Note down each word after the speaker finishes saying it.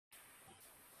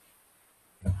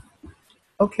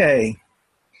Okay.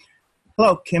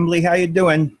 Hello, Kimberly. How you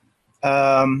doing?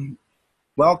 Um,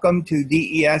 Welcome to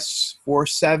DES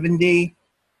 470,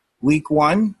 week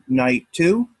 1, night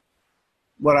 2.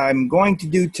 What I'm going to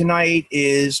do tonight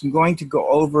is I'm going to go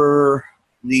over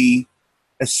the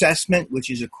assessment, which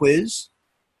is a quiz.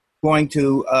 Going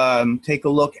to take a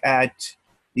look at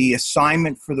the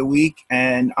assignment for the week,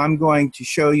 and I'm going to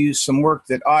show you some work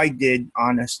that I did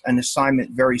on an assignment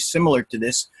very similar to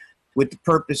this, with the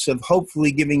purpose of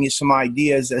hopefully giving you some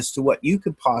ideas as to what you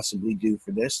could possibly do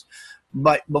for this.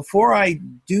 But before I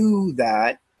do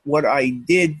that, what I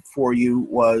did for you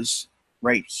was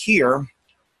right here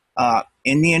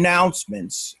in the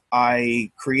announcements,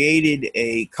 I created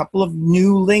a couple of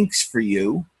new links for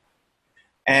you,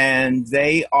 and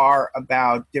they are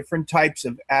about different types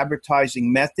of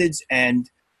advertising methods and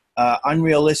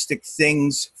unrealistic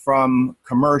things from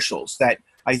commercials that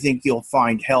I think you'll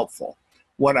find helpful.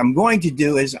 What I'm going to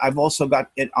do is, I've also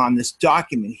got it on this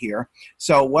document here.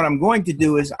 So what I'm going to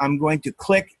do is I'm going to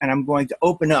click and I'm going to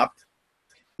open up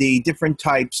the different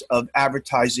types of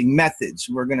advertising methods.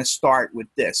 We're going to start with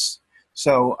this.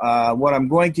 So what I'm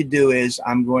going to do is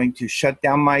I'm going to shut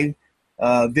down my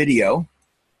video.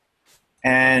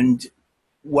 And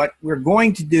what we're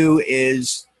going to do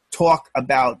is talk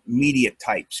about media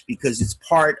types, because it's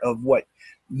part of what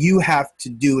you have to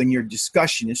do in your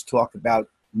discussion is talk about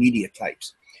media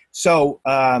types. So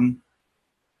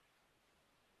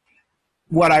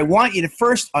what I want you to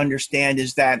first understand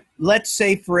is that, let's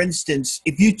say, for instance,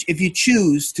 if you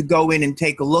choose to go in and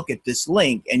take a look at this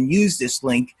link and use this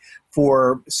link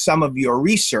for some of your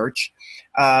research,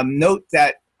 note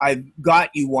that I've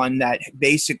got you one that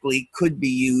basically could be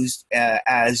used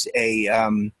as a,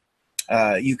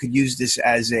 you could use this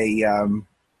as a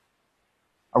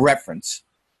reference.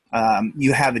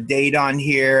 You have a date on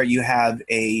here, you have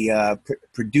a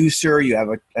producer, you have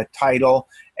a title,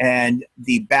 and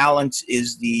the balance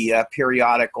is the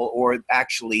periodical, or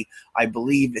actually, I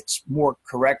believe it's more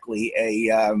correctly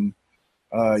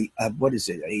what is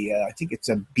it? I think it's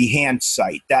a Behance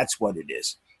site. That's what it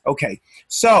is. Okay,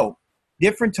 so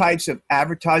different types of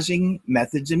advertising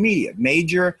methods and media.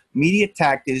 Major media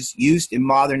tactics used in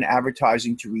modern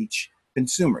advertising to reach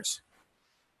consumers.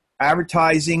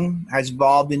 Advertising has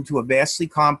evolved into a vastly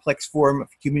complex form of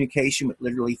communication with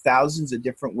literally thousands of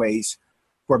different ways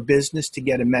for business to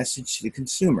get a message to the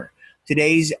consumer.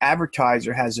 Today's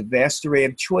advertiser has a vast array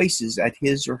of choices at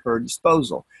his or her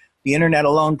disposal. The internet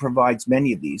alone provides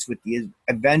many of these. With the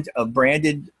advent of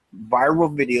branded viral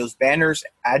videos, banners,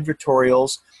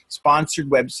 advertorials,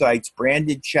 sponsored websites,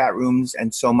 branded chat rooms,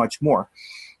 and so much more.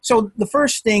 So the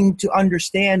first thing to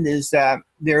understand is that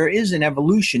there is an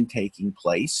evolution taking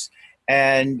place,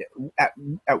 and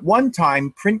at one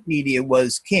time, print media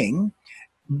was king.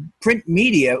 Print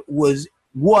media was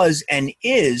and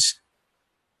is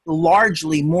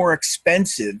largely more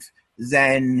expensive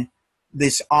than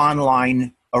this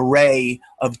online array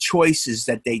of choices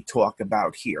that they talk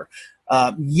about here.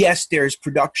 Yes, there's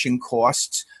production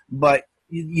costs, but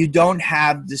you don't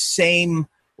have the same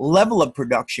level of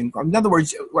production. In other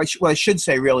words, what I should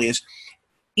say really is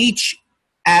each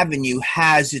avenue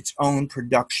has its own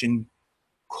production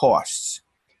costs.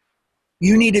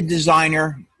 You need a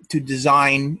designer to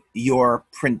design your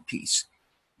print piece.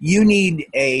 You need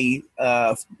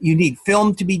you need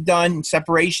film to be done,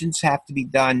 separations have to be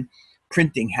done,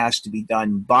 printing has to be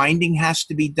done, binding has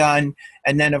to be done,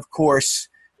 and then of course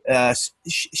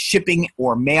shipping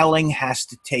or mailing has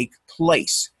to take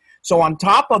place. So on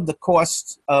top of the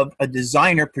costs of a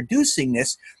designer producing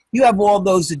this, you have all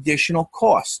those additional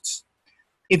costs.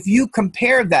 If you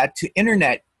compare that to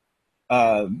internet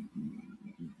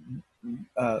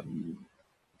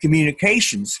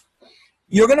communications,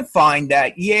 you're going to find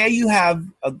that, yeah, you have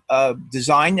a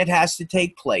design that has to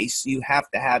take place. You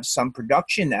have to have some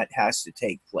production that has to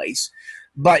take place.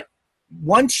 But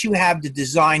once you have the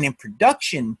design and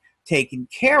production taken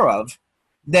care of,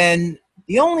 then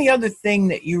the only other thing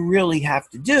that you really have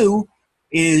to do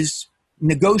is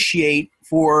negotiate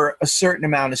for a certain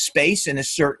amount of space and a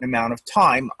certain amount of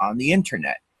time on the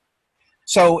internet.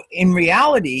 So in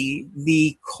reality,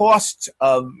 the costs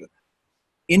of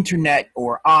internet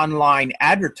or online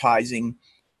advertising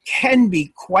can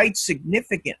be quite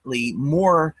significantly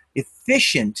more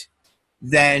efficient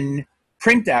than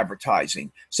print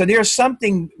advertising. So there's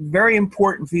something very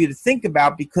important for you to think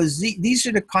about, because these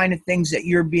are the kind of things that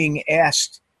you're being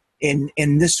asked in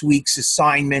this week's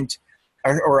assignment,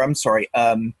 or I'm sorry,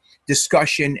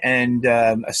 discussion and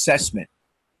assessment.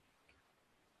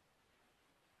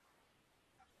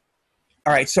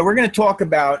 All right, so we're going to talk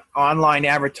about online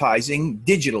advertising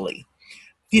digitally.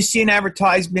 If you see an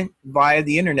advertisement via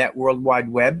the internet, World Wide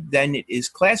Web, then it is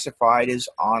classified as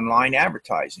online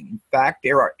advertising. In fact,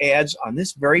 there are ads on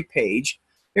this very page.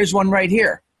 There's one right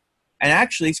here. And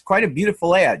actually, it's quite a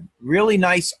beautiful ad. Really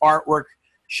nice artwork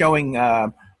showing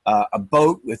a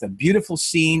boat with a beautiful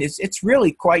scene. It's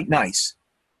really quite nice.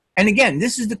 And again,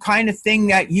 this is the kind of thing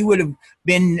that you would have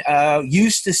been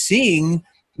used to seeing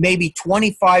maybe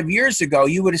 25 years ago.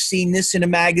 You would have seen this in a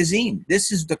magazine.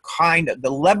 This is the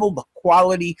level, the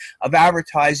quality of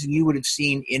advertising you would have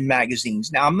seen in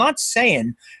magazines. Now, I'm not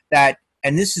saying that,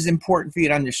 and this is important for you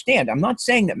to understand, I'm not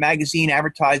saying that magazine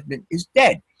advertisement is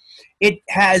dead. It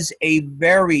has a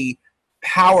very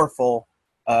powerful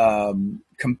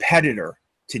competitor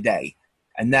today,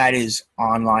 and that is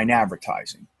online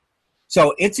advertising.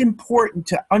 So it's important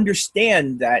to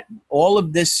understand that all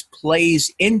of this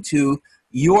plays into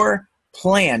your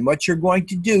plan. What you're going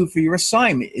to do for your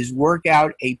assignment is work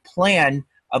out a plan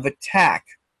of attack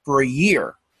for a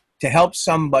year to help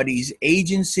somebody's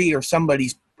agency or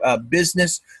somebody's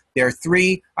business. There are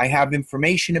 3. I have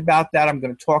information about that. I'm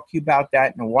going to talk to you about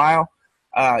that in a while.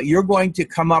 You're going to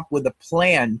come up with a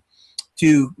plan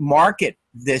to market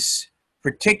this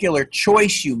particular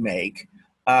choice you make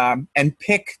and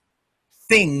pick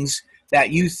things that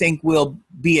you think will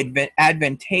be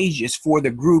advantageous for the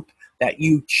group that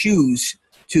you choose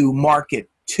to market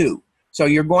to. So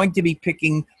you're going to be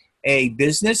picking a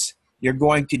business. You're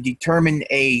going to determine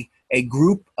a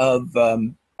group of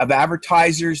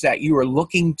advertisers that you are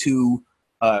looking to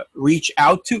reach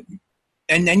out to.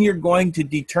 And then you're going to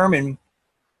determine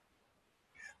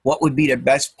what would be the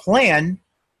best plan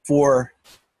for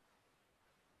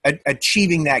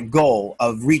achieving that goal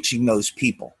of reaching those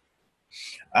people.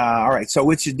 All right,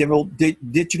 so it's a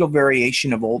digital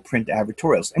variation of old print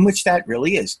advertorials, and which that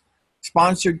really is.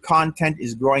 Sponsored content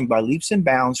is growing by leaps and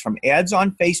bounds, from ads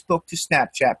on Facebook to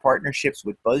Snapchat, partnerships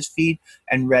with BuzzFeed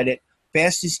and Reddit.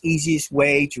 Fastest, easiest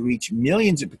way to reach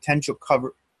millions of potential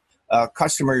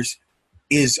customers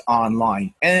is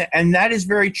online. And that is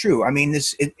very true. I mean,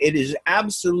 it is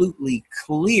absolutely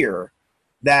clear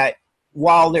that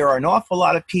while there are an awful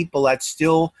lot of people that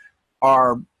still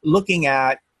are looking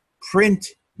at print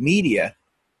media,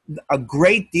 a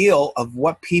great deal of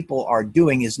what people are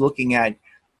doing is looking at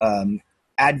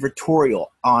advertorial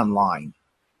online.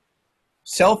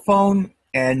 Cell phone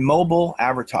and mobile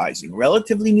advertising,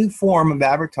 relatively new form of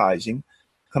advertising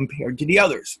compared to the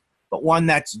others, but one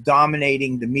that's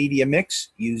dominating the media mix,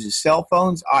 uses cell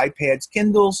phones, iPads,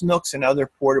 Kindles, Nooks, and other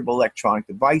portable electronic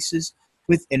devices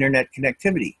with internet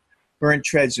connectivity. Current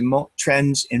trends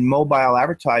in mobile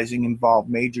advertising involve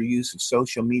major use of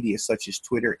social media such as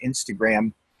Twitter,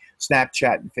 Instagram,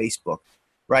 Snapchat, and Facebook.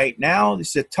 Right now, this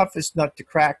is the toughest nut to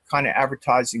crack. Kind of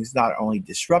advertising is not only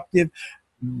disruptive,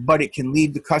 but it can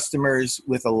leave the customers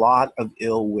with a lot of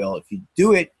ill will. If you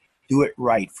do it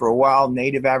right. For a while,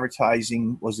 native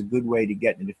advertising was a good way to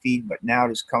get into the feed, but now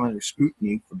it is coming under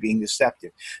scrutiny for being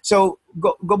deceptive. So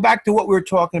go back to what we were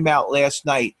talking about last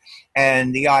night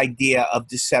and the idea of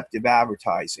deceptive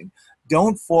advertising.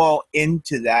 Don't fall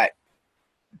into that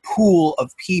pool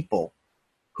of people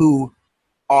who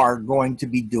are going to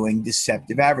be doing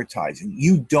deceptive advertising.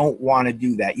 You don't want to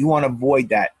do that. You want to avoid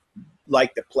that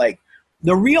like the plague.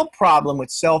 The real problem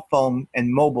with cell phone and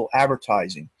mobile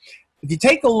advertising, if you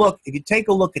take a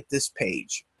look at this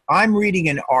page, I'm reading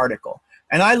an article,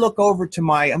 and I look over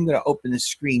to I'm going to open the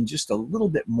screen just a little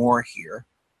bit more here,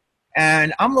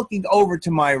 and I'm looking over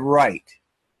to my right,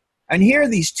 and here are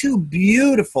these 2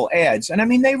 beautiful ads, and I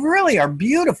mean, they really are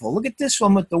beautiful. Look at this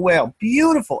one with the whale.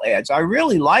 Beautiful ads. I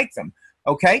really like them,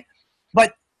 okay?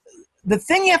 But the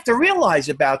thing you have to realize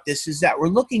about this is that we're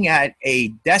looking at a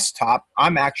desktop.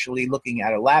 I'm actually looking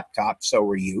at a laptop, so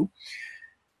are you.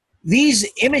 These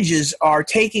images are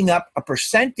taking up a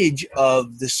percentage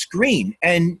of the screen,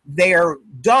 and they are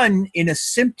done in a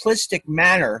simplistic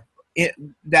manner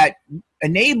that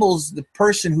enables the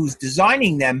person who's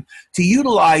designing them to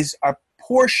utilize a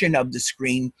portion of the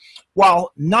screen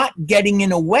while not getting in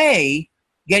the way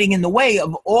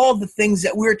of all the things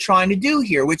that we're trying to do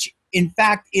here, which in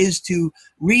fact is to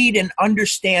read and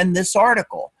understand this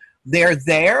article. They're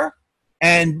there.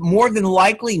 And more than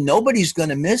likely, nobody's going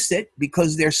to miss it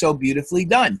because they're so beautifully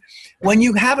done. When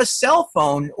you have a cell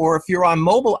phone, or if you're on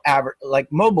mobile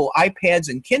iPads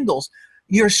and Kindles,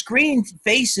 your screen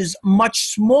face is much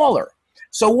smaller.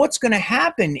 So what's going to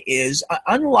happen is,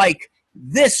 unlike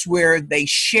this where they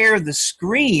share the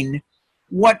screen,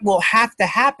 what will have to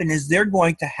happen is they're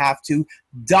going to have to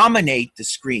dominate the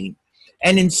screen.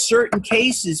 And in certain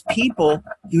cases, people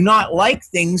do not like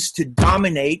things to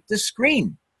dominate the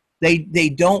screen. They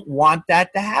don't want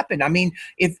that to happen. I mean,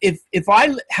 if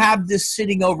I have this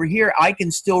sitting over here, I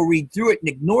can still read through it and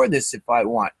ignore this if I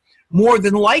want. More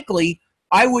than likely,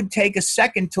 I would take a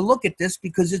second to look at this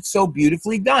because it's so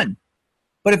beautifully done.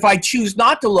 But if I choose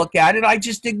not to look at it, I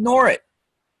just ignore it.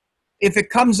 If it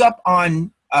comes up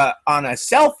on a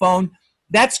cell phone,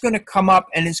 that's going to come up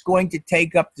and it's going to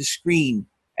take up the screen,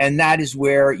 and that is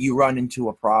where you run into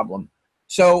a problem.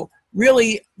 So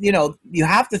really, you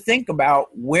have to think about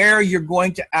where you're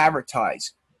going to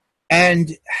advertise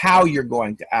and how you're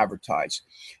going to advertise.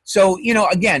 So,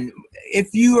 again,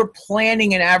 if you are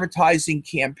planning an advertising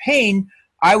campaign,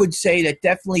 I would say that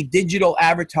definitely digital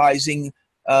advertising,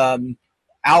 a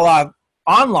la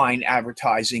online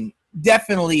advertising,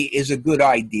 definitely is a good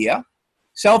idea.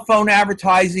 Cell phone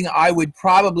advertising, I would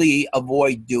probably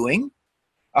avoid doing.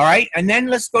 All right. And then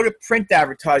let's go to print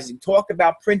advertising. Talk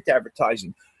about print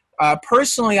advertising.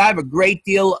 Personally, I have a great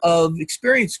deal of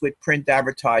experience with print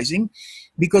advertising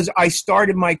because I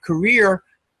started my career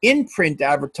in print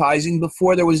advertising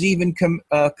before there was even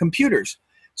computers.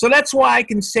 So that's why I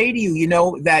can say to you,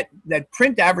 that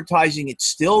print advertising, it's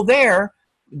still there.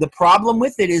 The problem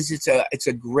with it is it's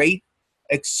a great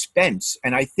expense.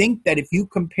 And I think that if you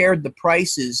compared the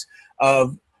prices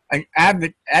of an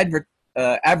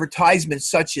advertisement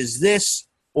such as this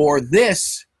or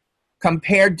this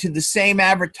compared to the same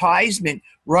advertisement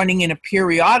running in a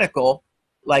periodical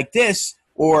like this,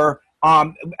 or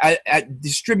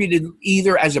distributed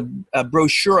either as a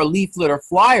brochure, a leaflet, or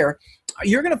flyer,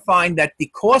 you're going to find that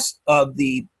the cost of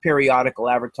the periodical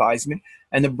advertisement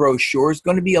and the brochure is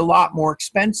going to be a lot more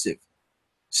expensive.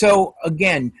 So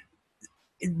again,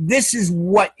 this is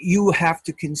what you have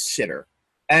to consider.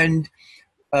 And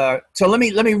so let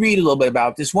me read a little bit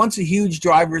about this. Once a huge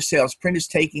driver of sales, print is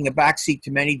taking a backseat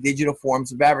to many digital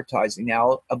forms of advertising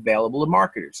now available to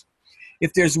marketers.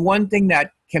 If there's one thing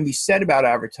that can be said about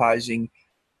advertising,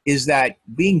 is that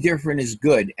being different is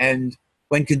good. And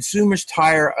when consumers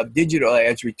tire of digital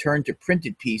ads, return to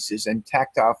printed pieces, and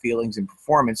tactile feelings and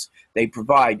performance they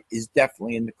provide is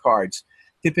definitely in the cards.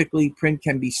 Typically, print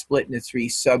can be split into 3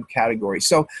 subcategories.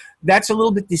 So that's a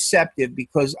little bit deceptive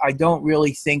because I don't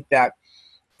really think that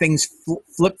things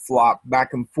flip-flop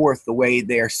back and forth the way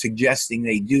they're suggesting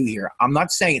they do here. I'm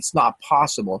not saying it's not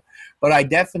possible, but I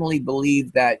definitely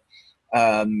believe that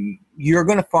you're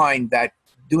going to find that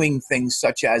doing things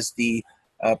such as the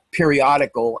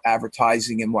periodical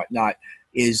advertising and whatnot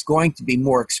is going to be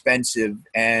more expensive,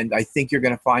 and I think you're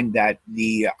going to find that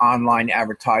the online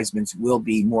advertisements will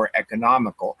be more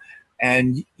economical.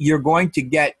 And you're going to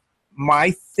get,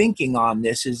 my thinking on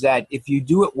this is that if you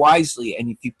do it wisely and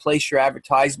if you place your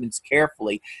advertisements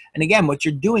carefully, and again, what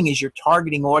you're doing is you're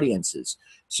targeting audiences.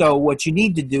 So what you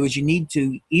need to do is you need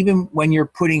to, even when you're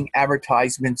putting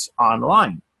advertisements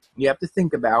online, you have to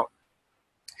think about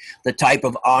the type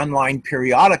of online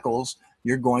periodicals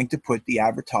you're going to put the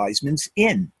advertisements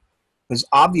in. Because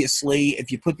obviously,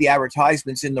 if you put the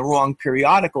advertisements in the wrong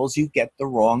periodicals, you get the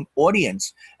wrong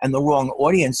audience. And the wrong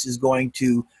audience is going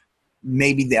to,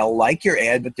 maybe they'll like your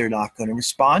ad, but they're not going to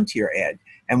respond to your ad.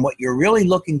 And what you're really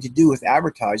looking to do with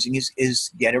advertising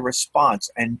is get a response,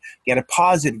 and get a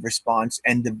positive response,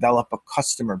 and develop a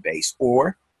customer base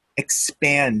or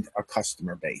expand a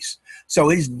customer base.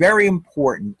 So it is very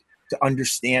important to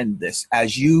understand this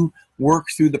as you work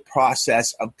through the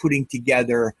process of putting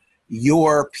together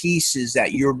your pieces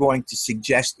that you're going to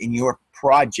suggest in your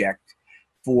project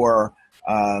for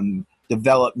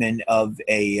development of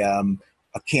a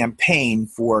campaign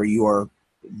for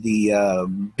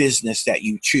the business that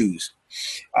you choose.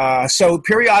 So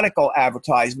periodical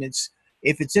advertisements,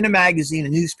 if it's in a magazine, a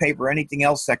newspaper, or anything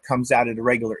else that comes out at a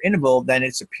regular interval, then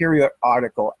it's a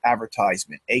periodical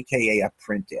advertisement, aka a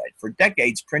print ad. For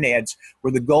decades, print ads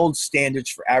were the gold standards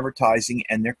for advertising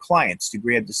and their clients. To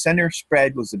grab the center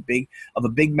spread was a big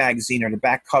magazine, or the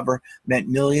back cover meant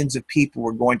millions of people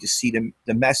were going to see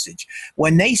the message.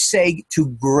 When they say to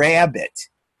grab it,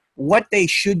 what they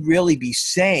should really be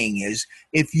saying is,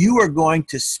 if you are going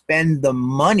to spend the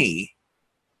money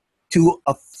to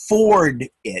afford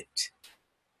it,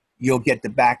 you'll get the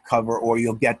back cover or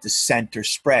you'll get the center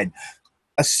spread.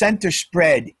 A center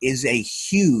spread is a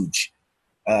huge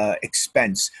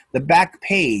expense. The back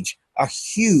page, a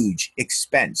huge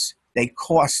expense. They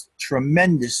cost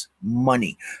tremendous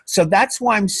money. So that's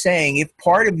why I'm saying, if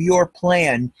part of your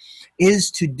plan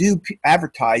is to do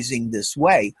advertising this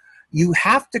way, you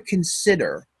have to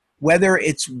consider whether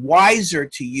it's wiser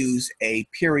to use a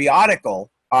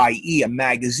periodical, i.e. a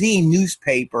magazine,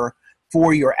 newspaper,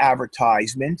 for your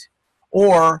advertisement,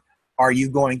 or are you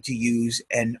going to use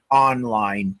an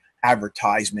online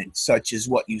advertisement, such as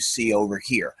what you see over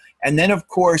here. And then, of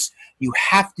course, you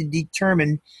have to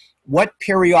determine what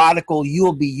periodical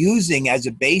you'll be using as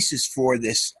a basis for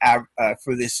this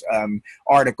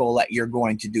article that you're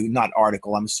going to do. Not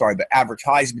article, I'm sorry, but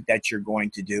advertisement that you're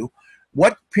going to do.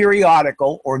 What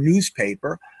periodical or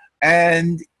newspaper,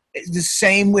 and the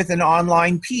same with an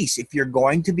online piece. If you're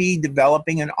going to be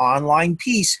developing an online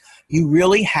piece, you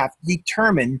really have to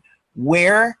determine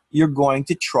where you're going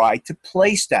to try to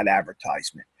place that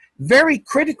advertisement. Very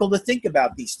critical to think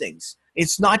about these things.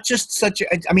 It's not just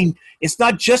it's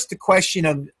not just a question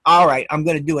of, all right, I'm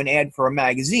going to do an ad for a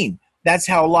magazine. That's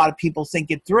how a lot of people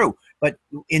think it through. But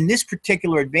in this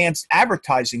particular advanced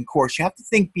advertising course, you have to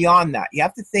think beyond that. You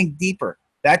have to think deeper.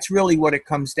 That's really what it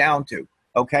comes down to,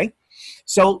 okay?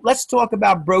 So let's talk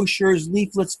about brochures,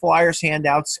 leaflets, flyers,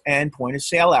 handouts, and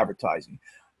point-of-sale advertising.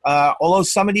 Although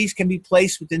some of these can be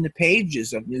placed within the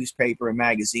pages of newspaper and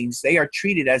magazines, they are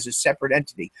treated as a separate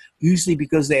entity, usually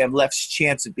because they have less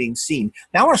chance of being seen.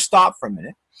 Now I want to stop for a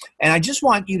minute, and I just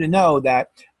want you to know that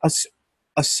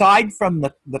aside from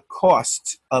the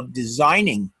costs of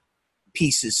designing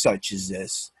pieces such as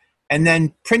this, and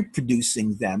then print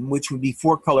producing them, which would be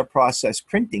four-color process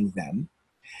printing them,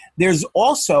 there's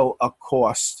also a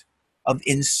cost of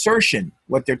insertion,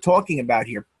 what they're talking about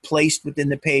here, placed within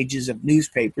the pages of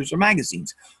newspapers or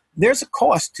magazines. There's a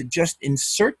cost to just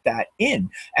insert that in.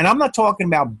 And I'm not talking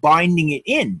about binding it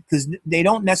in, because they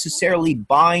don't necessarily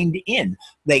bind in.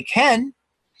 They can,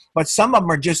 but some of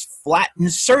them are just flat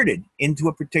inserted into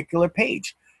a particular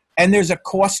page. And there's a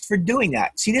cost for doing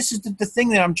that. See, this is the thing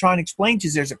that I'm trying to explain to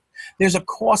you. There's a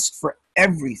cost for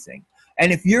everything.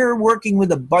 And if you're working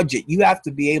with a budget, you have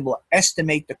to be able to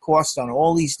estimate the cost on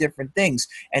all these different things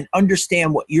and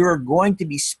understand what you're going to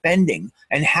be spending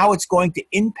and how it's going to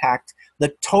impact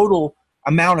the total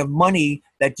amount of money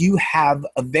that you have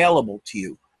available to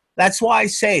you. That's why I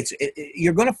say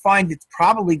you're going to find it's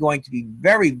probably going to be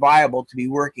very viable to be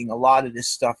working a lot of this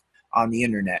stuff on the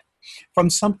internet. From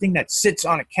something that sits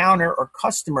on a counter or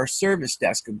customer service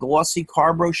desk, a glossy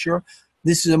car brochure,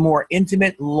 this is a more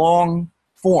intimate, long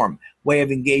form way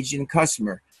of engaging the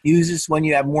customer. Use this when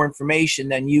you have more information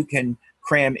than you can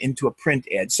cram into a print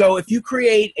ad. So if you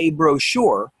create a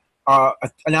brochure,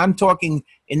 and I'm talking,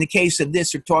 in the case of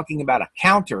this, you're talking about a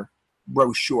counter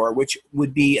brochure, which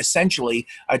would be essentially,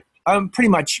 pretty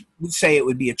much say it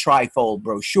would be a trifold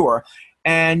brochure.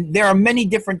 And there are many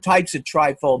different types of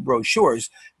trifold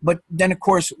brochures. But then, of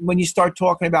course, when you start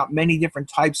talking about many different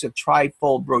types of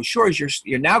trifold brochures,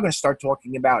 you're now going to start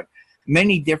talking about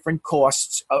many different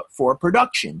costs for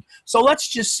production. So let's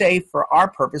just say, for our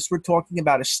purpose, we're talking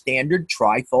about a standard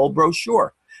trifold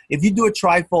brochure. If you do a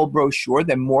trifold brochure,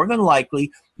 then more than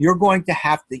likely you're going to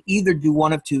have to either do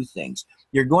one of two things.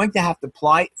 You're going to have to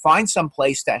find some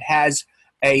place that has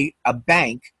a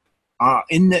bank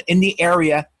in the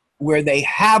area where they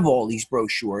have all these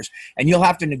brochures, and you'll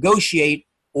have to negotiate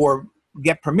or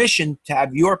get permission to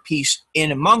have your piece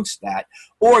in amongst that,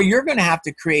 or you're going to have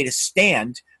to create a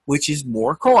stand, which is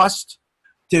more cost,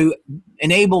 to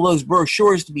enable those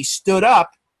brochures to be stood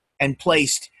up and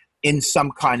placed in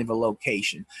some kind of a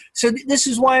location. So this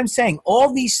is why I'm saying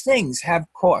all these things have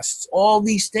costs. All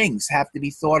these things have to be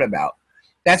thought about.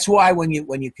 That's why when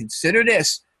you consider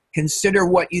this, consider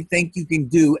what you think you can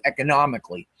do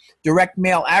economically. Direct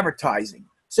mail advertising.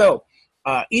 So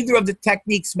either of the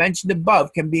techniques mentioned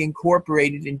above can be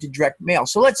incorporated into direct mail.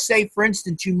 So let's say, for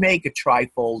instance, you make a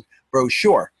trifold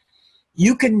brochure.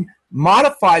 You can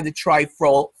modify the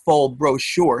trifold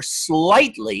brochure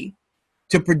slightly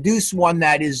to produce one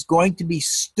that is going to be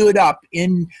stood up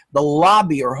in the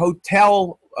lobby or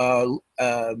hotel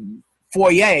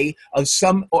foyer of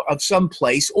some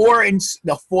place, or in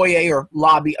the foyer or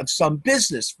lobby of some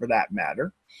business for that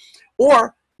matter.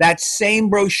 Or that same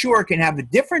brochure can have a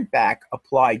different back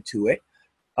applied to it,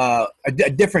 a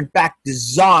different back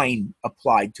design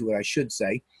applied to it, I should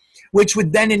say, which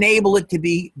would then enable it to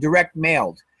be direct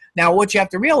mailed. Now, what you have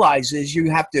to realize is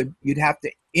you'd have to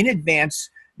in advance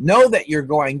know that you're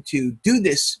going to do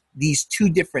these two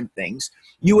different things.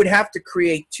 You would have to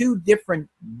create two different,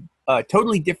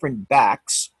 totally different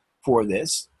backs for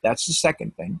this. That's the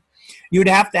second thing. You'd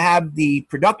have to have the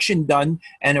production done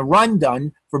and a run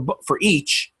done for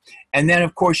each. And then,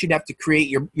 of course, you'd have to create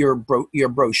your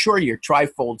brochure, your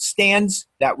trifold stands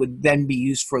that would then be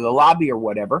used for the lobby or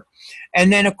whatever.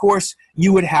 And then, of course,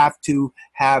 you would have to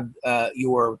have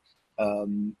your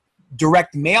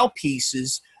direct mail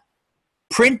pieces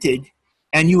printed,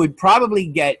 and you would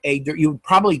probably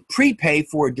prepay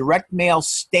for a direct mail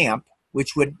stamp,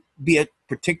 which would be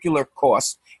particular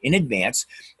cost in advance.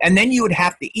 And then you would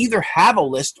have to either have a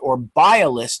list or buy a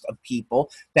list of people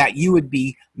that you would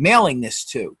be mailing this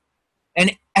to.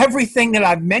 And everything that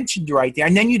I've mentioned right there.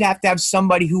 And then you'd have to have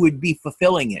somebody who would be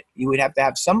fulfilling it. You would have to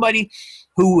have somebody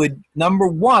who would, number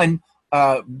one,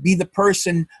 be the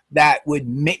person that would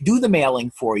do the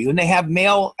mailing for you. And they have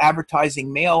mail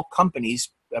companies,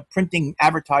 printing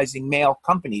advertising mail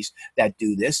companies that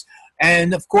do this.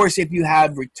 And of course, if you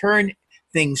have return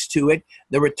things to it,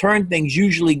 the return things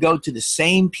usually go to the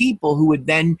same people who would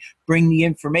then bring the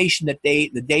information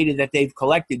the data that they've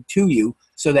collected to you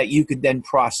so that you could then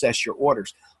process your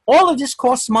orders. All of this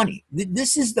costs money.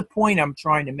 This is the point I'm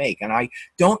trying to make. And I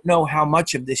don't know how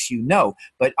much of this you know,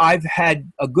 but I've had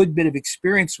a good bit of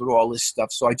experience with all this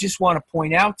stuff. So I just want to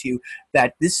point out to you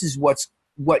that this is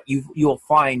what you'll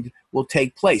find will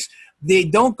take place. They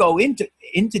don't go into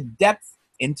depth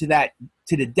into that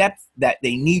to the depth that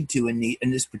they need to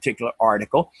in this particular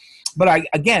article. But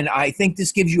I think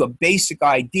this gives you a basic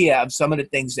idea of some of the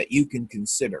things that you can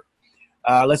consider.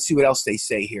 Let's see what else they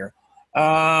say here.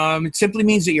 It simply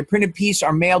means that your printed piece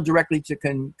are mailed directly to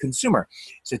consumer.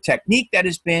 It's a technique that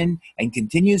has been and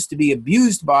continues to be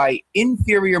abused by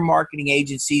inferior marketing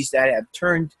agencies that have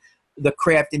turned the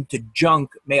craft into junk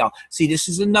mail. See, this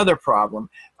is another problem.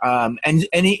 And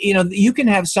you know, you can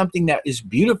have something that is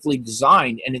beautifully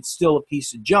designed and it's still a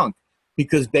piece of junk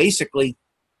because basically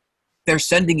they're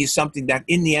sending you something that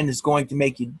in the end is going to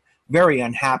make you very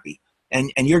unhappy. And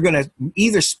you're going to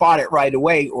either spot it right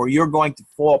away or you're going to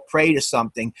fall prey to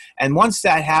something. And once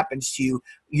that happens to you,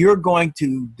 you're going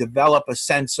to develop a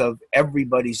sense of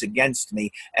everybody's against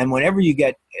me. And whenever you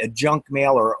get a junk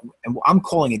mail, or I'm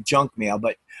calling it junk mail,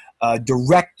 but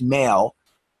direct mail,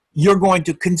 you're going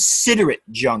to consider it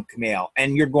junk mail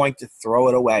and you're going to throw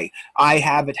it away. I've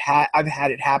had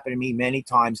it happen to me many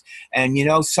times. And you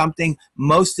know something,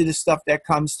 most of the stuff that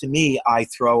comes to me, I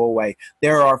throw away.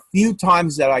 There are a few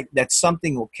times that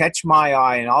something will catch my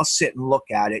eye and I'll sit and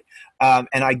look at it.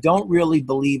 And I don't really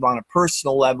believe on a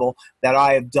personal level that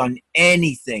I have done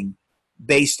anything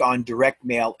based on direct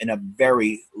mail in a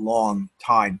very long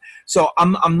time. So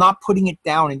I'm not putting it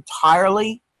down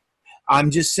entirely. I'm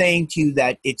just saying to you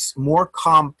that it's more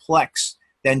complex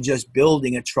than just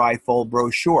building a trifold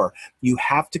brochure. You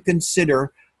have to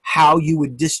consider how you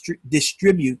would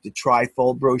distribute the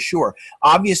trifold brochure.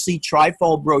 Obviously,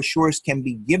 trifold brochures can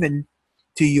be given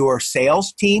to your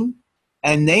sales team,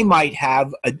 and they might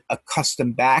have a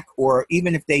custom back, or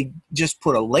even if they just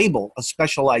put a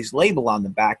specialized label on the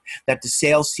back that the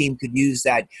sales team could use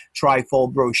that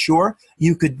trifold brochure.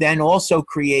 You could then also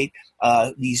create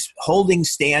these holding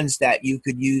stands that you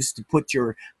could use to put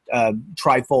your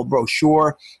trifold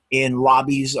brochure in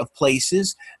lobbies of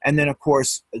places, and then of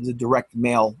course the direct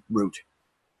mail route.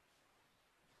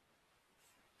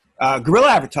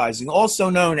 Guerrilla advertising, also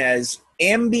known as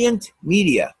ambient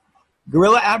media.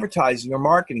 Guerrilla advertising or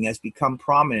marketing has become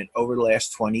prominent over the last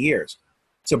 20 years.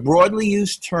 It's a broadly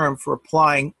used term for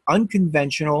applying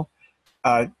unconventional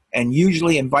and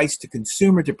usually invites the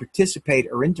consumer to participate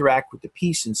or interact with the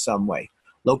piece in some way.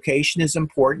 Location is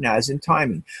important, as in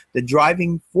timing. The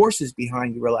driving forces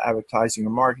behind guerrilla advertising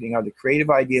or marketing are the creative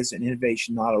ideas and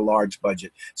innovation, not a large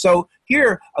budget. So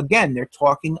here, again, they're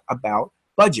talking about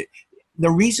budget.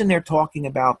 The reason they're talking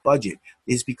about budget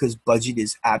is because budget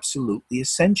is absolutely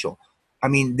essential. I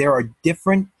mean, there are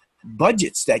different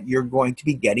budgets that you're going to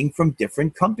be getting from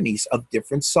different companies of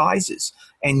different sizes.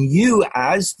 And you,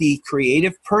 as the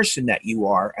creative person that you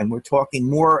are, and we're talking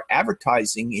more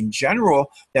advertising in general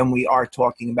than we are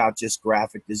talking about just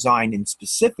graphic design in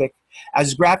specific,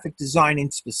 as graphic design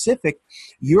in specific,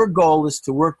 your goal is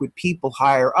to work with people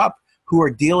higher up who are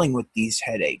dealing with these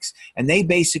headaches. And they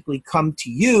basically come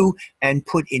to you and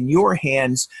put in your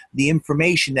hands the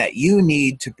information that you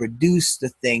need to produce the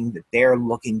thing that they're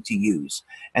looking to use.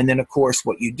 And then, of course,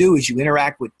 what you do is you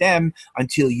interact with them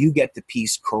until you get the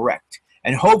piece correct.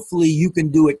 And hopefully you can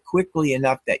do it quickly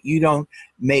enough that you don't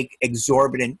make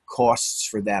exorbitant costs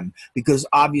for them. Because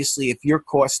obviously if your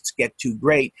costs get too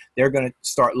great, they're going to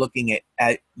start looking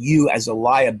at you as a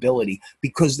liability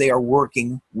because they are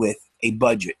working with a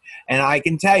budget. And I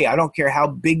can tell you, I don't care how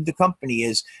big the company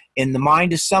is, in the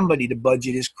mind of somebody, the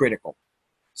budget is critical.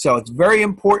 So it's very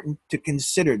important to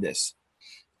consider this.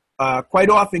 Quite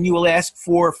often you will ask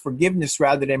for forgiveness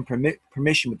rather than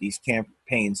permission with these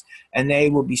campaigns, and they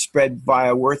will be spread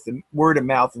via word of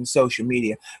mouth and social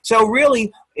media. So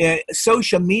really,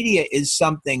 social media is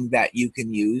something that you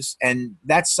can use, and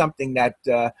that's something that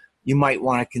you might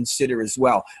want to consider as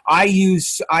well.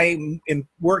 I'm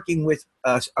working with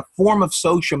a form of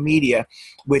social media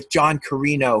with John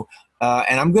Carino,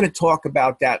 and I'm going to talk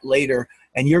about that later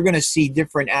and you're going to see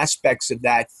different aspects of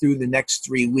that through the next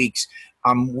 3 weeks.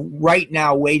 I'm right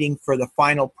now waiting for the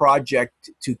final project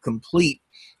to complete,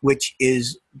 which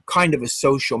is kind of a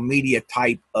social media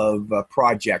type of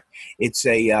project. It's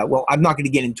well, I'm not going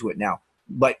to get into it now,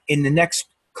 but in the next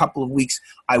couple of weeks,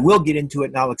 I will get into it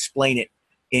and I'll explain it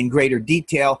in greater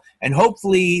detail. And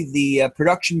hopefully the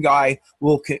production guy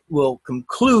will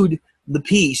conclude the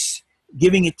piece,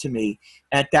 giving it to me.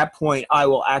 At that point, I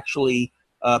will actually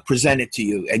present it to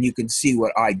you, and you can see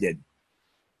what I did.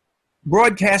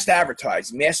 Broadcast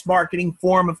advertising, mass marketing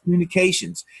form of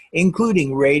communications,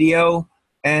 including radio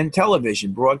and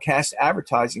television. Broadcast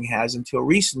advertising has until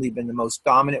recently been the most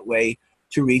dominant way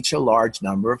to reach a large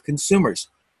number of consumers.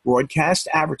 Broadcast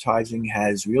advertising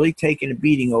has really taken a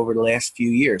beating over the last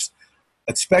few years,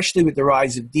 especially with the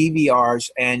rise of DVRs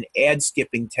and ad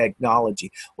skipping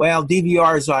technology. Well,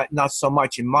 DVRs are not so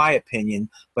much in my opinion,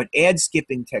 but ad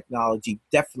skipping technology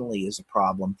definitely is a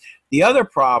problem. The other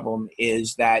problem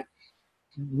is that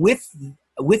with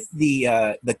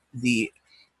the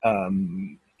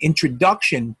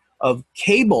introduction of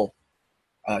cable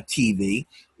TV,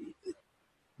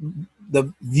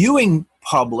 the viewing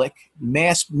public,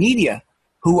 mass media,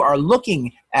 who are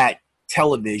looking at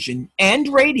television and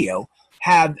radio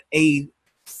have a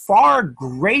far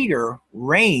greater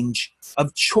range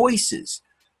of choices,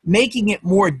 making it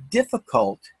more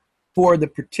difficult for the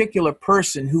particular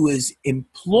person who is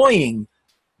employing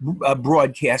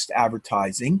broadcast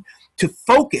advertising to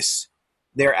focus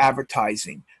their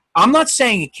advertising. I'm not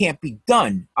saying it can't be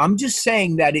done. I'm just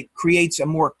saying that it creates a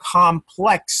more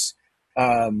complex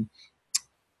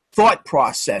thought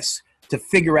process to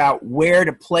figure out where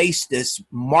to place this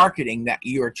marketing that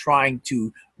you're trying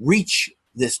to reach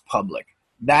this public.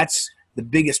 That's the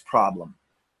biggest problem.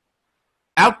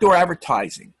 Outdoor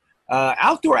advertising.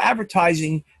 Outdoor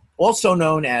advertising, also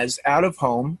known as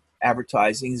out-of-home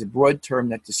advertising, is a broad term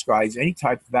that describes any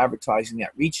type of advertising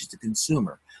that reaches the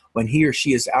consumer when he or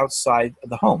she is outside of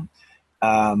the home.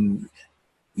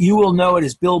 You will know it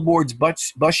as billboards,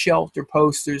 bus shelter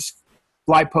posters,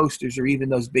 fly posters, or even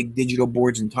those big digital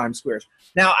boards in Times Square.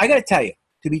 Now, I got to tell you,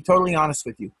 to be totally honest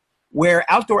with you, where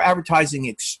outdoor advertising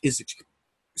is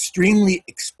extremely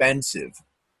expensive,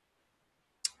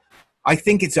 I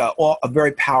think it's a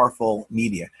very powerful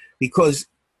media, because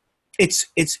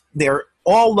they're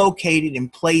all located in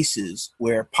places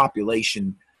where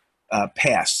population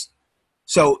pass.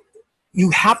 So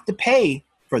you have to pay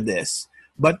for this.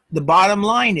 But the bottom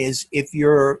line is, if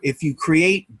you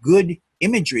create good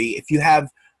imagery, if you have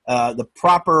the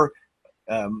proper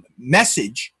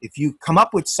message, if you come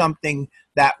up with something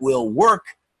that will work,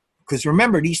 because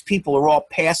remember, these people are all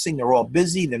passing, they're all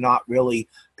busy, they're not really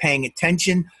paying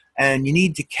attention, and you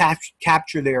need to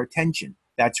capture their attention.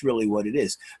 That's really what it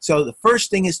is. So the first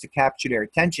thing is to capture their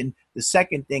attention. The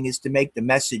second thing is to make the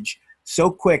message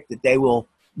so quick that they will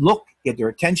their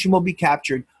attention will be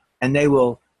captured, and they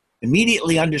will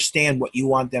immediately understand what you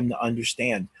want them to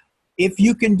understand. If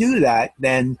you can do that,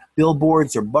 then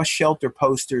billboards or bus shelter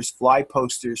posters, fly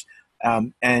posters,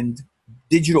 and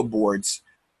digital boards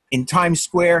in Times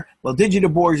Square. Well, digital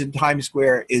boards in Times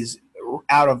Square is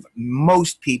out of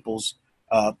most people's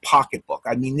pocketbook.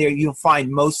 I mean, you'll find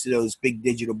most of those big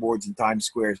digital boards in Times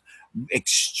Square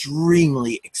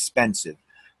extremely expensive.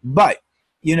 But,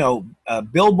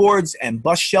 billboards and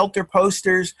bus shelter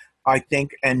posters, I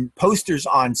think, and posters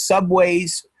on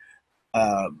subways,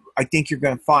 I think you're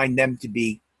going to find them to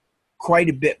be quite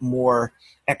a bit more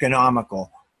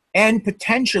economical. And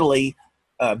potentially,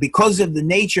 because of the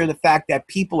nature of the fact that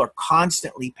people are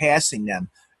constantly passing them,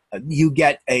 you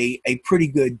get a pretty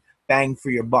good bang for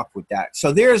your buck with that.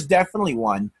 So there's definitely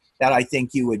one that I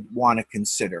think you would want to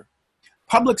consider.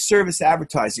 Public service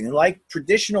advertising. And like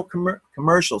traditional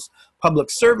commercials, public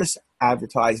service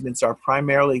advertisements are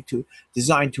primarily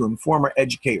designed to inform or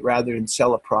educate rather than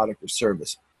sell a product or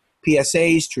service.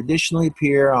 PSAs traditionally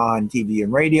appear on TV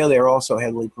and radio. They're also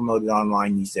heavily promoted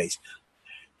online these days.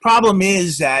 Problem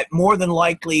is that more than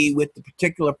likely with the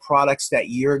particular products that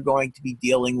you're going to be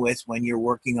dealing with when you're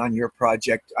working on your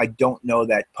project, I don't know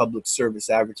that public service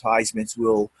advertisements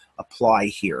will apply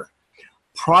here.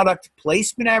 Product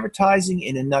placement advertising,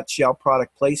 in a nutshell,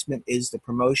 product placement is the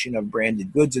promotion of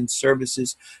branded goods and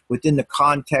services within the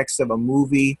context of a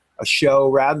movie, a show,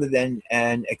 rather than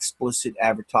an explicit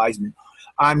advertisement.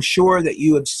 I'm sure that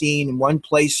you have seen in one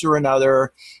place or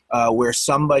another where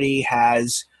somebody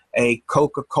has a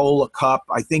Coca-Cola cup.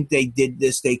 I think they did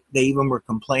this. They even were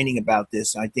complaining about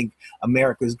this. I think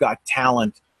America's Got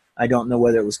Talent. I don't know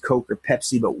whether it was Coke or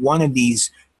Pepsi, but one of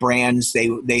these brands,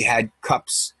 they had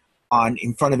cups on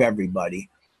in front of everybody.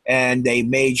 and they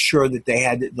made sure that they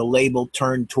had the label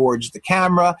turned towards the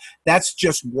camera. That's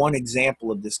just one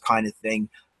example of this kind of thing,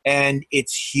 and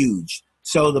it's huge.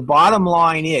 So the bottom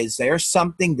line is there's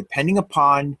something, depending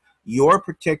upon your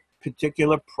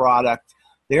particular product,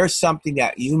 there's something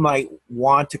that you might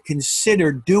want to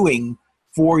consider doing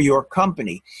for your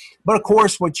company. But of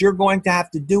course, what you're going to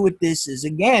have to do with this is,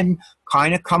 again,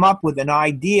 kind of come up with an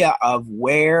idea of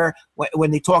where,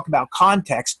 when they talk about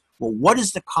context, well, what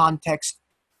is the context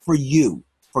for you,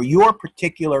 for your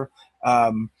particular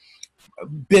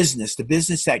business, the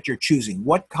business that you're choosing?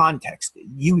 What context?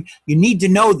 You need to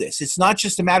know this. It's not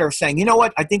just a matter of saying, you know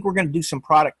what, I think we're going to do some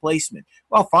product placement.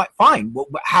 Well, fine. Well,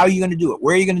 how are you going to do it?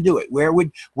 Where are you going to do it? Where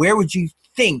would you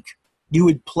think you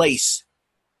would place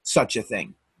such a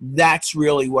thing? That's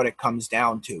really what it comes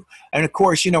down to. And of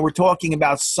course, we're talking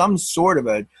about some sort of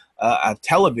a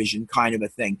television kind of a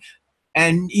thing.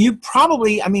 And you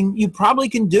probably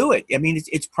can do it. I mean,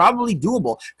 it's probably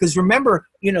doable, because remember,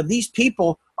 these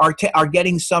people are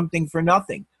getting something for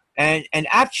nothing. And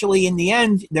actually, in the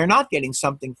end, they're not getting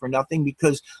something for nothing,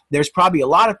 because there's probably a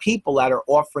lot of people that are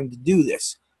offering to do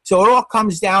this. So it all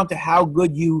comes down to how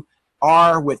good you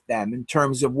are with them in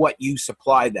terms of what you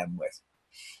supply them with.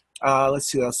 Let's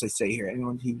see what else I say here.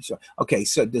 Anyone TV show? Okay,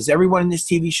 so does everyone in this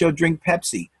TV show drink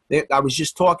Pepsi? I was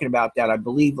just talking about that. I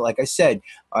believe, like I said,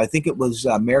 I think it was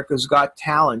America's Got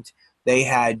Talent. They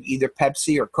had either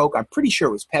Pepsi or Coke. I'm pretty sure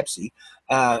it was Pepsi,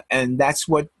 and that's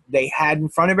what they had in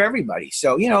front of everybody.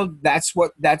 So that's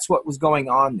what was going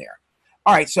on there.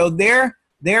 All right, so there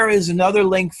is another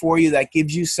link for you that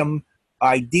gives you some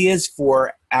ideas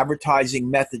for advertising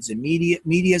methods and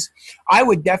medias. I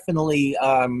would definitely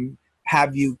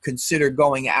have you consider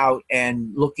going out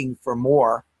and looking for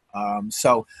more.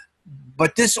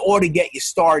 But this ought to get you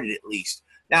started at least.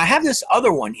 Now, I have this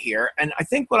other one here, and I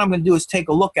think what I'm going to do is take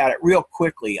a look at it real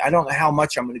quickly. I don't know how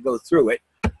much I'm going to go through it.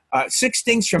 6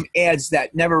 things from ads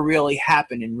that never really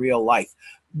happen in real life.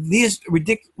 These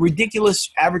ridiculous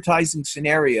advertising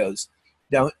scenarios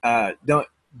do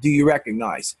you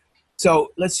recognize?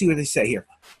 So let's see what they say here.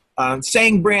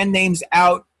 Saying brand names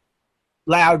out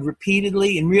loud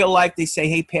repeatedly. In real life, they say,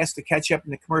 hey, pass the ketchup.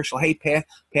 In the commercial, hey,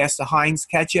 pass the Heinz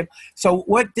ketchup. So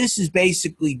what this is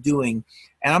basically doing,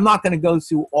 and I'm not going to go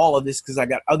through all of this because I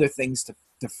got other things to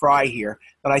fry here,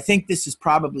 but I think this is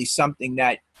probably something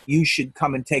that you should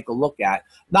come and take a look at.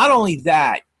 Not only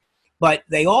that, but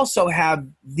they also have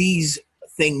these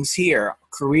things here: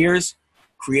 careers,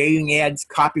 creating ads,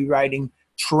 copywriting,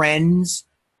 trends,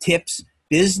 tips,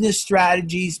 business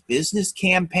strategies, business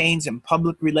campaigns, and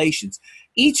public relations.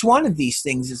 Each one of these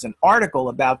things is an article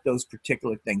about those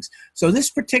particular things. So this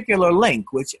particular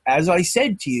link, which, as I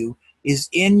said to you, is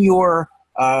in your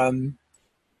where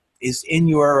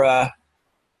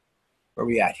are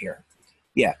we at here?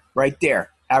 Yeah, right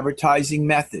there. Advertising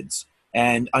methods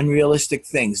and unrealistic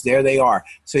things. There they are.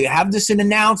 So you have this in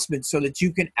announcement so that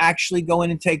you can actually go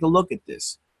in and take a look at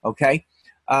this. Okay.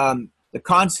 The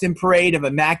constant parade of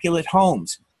immaculate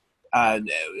homes.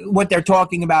 What they're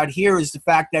talking about here is the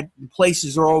fact that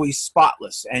places are always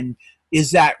spotless. And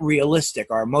is that realistic?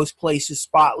 Are most places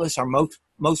spotless? Are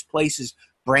most places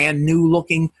brand new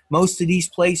looking? Most of these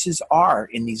places are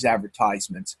in these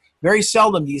advertisements. Very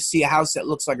seldom do you see a house that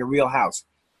looks like a real house.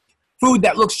 Food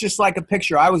that looks just like a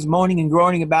picture. I was moaning and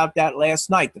groaning about that last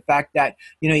night. The fact that,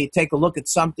 you take a look at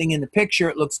something in the picture,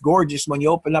 it looks gorgeous. When you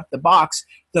open up the box,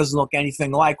 it doesn't look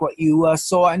anything like what you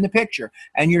saw in the picture.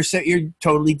 And you're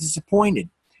totally disappointed.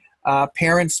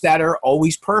 Parents that are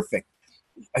always perfect.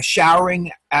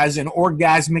 Showering as an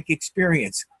orgasmic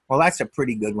experience. Well, that's a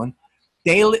pretty good one.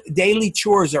 Daily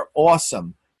chores are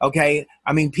awesome. Okay?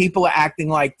 I mean, people are acting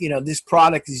like, this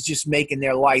product is just making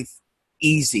their life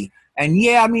easy. And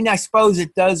yeah, I mean, I suppose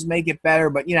it does make it better,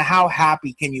 but how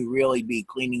happy can you really be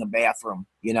cleaning a bathroom?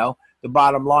 The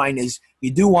bottom line is you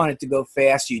do want it to go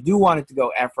fast. You do want it to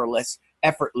go effortless,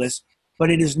 but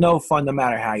it is no fun no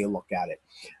matter how you look at it.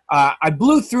 I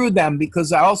blew through them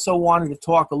because I also wanted to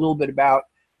talk a little bit about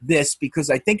this, because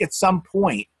I think at some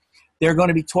point they're going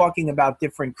to be talking about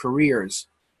different careers.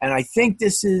 And I think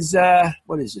this is,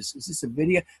 what is this? Is this a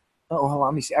video? Oh, hold on,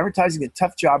 let me see. Advertising a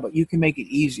tough job, but you can make it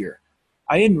easier.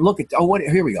 I didn't look at,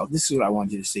 here we go. This is what I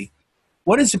wanted you to see.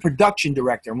 What is a production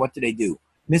director and what do they do?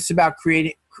 Myths about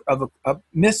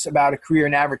myths about a career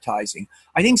in advertising.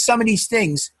 I think some of these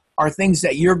things are things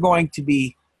that you're going to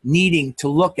be needing to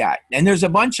look at. And there's a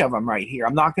bunch of them right here.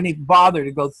 I'm not going to bother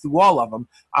to go through all of them.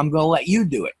 I'm going to let you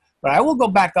do it. But I will go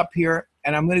back up here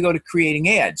and I'm going to go to creating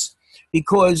ads,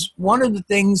 because one of the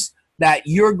things that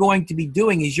you're going to be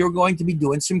doing is you're going to be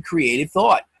doing some creative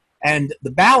thought. And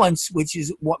the balance, which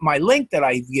is what my link that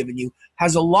I've given you,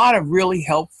 has a lot of really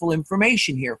helpful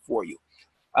information here for you.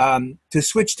 The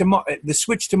switch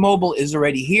to mobile is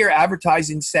already here.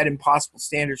 Advertising set impossible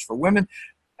standards for women.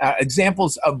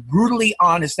 Examples of brutally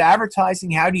honest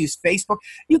advertising, how to use Facebook.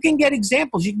 You can get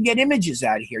examples. You can get images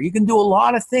out of here. You can do a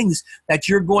lot of things that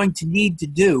you're going to need to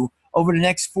do over the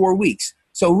next 4 weeks.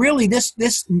 So really,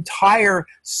 this entire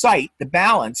site, The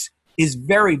Balance, is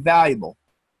very valuable.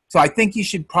 So I think you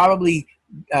should probably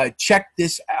check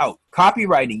this out.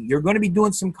 Copywriting. You're going to be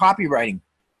doing some copywriting.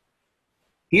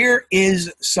 Here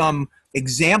is some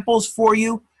examples for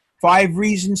you. 5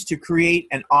 reasons to create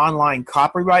an online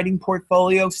copywriting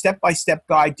portfolio. Step-by-step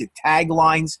guide to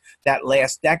taglines that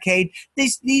last decade.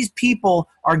 These people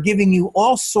are giving you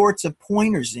all sorts of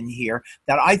pointers in here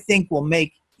that I think will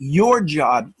make your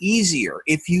job easier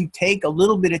if you take a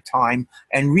little bit of time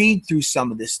and read through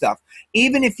some of this stuff.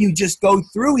 Even if you just go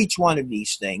through each one of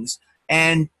these things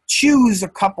and choose a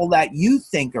couple that you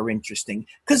think are interesting,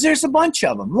 because there's a bunch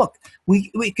of them. Look, we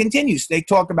continues. They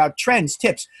talk about trends,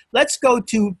 tips. Let's go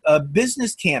to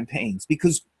business campaigns,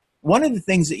 because one of the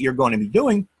things that you're going to be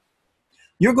doing,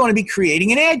 you're going to be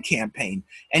creating an ad campaign.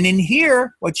 And in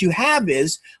here, what you have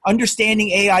is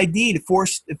understanding AID,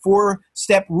 the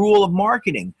four-step rule of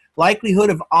marketing, likelihood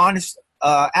of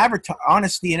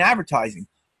honesty in advertising.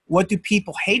 What do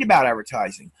people hate about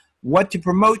advertising? What to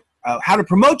promote, how to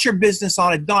promote your business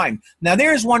on a dime. Now,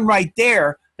 there's one right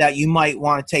there that you might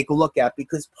want to take a look at,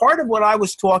 because part of what I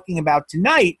was talking about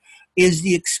tonight is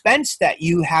the expense that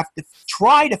you have to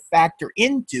try to factor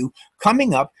into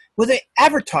coming up with an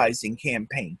advertising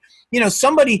campaign. You know,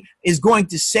 somebody is going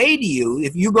to say to you,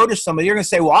 if you go to somebody, you're going to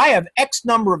say, well, I have X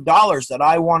number of dollars that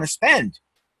I want to spend.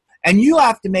 And you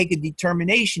have to make a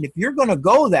determination. If you're going to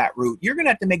go that route, you're going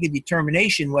to have to make a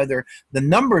determination whether the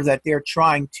number that they're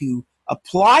trying to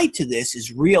apply to this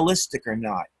is realistic or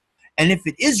not. And if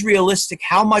it is realistic,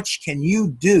 how much can you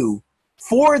do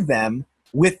for them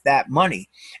with that money?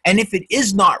 And if it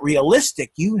is not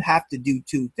realistic, you have to do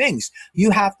 2 things.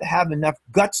 You have to have enough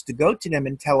guts to go to them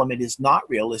and tell them it is not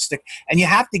realistic, and you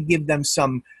have to give them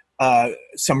some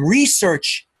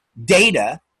research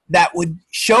data that would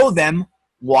show them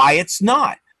why it's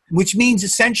not, which means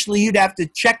essentially you'd have to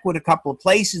check with a couple of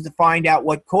places to find out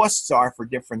what costs are for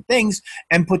different things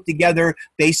and put together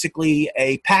basically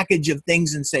a package of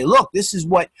things and say, look, this is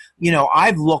what, you know,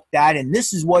 I've looked at and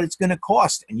this is what it's going to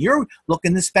cost. And you're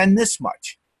looking to spend this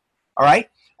much. All right.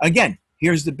 Again,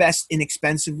 here's the best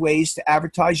inexpensive ways to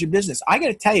advertise your business. I got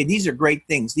to tell you, these are great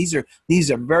things. These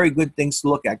are very good things to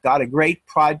look at. Got a great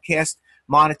podcast,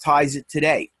 Monetize It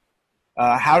Today.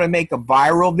 How to make a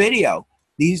viral video.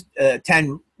 These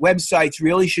 10 websites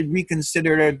really should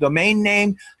reconsider their domain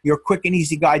name, your quick and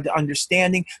easy guide to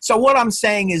understanding. So what I'm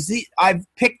saying is I've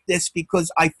picked this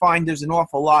because I find there's an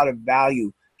awful lot of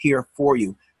value here for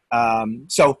you.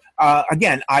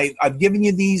 Again, I've given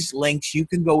you these links. You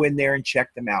can go in there and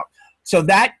check them out. So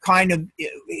that kind of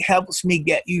helps me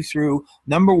get you through,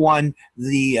 number one,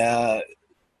 the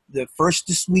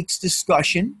first week's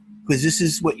discussion, because this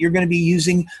is what you're going to be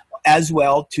using as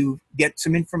well to get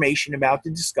some information about the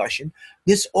discussion.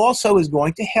 This also is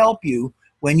going to help you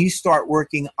when you start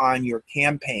working on your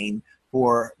campaign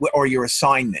or your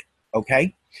assignment,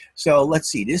 okay? So let's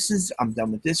see. I'm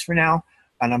done with this for now,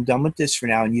 and I'm done with this for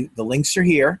now, and the links are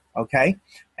here, okay?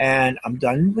 And I'm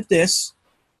done with this.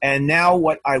 And now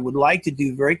what I would like to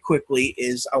do very quickly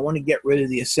is I want to get rid of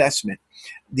the assessment.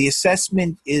 The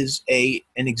assessment is an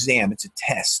exam. It's a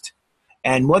test.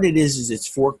 And what it is it's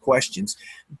 4 questions.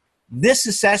 This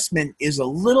assessment is a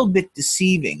little bit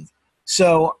deceiving.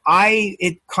 So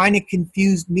it kind of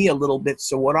confused me a little bit.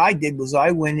 So what I did was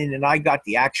I went in and I got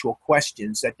the actual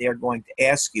questions that they're going to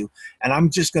ask you. And I'm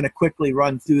just going to quickly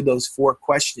run through those 4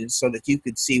 questions so that you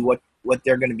could see what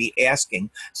they're going to be asking,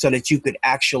 so that you could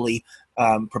actually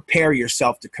prepare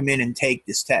yourself to come in and take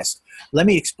this test. Let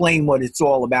me explain what it's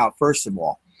all about, first of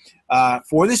all.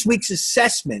 For this week's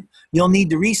assessment, you'll need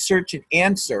to research and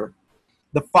answer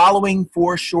the following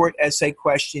 4 short essay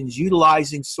questions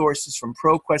utilizing sources from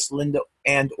ProQuest, Lynda,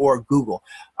 and or Google.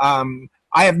 I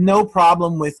have no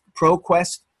problem with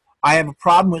ProQuest. I have a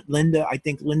problem with Lynda. I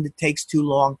think Lynda takes too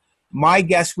long. My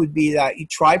guess would be that you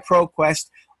try ProQuest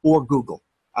or Google.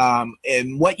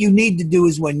 And what you need to do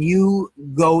is when you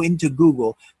go into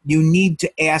Google, you need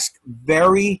to ask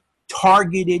very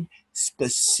targeted,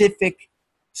 specific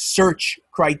search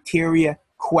criteria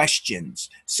questions,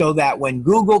 so that when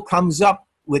Google comes up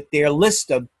with their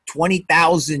list of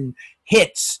 20,000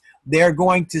 hits, they're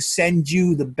going to send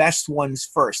you the best ones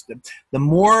first. The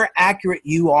more accurate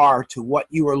you are to what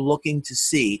you are looking to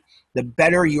see, the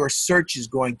better your search is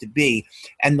going to be,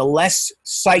 and the less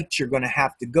sites you're going to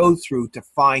have to go through to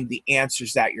find the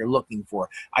answers that you're looking for.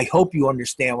 I hope you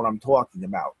understand what I'm talking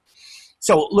about.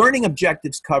 So learning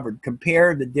objectives covered.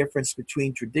 Compare the difference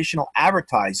between traditional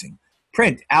advertising,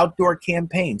 print, outdoor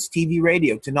campaigns, TV,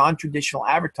 radio, to non-traditional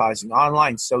advertising,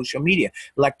 online, social media,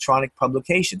 electronic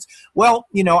publications. Well,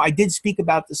 you know, I did speak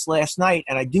about this last night,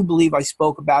 and I do believe I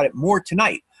spoke about it more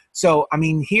tonight. So, I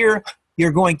mean, here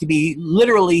you're going to be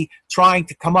literally trying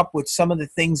to come up with some of the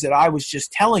things that I was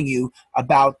just telling you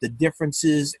about the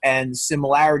differences and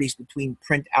similarities between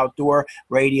print, outdoor,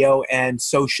 radio, and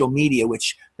social media,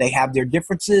 which they have their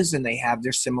differences and they have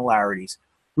their similarities.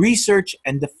 Research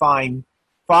and define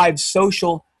 5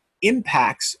 social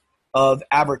impacts of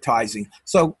advertising.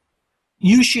 So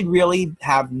you should really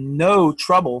have no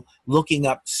trouble looking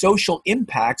up social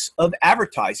impacts of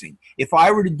advertising. If I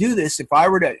were to do this, if I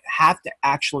were to have to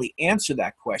actually answer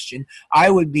that question, I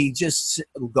would be just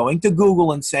going to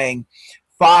Google and saying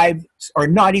 5, or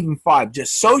not even 5,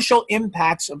 just social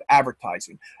impacts of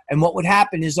advertising. And what would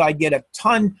happen is I'd get a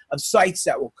ton of sites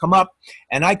that will come up,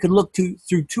 and I could look through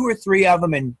 2 or 3 of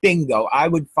them, and bingo, I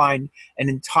would find an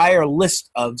entire list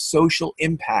of social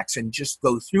impacts and just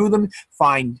go through them,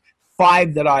 find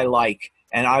 5 that I like,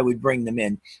 and I would bring them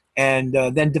in. And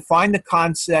then define the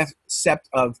concept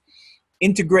of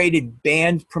integrated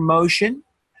brand promotion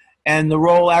and the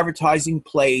role advertising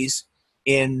plays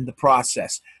in the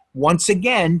process. Once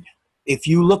again, if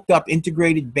you looked up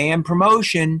integrated brand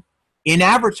promotion in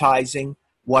advertising,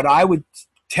 what I would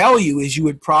tell you is you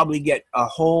would probably get a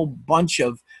whole bunch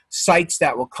of sites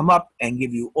that will come up and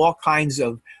give you all kinds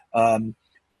of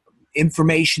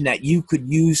information that you could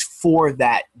use for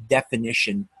that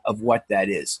definition of what that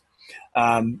is.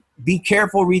 Be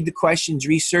careful, read the questions,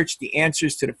 research the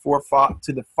answers to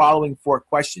the following 4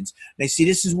 questions. Now, see,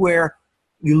 this is where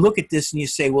you look at this and you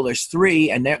say, well, there's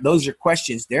 3, and those are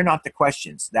questions. They're not the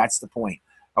questions. That's the point,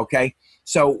 okay?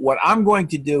 So what I'm going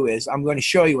to do is I'm going to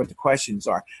show you what the questions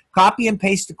are. Copy and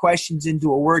paste the questions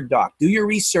into a Word doc. Do your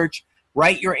research.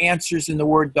 Write your answers in the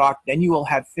Word doc, then you will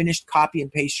have finished. Copy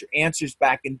and paste your answers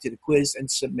back into the quiz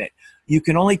and submit. You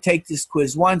can only take this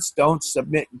quiz once. Don't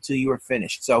submit until you are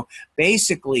finished. So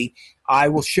basically, I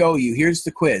will show you. Here's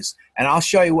the quiz, and I'll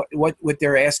show you what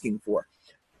they're asking for.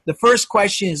 The first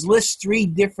question is list 3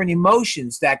 different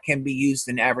emotions that can be used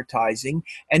in advertising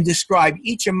and describe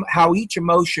how each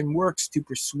emotion works to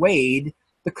persuade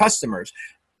the customers.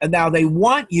 And now they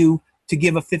want you to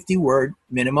give a 50-word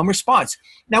minimum response.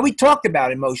 Now, we talked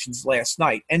about emotions last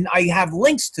night, and I have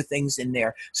links to things in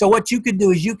there. So what you could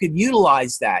do is you could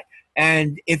utilize that.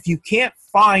 And if you can't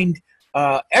find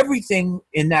everything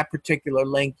in that particular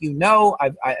link, you know,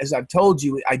 as I've told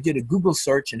you, I did a Google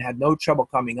search and had no trouble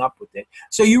coming up with it.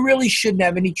 So you really shouldn't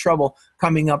have any trouble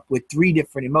coming up with 3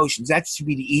 different emotions. That should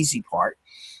be the easy part.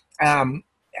 And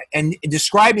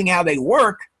describing how they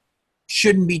work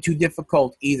shouldn't be too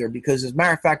difficult either, because as a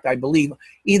matter of fact, I believe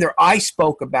either I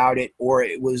spoke about it or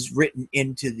it was written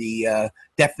into the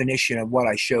definition of what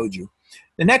I showed you.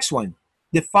 The next one,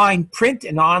 define print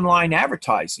and online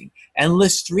advertising and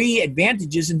list 3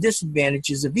 advantages and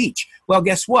disadvantages of each. Well,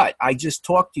 guess what? I just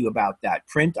talked to you about that.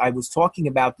 Print, I was talking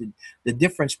about the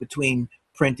difference between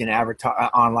print and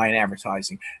online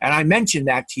advertising. And I mentioned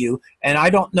that to you, and I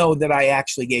don't know that I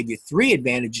actually gave you 3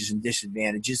 advantages and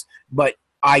disadvantages, but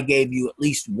I gave you at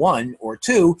least 1 or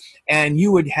 2, and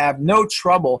you would have no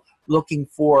trouble looking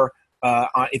for,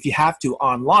 if you have to,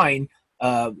 online,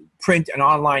 print and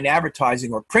online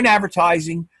advertising, or print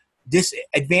advertising,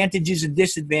 advantages and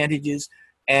disadvantages,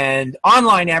 and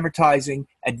online advertising,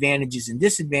 advantages and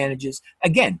disadvantages.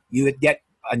 Again, you would get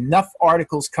enough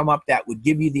articles come up that would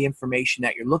give you the information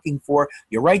that you're looking for.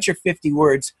 You write your 50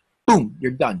 words, boom, you're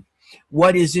done.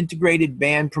 What is integrated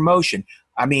brand promotion?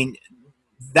 I mean,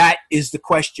 that is the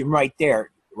question right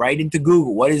there. Right into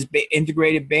Google. What is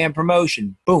integrated brand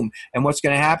promotion? Boom. And what's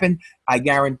going to happen? I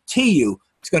guarantee you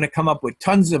it's going to come up with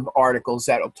tons of articles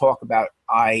that will talk about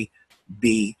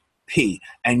IBP.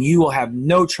 And you will have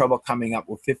no trouble coming up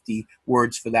with 50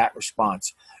 words for that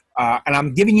response. And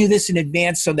I'm giving you this in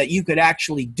advance so that you could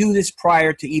actually do this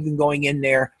prior to even going in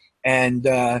there. And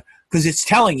because it's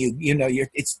telling you,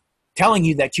 it's telling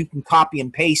you that you can copy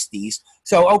and paste these.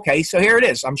 So, okay, so here it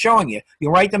is. I'm showing you. You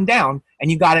write them down, and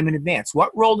you got them in advance.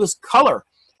 What role does color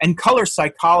and color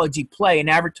psychology play in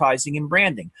advertising and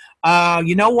branding?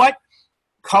 You know what?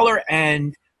 Color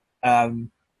and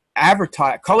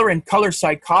color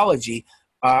psychology,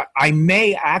 I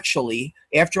may actually,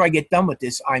 after I get done with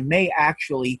this, I may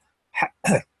actually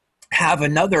have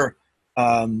another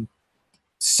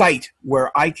site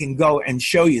where I can go and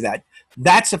show you that.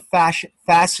 That's a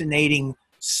fascinating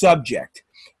subject,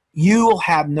 you will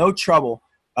have no trouble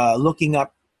looking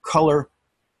up color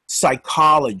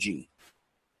psychology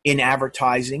in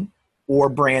advertising or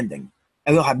branding.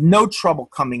 And you'll have no trouble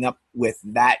coming up with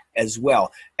that as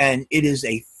well. And it is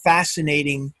a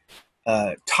fascinating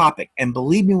topic. And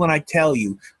believe me when I tell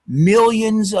you,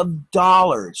 millions of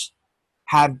dollars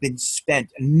have been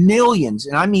spent. Millions,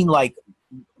 and I mean like,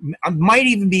 might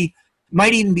even be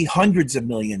hundreds of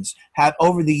millions have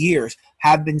over the years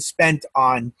have been spent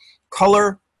on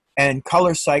color and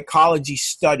color psychology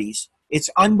studies. It's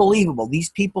unbelievable. These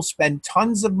people spend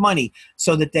tons of money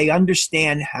so that they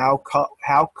understand how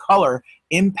color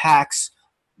impacts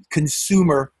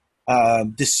consumer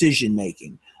decision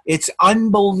making. It's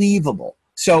unbelievable.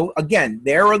 So again,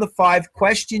 there are the 5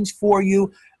 questions for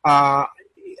you. I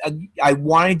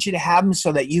wanted you to have them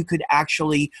so that you could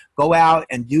actually go out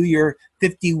and do your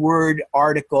 50-word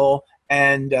article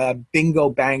and bingo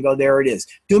bango, there it is.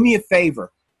 Do me a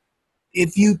favor.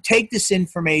 If you take this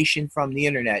information from the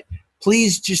internet,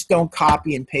 please just don't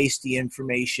copy and paste the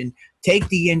information. Take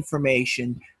the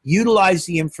information, utilize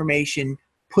the information,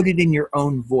 put it in your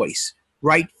own voice.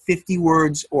 Write 50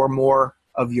 words or more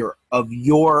of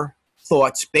your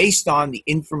thoughts based on the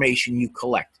information you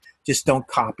collect. Just don't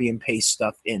copy and paste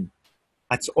stuff in.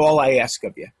 That's all I ask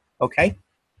of you, okay?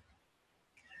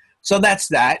 So that's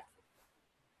that.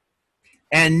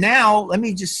 And now let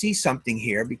me just see something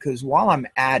here, because while I'm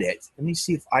at it, let me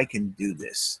see if I can do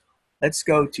this. Let's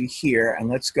go to here and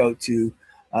let's go to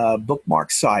bookmark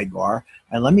sidebar,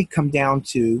 and let me come down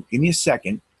to, give me a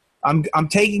second. I'm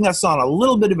taking us on a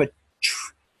little bit of a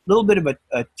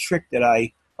trick that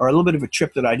a little bit of a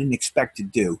trip that I didn't expect to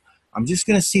do. I'm just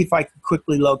going to see if I can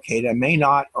quickly locate it. I may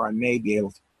not, or I may be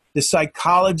able to. The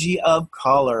psychology of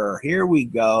color. Here we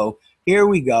go. Here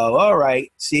we go. All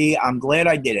right. See, I'm glad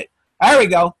I did it. There we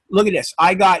go. Look at this.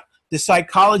 I got the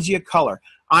psychology of color.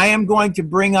 I am going to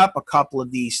bring up a couple of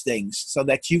these things so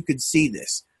that you could see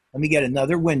this. Let me get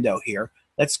another window here.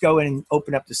 Let's go and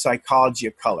open up the psychology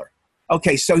of color.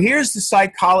 Okay, so here's the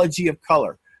psychology of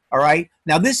color. All right.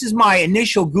 Now this is my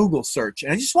initial Google search,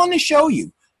 and I just want to show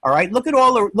you. All right. Look at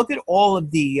all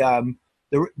of the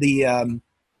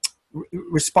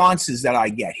responses that I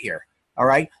get here. All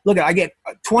right. Look, I get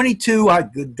 22.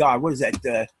 Good God, what is that?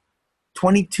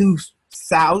 22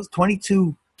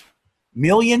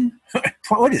 million.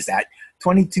 What is that?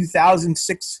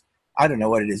 22,006. I don't know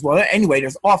what it is. Well, anyway,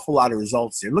 there's an awful lot of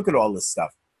results here. Look at all this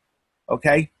stuff.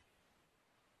 Okay.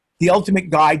 The ultimate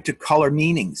guide to color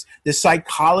meanings, the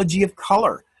psychology of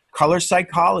color, color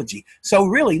psychology. So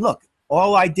really, look,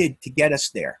 all I did to get us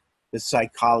there, the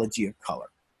psychology of color.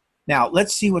 Now,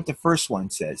 let's see what the first one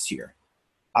says here.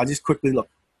 I'll just quickly look.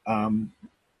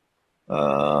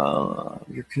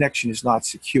 Your connection is not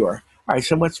secure. All right,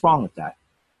 so what's wrong with that?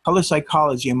 Color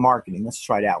psychology and marketing. Let's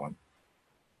try that one.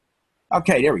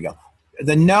 Okay, there we go.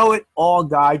 The know-it-all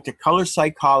guide to color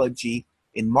psychology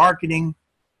in marketing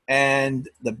and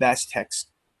the best hex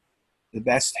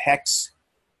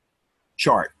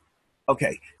chart.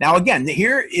 Okay, now again,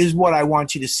 here is what I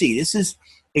want you to see. This is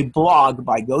a blog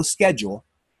by Go Schedule,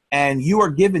 and you are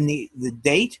given the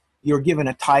date, you're given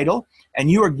a title, and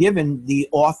you are given the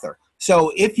author.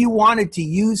 So if you wanted to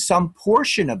use some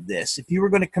portion of this, if you were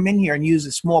going to come in here and use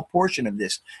a small portion of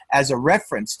this as a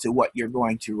reference to what you're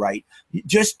going to write,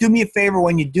 just do me a favor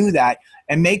when you do that,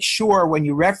 and make sure when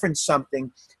you reference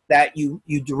something that you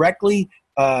directly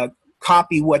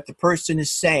copy what the person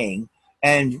is saying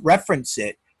and reference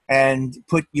it, and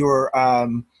put your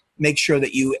make sure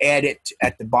that you add it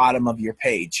at the bottom of your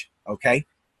page. Okay,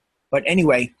 but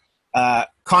anyway,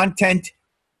 content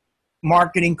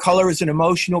marketing, color is an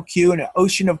emotional cue, and an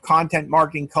ocean of content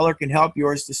marketing, color can help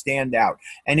yours to stand out.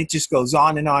 And it just goes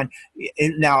on and on.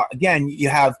 Now, again, you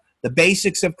have the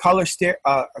basics of color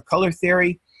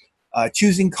theory,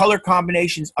 choosing color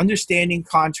combinations, understanding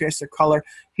contrast of color.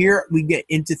 Here we get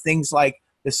into things like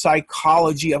the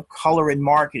psychology of color in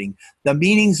marketing, the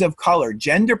meanings of color,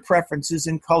 gender preferences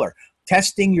in color,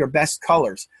 testing your best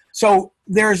colors. So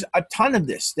there's a ton of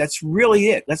this. That's really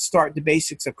it. Let's start the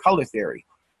basics of color theory.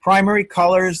 Primary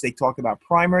colors, they talk about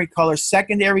primary colors,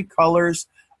 secondary colors,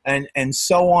 and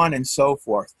so on and so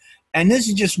forth. And this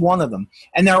is just one of them.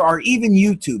 And there are even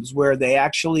YouTubes where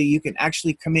you can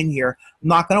actually come in here. I'm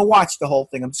not going to watch the whole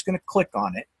thing. I'm just going to click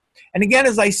on it. And again,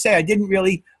 as I say, I didn't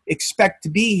really expect to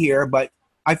be here, but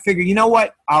I figured, you know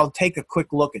what? I'll take a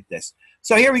quick look at this.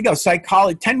 So here we go.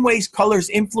 Psychology, 10 ways colors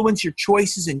influence your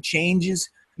choices and changes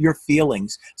your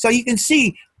feelings. So you can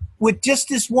see with just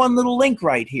this one little link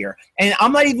right here. And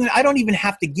I don't even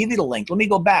have to give it a link. Let me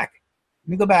go back.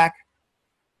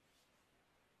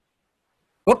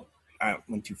 Oop, I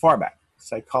went too far back.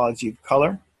 Psychology of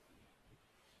color.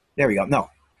 There we go. No,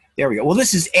 there we go. Well,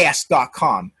 this is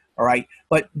ask.com, all right?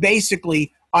 But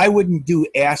basically, I wouldn't do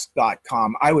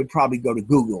ask.com. I would probably go to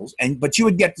Google's, but you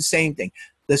would get the same thing.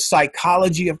 The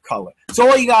psychology of color. It's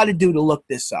all you got to do to look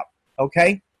this up,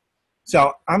 okay?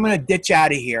 So I'm going to ditch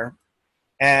out of here.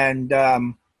 And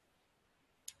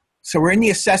so we're in the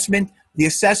assessment. The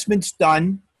assessment's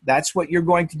done. That's what you're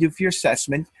going to do for your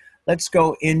assessment. Let's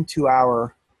go into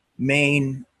our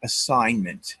main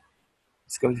assignment.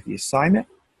 Let's go to the assignment.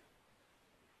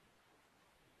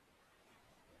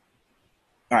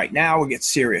 All right, now we'll get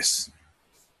serious.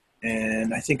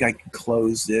 And I think I can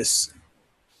close this.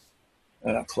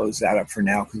 I'll close that up for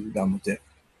now because we're done with it.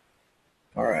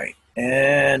 All right,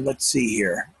 and let's see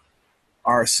here.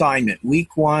 Our assignment,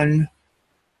 week 1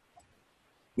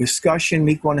 discussion,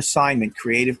 week 1 assignment,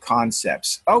 creative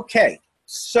concepts. Okay,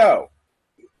 so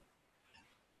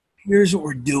here's what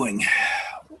we're doing.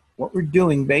 What we're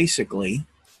doing basically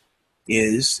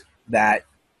is that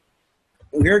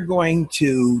we're going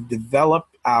to develop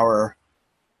our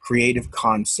creative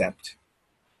concept.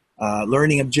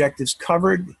 Learning objectives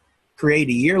covered, create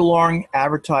a year-long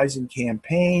advertising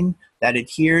campaign that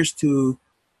adheres to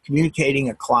communicating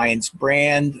a client's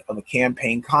brand of a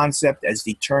campaign concept as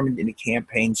determined in a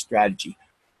campaign strategy.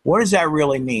 What does that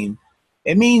really mean?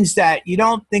 It means that you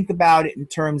don't think about it in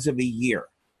terms of a year.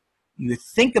 You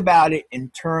think about it in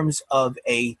terms of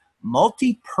a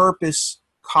multi-purpose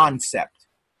concept,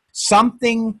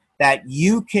 something that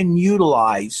you can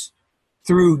utilize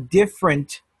through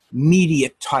different media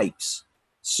types.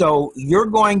 So you're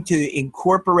going to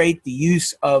incorporate the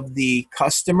use of the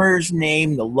customer's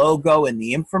name, the logo, and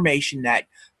the information that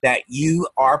you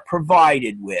are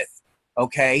provided with,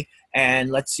 okay? And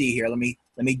let's see here. Let me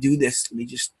do this. Let me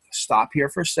just stop here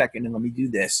for a second and let me do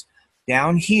this.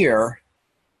 Down here,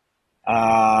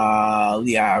 yeah,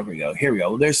 here we go. Here we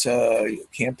go. There's a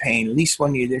campaign, at least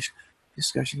one year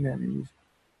discussion.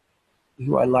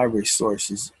 UI library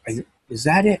sources. Is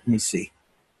that it? Let me see.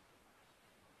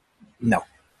 No,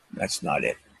 that's not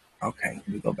it. Okay, let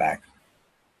me go back.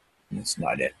 That's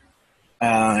not it.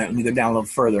 Let me go down a little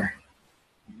further.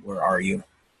 Where are you?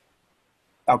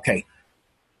 Okay,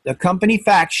 the company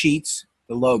fact sheets,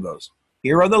 the logos.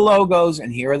 Here are the logos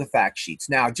and here are the fact sheets.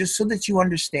 Now, just so that you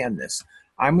understand this,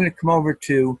 I'm going to come over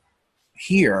to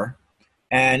here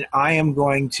and I am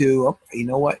going to, oh, you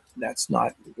know what? That's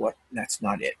not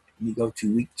it. Let me go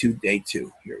to week 2, day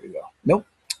 2. Here we go. Nope,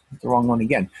 the wrong one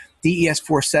again. DES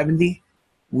 470,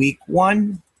 week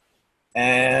 1.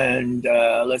 And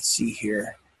let's see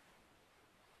here.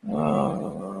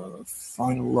 Final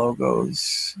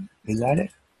logos. Is that it?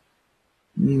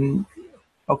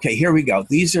 Okay, here we go.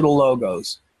 These are the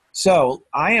logos. So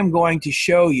I am going to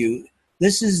show you,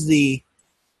 this is the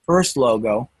first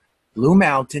logo, Blue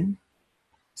Mountain.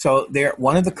 So there,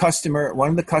 one of the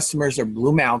customers are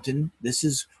Blue Mountain. This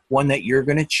is one that you're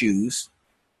going to choose.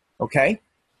 Okay.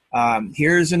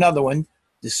 Here's another one,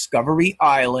 Discovery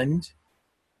Island.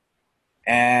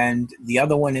 And the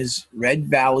other one is Red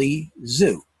Valley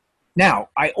Zoo. Now,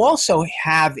 I also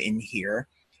have in here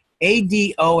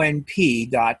ADONP.com,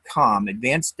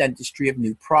 Advanced Dentistry of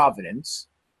New Providence.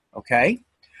 Okay.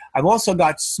 I've also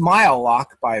got Smile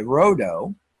Lock by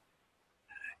Rodo.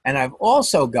 And I've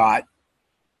also got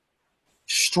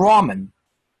Strawman.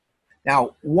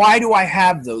 Now, why do I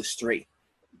have those 3?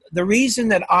 The reason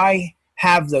that I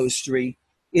have those 3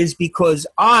 is because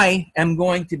I am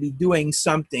going to be doing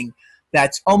something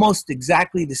that's almost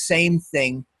exactly the same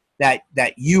thing that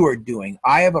you are doing.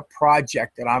 I have a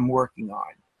project that I'm working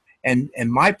on, and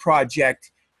my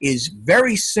project is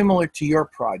very similar to your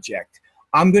project.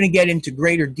 I'm going to get into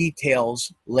greater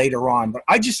details later on, but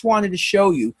I just wanted to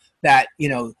show you that, you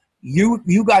know,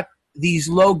 you got these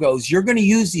logos. You're going to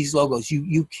use these logos.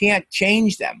 You can't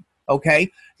change them,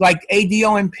 okay? Like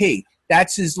ADONP,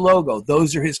 that's his logo.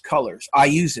 Those are his colors. I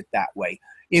use it that way.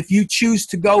 If you choose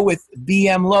to go with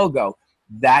BM logo,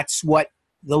 that's what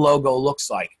the logo looks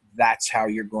like. That's how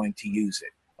you're going to use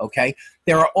it, okay?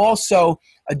 There are also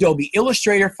Adobe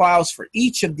Illustrator files for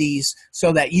each of these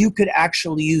so that you could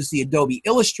actually use the Adobe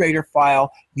Illustrator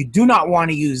file. You do not want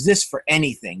to use this for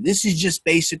anything. This is just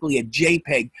basically a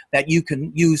JPEG that you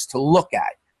can use to look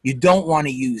at. You don't want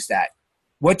to use that.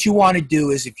 What you want to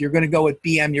do is, if you're going to go with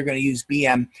BM, you're going to use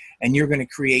BM, and you're going to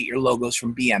create your logos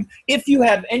from BM. If you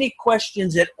have any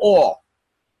questions at all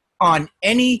on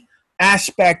any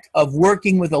aspect of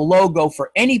working with a logo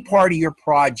for any part of your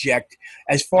project,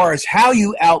 as far as how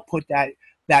you output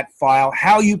that file,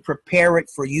 how you prepare it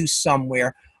for use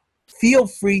somewhere, feel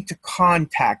free to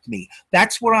contact me.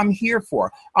 That's what I'm here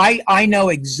for. I know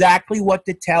exactly what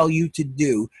to tell you to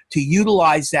do to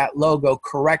utilize that logo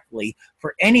correctly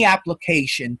for any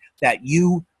application that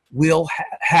you will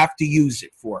have to use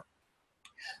it for.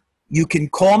 You can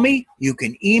call me, you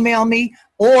can email me,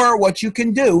 or what you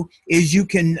can do is you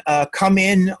can come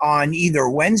in on either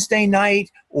Wednesday night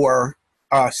or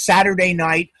Saturday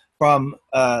night from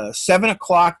 7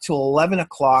 o'clock to 11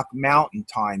 o'clock Mountain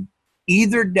Time,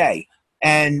 either day.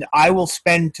 And I will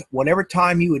spend whatever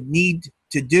time you would need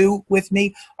to do with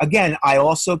me. Again, I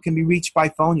also can be reached by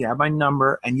phone. You have my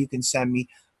number, and you can send me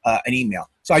an email.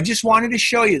 So I just wanted to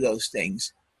show you those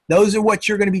things. Those are what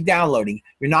you're going to be downloading.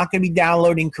 You're not going to be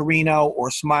downloading Carino or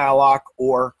Smilelock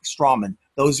or Strawman.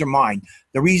 Those are mine.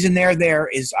 The reason they're there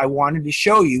is I wanted to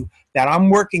show you that I'm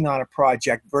working on a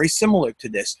project very similar to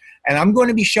this. And I'm going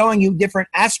to be showing you different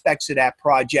aspects of that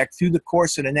project through the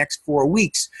course of the next 4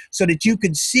 weeks so that you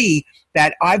could see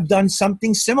that I've done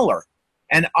something similar.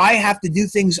 And I have to do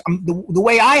things the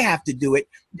way I have to do it.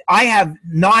 I have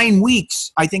 9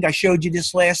 weeks. I think I showed you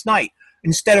this last night.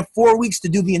 Instead of 4 weeks to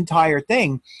do the entire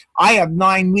thing, I have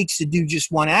 9 weeks to do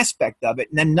just one aspect of it,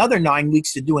 and then another 9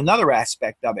 weeks to do another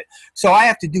aspect of it. So I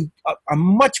have to do a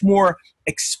much more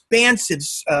expansive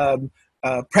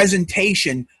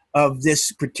presentation of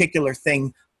this particular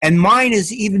thing, and mine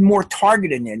is even more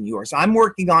targeted than yours. I'm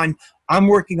working on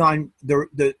the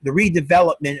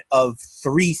redevelopment of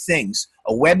 3 things: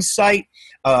 a website,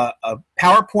 a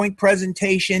PowerPoint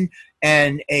presentation,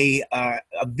 and a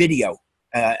video.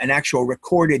 An actual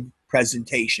recorded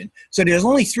presentation. So there's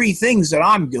only 3 things that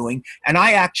I'm doing, and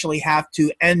I actually have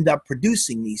to end up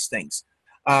producing these things,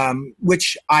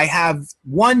 which I have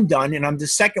 1 done, and the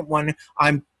second one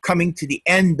I'm coming to the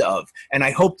end of, and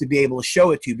I hope to be able to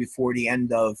show it to you before the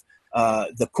end of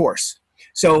the course.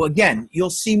 So again,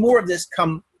 you'll see more of this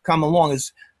come along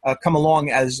as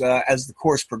the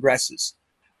course progresses.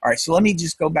 All right, so let me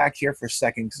just go back here for a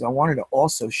second because I wanted to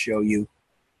also show you.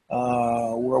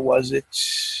 Where was it?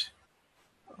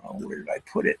 Where did I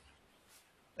put it?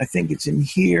 I think it's in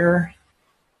here.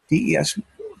 DES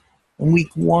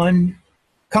week 1.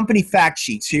 Company fact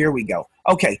sheets. Here we go.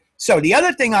 Okay, so the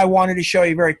other thing I wanted to show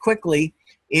you very quickly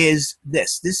is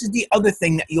this. This is the other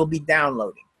thing that you'll be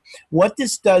downloading. What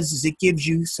this does is it gives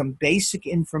you some basic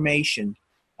information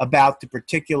about the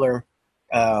particular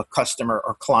customer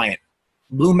or client.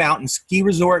 Blue Mountain Ski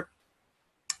Resort.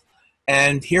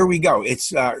 And here we go. It's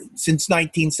since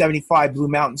 1975, Blue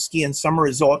Mountain Ski and Summer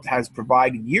Resort has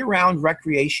provided year-round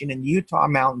recreation in the Utah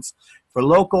mountains for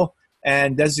local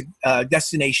and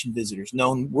destination visitors.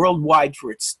 Known worldwide for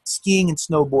its skiing and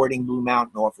snowboarding, Blue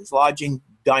Mountain offers lodging,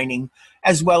 dining,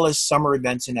 as well as summer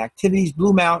events and activities.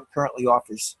 Blue Mountain currently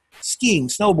offers skiing,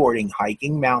 snowboarding,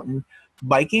 hiking, mountain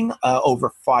biking over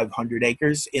 500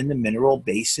 acres in the Mineral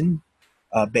Basin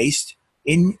based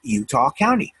in Utah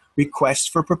County. Requests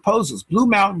for proposals. Blue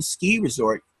Mountain Ski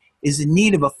Resort is in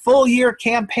need of a full-year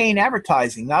campaign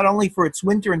advertising, not only for its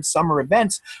winter and summer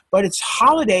events, but its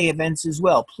holiday events as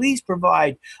well. Please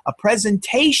provide a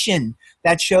presentation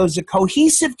that shows a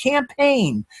cohesive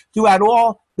campaign throughout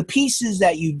all the pieces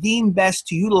that you deem best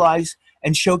to utilize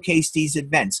and showcase these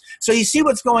events. So you see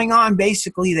what's going on.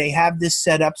 Basically, they have this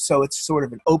set up so it's sort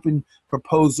of an open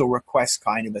proposal request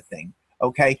kind of a thing.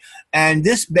 Okay, and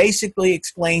this basically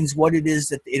explains what it is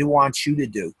that it wants you to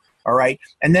do. All right,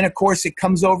 and then of course it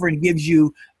comes over and gives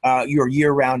you your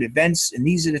year-round events, and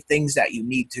these are the things that you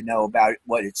need to know about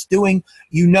what it's doing.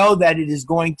 You know that it is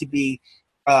going to be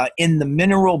in the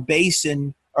Mineral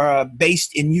Basin,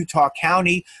 based in Utah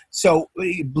County. So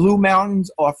Blue Mountains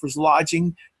offers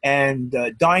lodging and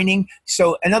dining.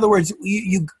 So in other words,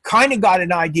 you kind of got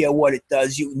an idea what it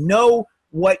does. You know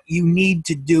what you need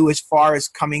to do as far as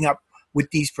coming up with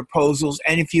these proposals.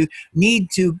 And if you need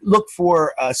to look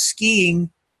for skiing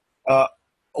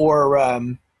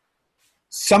or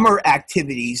summer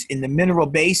activities in the Mineral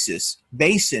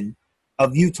Basin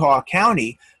of Utah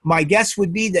County, my guess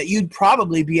would be that you'd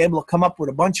probably be able to come up with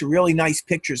a bunch of really nice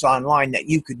pictures online that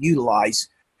you could utilize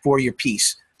for your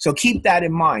piece. So keep that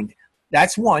in mind.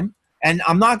 That's one. And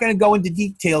I'm not going to go into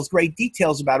great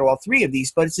details about all 3 of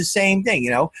these, but it's the same thing.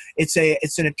 You know, it's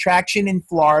an attraction in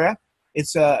Florida.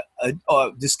 It's a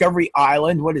Discovery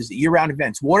Island. What is it? Year-round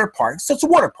events. Water park. So it's a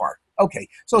water park. Okay,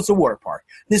 so it's a water park.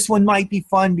 This one might be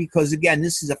fun because, again,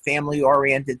 this is a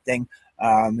family-oriented thing.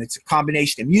 It's a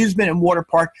combination of amusement and water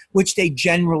park, which they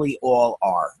generally all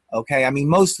are. Okay, I mean,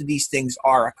 most of these things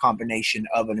are a combination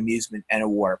of an amusement and a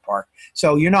water park.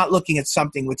 So you're not looking at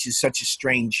something which is such a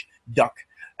strange duck.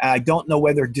 I don't know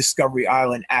whether Discovery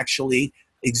Island actually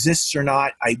exists or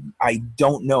not, I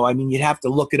don't know. I mean, you'd have to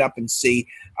look it up and see.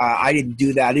 I didn't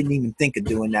do that. I didn't even think of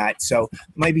doing that. So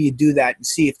maybe you do that and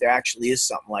see if there actually is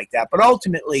something like that. But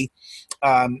ultimately,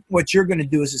 what you're going to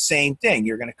do is the same thing.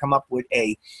 You're going to come up with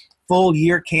a full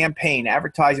year campaign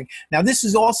advertising. Now, this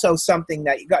is also something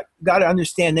that you got to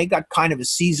understand. They got kind of a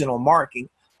seasonal marketing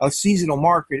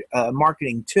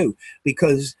too,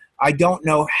 because I don't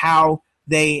know how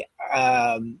they.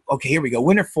 Okay, here we go.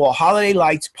 Winter, fall, holiday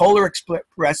lights, Polar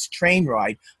Express train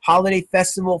ride, holiday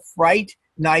festival, Fright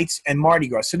Nights, and Mardi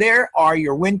Gras. So there are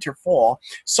your winter, fall,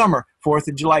 summer, 4th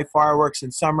of July fireworks,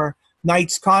 and summer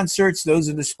nights concerts. Those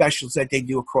are the specials that they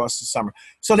do across the summer.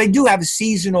 So they do have a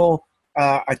seasonal.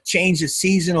 A change of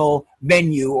seasonal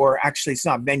venue, or actually it's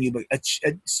not venue, but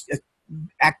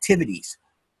activities.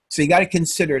 So you got to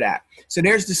consider that. So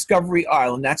there's Discovery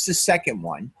Island. That's the second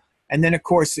one. And then, of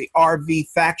course, the RV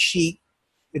fact sheet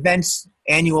events,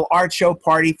 annual art show,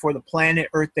 party for the planet,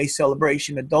 Earth Day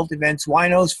celebration, adult events,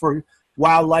 winos for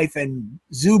wildlife, and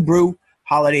zoo brew,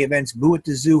 holiday events, Boo at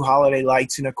the Zoo, holiday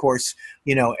lights, and, of course,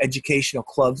 educational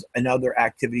clubs and other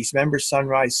activities. Remember,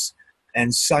 sunrise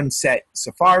and sunset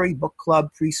safari, book club,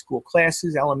 preschool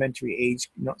classes, elementary age,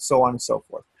 so on and so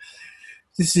forth.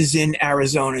 This is in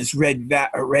Arizona's Red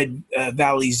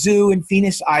Valley Zoo in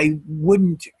Phoenix. I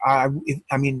would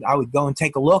go and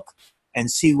take a look and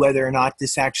see whether or not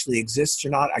this actually exists or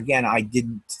not. Again, I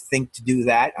didn't think to do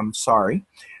that. I'm sorry.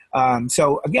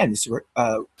 So again, this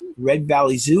Red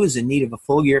Valley Zoo is in need of a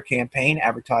full year campaign.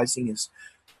 Advertising is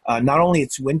not only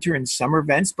its winter and summer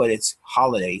events, but its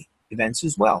holiday events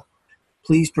as well.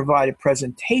 Please provide a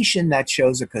presentation that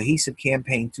shows a cohesive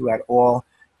campaign throughout all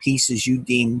pieces you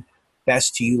deem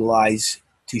best to utilize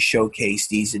to showcase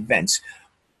these events.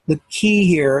 The key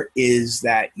here is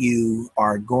that you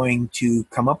are going to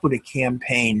come up with a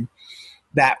campaign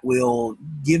that will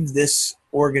give this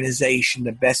organization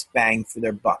the best bang for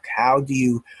their buck. How do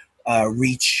you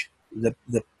reach the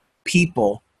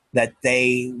people that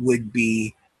they would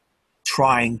be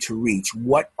trying to reach?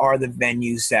 What are the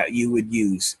venues that you would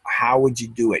use? How would you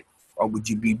do it? Or would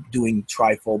you be doing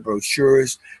trifold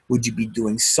brochures? Would you be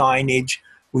doing signage?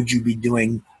 Would you be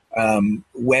doing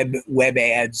web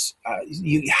ads?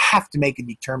 You have to make a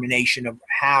determination of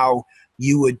how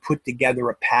you would put together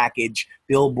a package,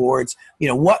 billboards.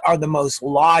 What are the most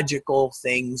logical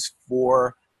things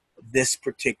for this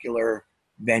particular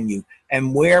venue?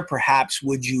 And where perhaps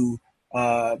would you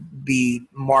be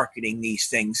marketing these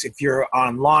things? If you're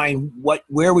online,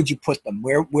 where would you put them?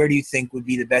 Where do you think would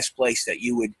be the best place that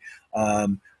you would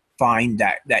find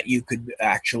that you could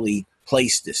actually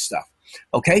place this stuff?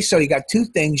 Okay, so you got two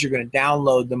things. You're going to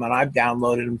download them, and I've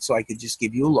downloaded them so I could just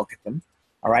give you a look at them.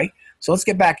 All right, so let's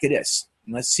get back to this,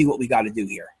 and let's see what we got to do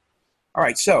here. All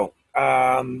right, so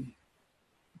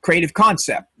creative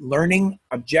concept, learning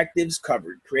objectives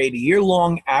covered. Create a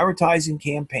year-long advertising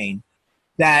campaign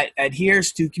that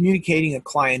adheres to communicating a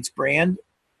client's brand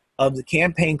of the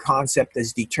campaign concept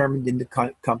as determined in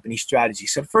the company strategy.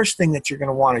 So the first thing that you're going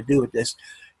to want to do with this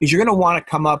is you're going to want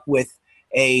to come up with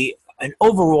an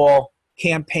overall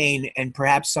campaign and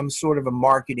perhaps some sort of a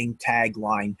marketing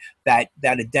tagline that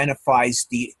identifies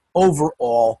the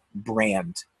overall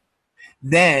brand.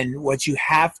 Then what you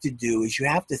have to do is you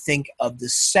have to think of the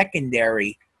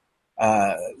secondary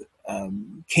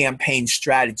campaign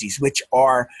strategies, which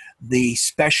are the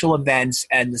special events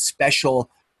and the special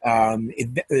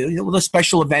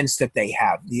events that they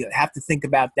have. You have to think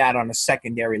about that on a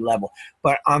secondary level.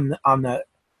 But on the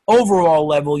overall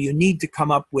level, you need to come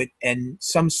up with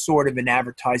some sort of an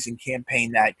advertising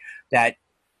campaign that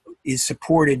is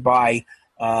supported by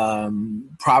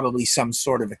probably some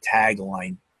sort of a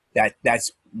tagline.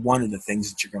 That's one of the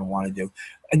things that you're going to want to do.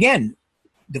 Again,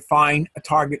 define a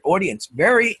target audience.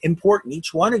 Very important.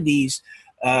 Each one of these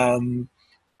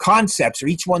concepts or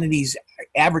each one of these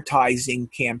advertising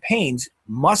campaigns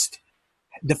must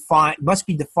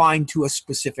be defined to a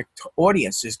specific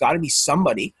audience. There's got to be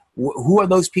somebody. Who are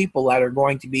those people that are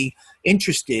going to be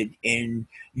interested in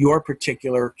your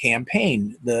particular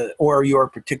campaign, or your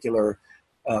particular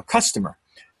customer?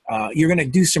 You're going to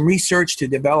do some research to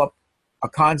develop a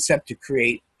concept to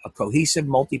create a cohesive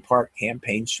multi-part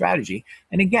campaign strategy.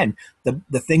 And again,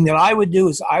 the thing that I would do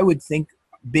is I would think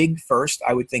big first.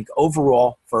 I would think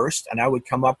overall first, and I would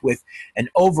come up with an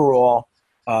overarching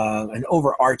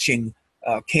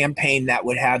campaign that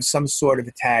would have some sort of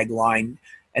a tagline.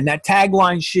 And that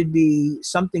tagline should be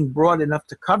something broad enough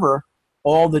to cover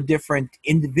all the different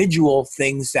individual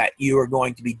things that you are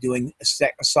going to be doing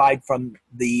aside from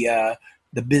the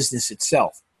business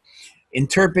itself.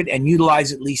 Interpret and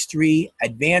utilize at least 3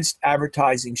 advanced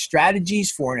advertising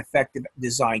strategies for an effective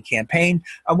design campaign.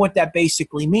 And what that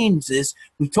basically means is,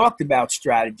 we talked about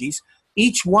strategies.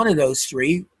 Each one of those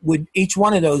 3 would, each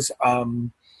one of those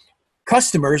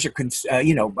customers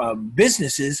or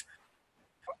businesses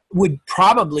would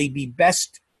probably be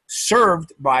best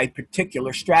served by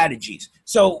particular strategies.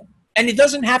 So, and it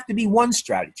doesn't have to be one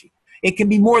strategy. It can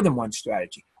be more than one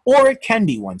strategy, or it can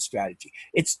be one strategy.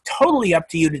 It's totally up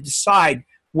to you to decide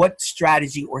what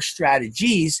strategy or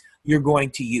strategies you're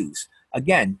going to use.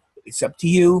 Again, it's up to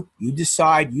you. You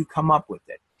decide, you come up with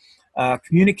it.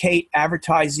 Communicate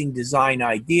advertising design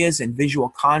ideas and visual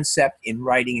concept in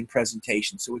writing and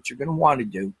presentation. So what you're going to want to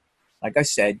do, like I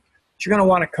said, you're going to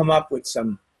want to come up with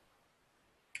some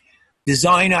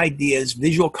design ideas,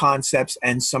 visual concepts,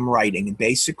 and some writing. And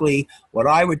basically, what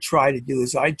I would try to do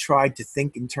is I tried to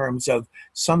think in terms of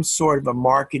some sort of a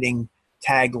marketing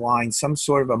tagline, some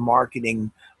sort of a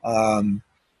marketing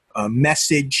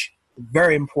message,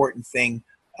 very important thing,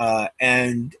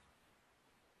 and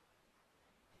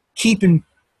keeping,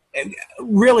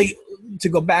 really, to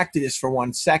go back to this for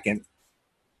 1 second,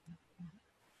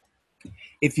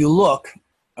 if you look,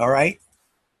 all right,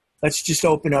 let's just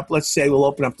open up, let's say we'll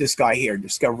open up this guy here,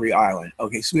 Discovery Island.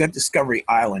 Okay, so we have Discovery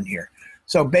Island here.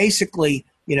 So basically,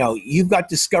 you know, you've got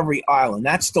Discovery Island.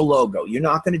 That's the logo. You're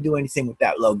not going to do anything with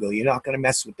that logo. You're not going to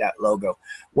mess with that logo.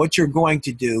 What you're going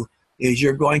to do is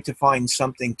you're going to find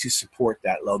something to support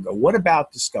that logo. What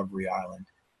about Discovery Island?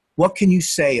 What can you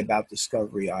say about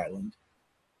Discovery Island?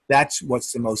 That's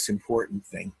what's the most important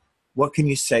thing. What can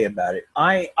you say about it?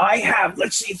 I have,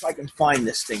 let's see if I can find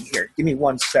this thing here. Give me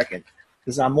 1 second,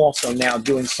 because I'm also now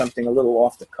doing something a little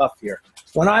off the cuff here.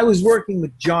 When I was working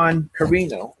with John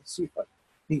Carino, let's see if I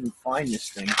can even find this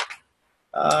thing.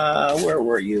 Where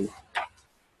were you?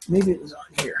 Maybe it was on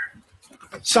here.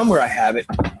 Somewhere I have it.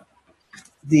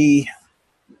 Let me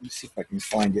see if I can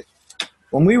find it.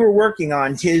 When we were working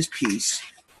on his piece,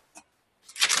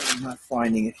 I'm not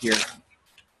finding it here.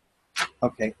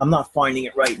 Okay, I'm not finding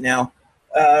it right now.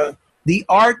 The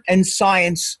Art and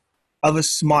Science of a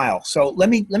Smile. So let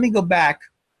me go back.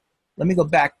 Let me go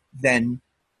back then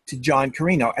to John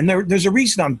Carino. And there's a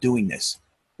reason I'm doing this.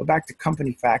 Go back to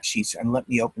company fact sheets and let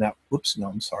me open up. Whoops, no,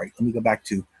 I'm sorry. Let me go back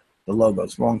to the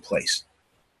logos. Wrong place.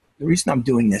 The reason I'm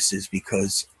doing this is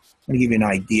because I'm going to give you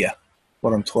an idea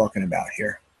what I'm talking about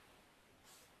here.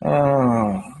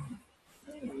 Let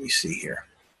me see here.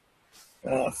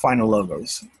 Final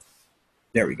logos.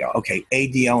 There we go. Okay,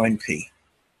 ADONP.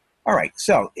 All right,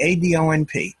 so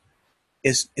ADONP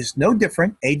is no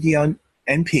different. ADONP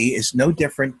is no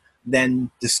different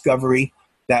than Discovery,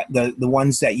 that the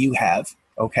ones that you have.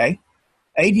 Okay,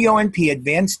 ADONP,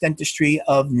 Advanced Dentistry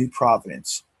of New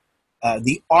Providence,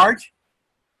 the art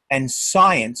and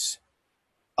science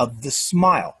of the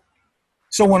smile.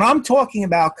 So when I'm talking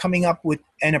about coming up with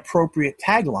an appropriate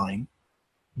tagline,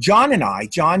 John and I,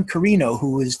 John Carino,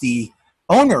 who is the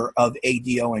owner of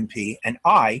ADONP, and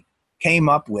I came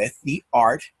up with the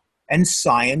art and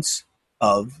science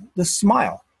of the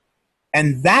smile.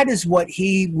 And that is what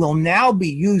he will now be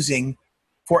using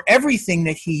for everything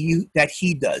that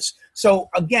he does. So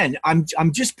again, I'm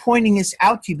just pointing this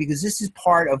out to you because this is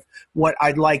part of what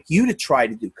I'd like you to try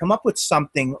to do. Come up with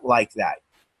something like that.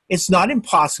 It's not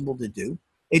impossible to do.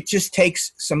 It just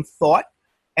takes some thought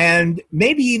and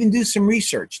maybe even do some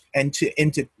research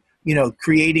into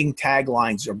creating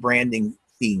taglines or branding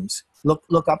themes.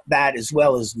 Look up that as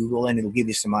well as Google, and it'll give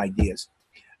you some ideas.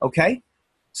 Okay?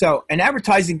 So an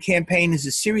advertising campaign is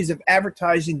a series of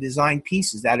advertising design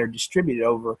pieces that are distributed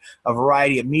over a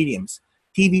variety of mediums,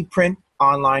 TV, print,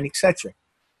 online, etc.,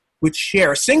 which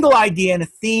share a single idea and a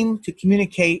theme to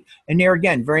communicate. And there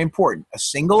again, very important, a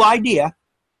single idea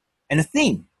and a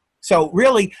theme. So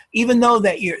really, even though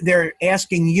that they're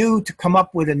asking you to come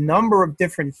up with a number of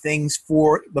different things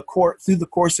through the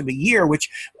course of a year, which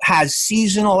has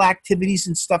seasonal activities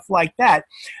and stuff like that,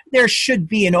 there should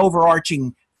be an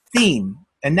overarching theme,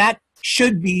 and that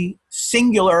should be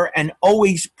singular and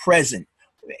always present.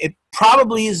 It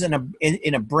probably is in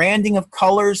a branding of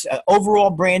colors,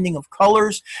 overall branding of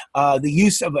colors, the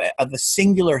use of a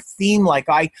singular theme like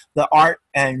the art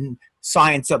and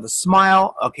science of a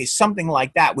smile, okay, something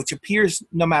like that, which appears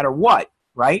no matter what,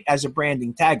 right, as a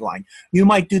branding tagline. You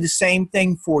might do the same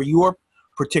thing for your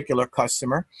particular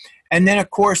customer. And then,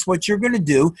 of course, what you're going to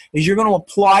do is you're going to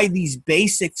apply these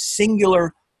basic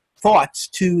singular thoughts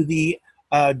to the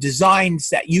designs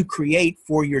that you create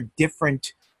for your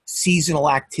different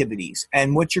seasonal activities.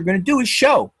 And what you're going to do is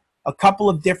show a couple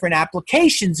of different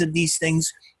applications of these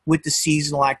things with the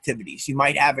seasonal activities. You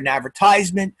might have an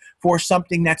advertisement for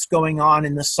something that's going on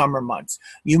in the summer months.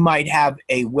 You might have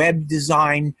a web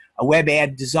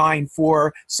ad design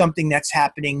for something that's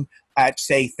happening at,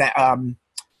 say,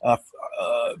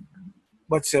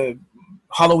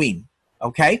 Halloween,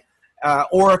 okay?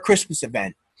 Or a Christmas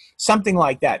event, something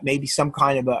like that. Maybe some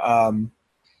kind of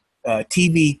a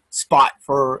TV spot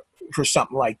for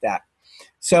something like that.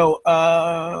 So,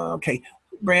 okay,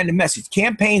 random message.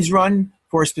 Campaigns run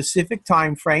for a specific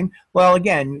time frame. Well,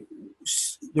 again,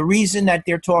 the reason that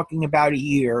they're talking about a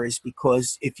year is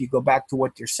because if you go back to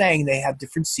what they're saying, they have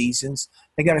different seasons.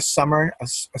 They got a summer,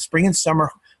 a spring and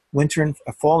summer, winter and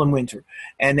fall and winter,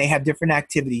 and they have different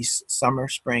activities: summer,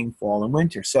 spring, fall, and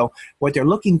winter. So what they're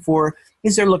looking for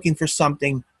is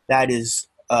something that is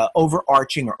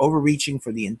overarching or overreaching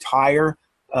for the entire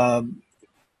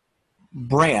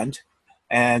brand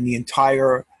and the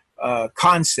entire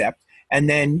concept. And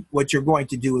then what you're going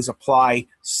to do is apply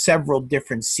several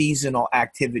different seasonal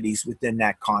activities within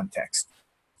that context.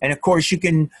 And of course, you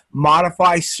can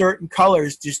modify certain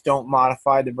colors, just don't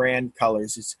modify the brand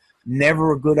colors. It's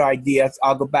never a good idea.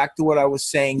 I'll go back to what I was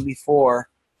saying before.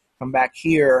 Come back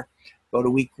here, go to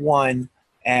week 1,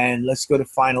 and let's go to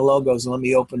final logos, and let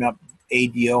me open up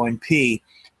ADONP.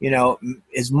 You know,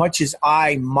 as much as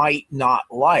I might not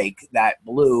like that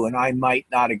blue and I might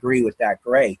not agree with that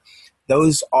gray,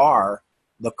 those are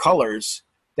the colors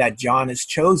that John has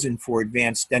chosen for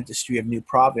Advanced Dentistry of New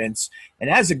Providence. And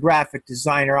as a graphic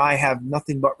designer, I have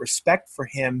nothing but respect for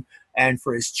him and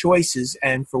for his choices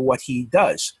and for what he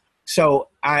does. So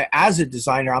as a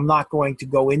designer, I'm not going to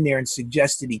go in there and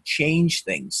suggest that he change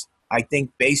things. I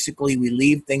think basically we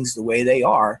leave things the way they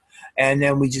are, and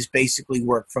then we just basically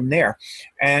work from there.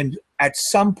 And at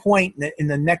some point in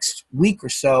the next week or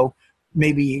so,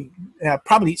 maybe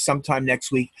probably sometime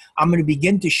next week, I'm going to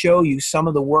begin to show you some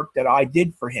of the work that I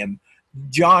did for him.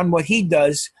 John, what he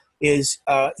does is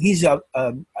he's a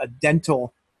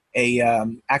dental,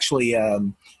 actually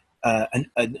an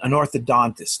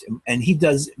orthodontist, and he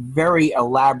does very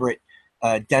elaborate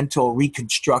dental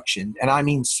reconstruction. And I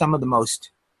mean some of the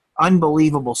most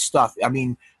unbelievable stuff. I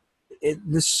mean,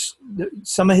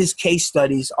 some of his case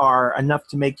studies are enough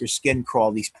to make your skin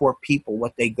crawl. These poor people,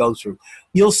 what they go through.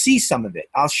 You'll see some of it.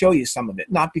 I'll show you some of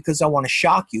it, not because I want to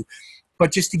shock you,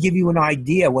 but just to give you an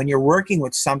idea. When you're working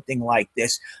with something like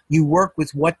this, you work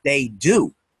with what they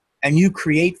do, and you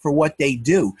create for what they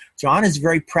do. John is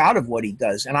very proud of what he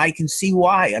does, and I can see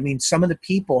why. I mean, some of the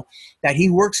people that he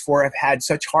works for have had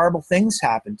such horrible things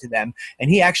happen to them,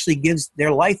 and he actually gives them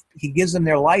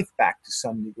their life back to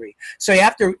some degree. So you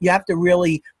have to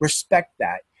really respect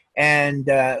that, and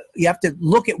you have to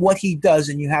look at what he does,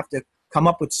 and you have to come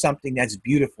up with something that's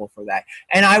beautiful for that.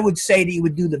 And I would say that you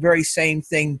would do the very same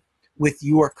thing with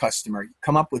your customer.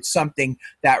 Come up with something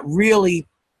that really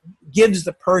gives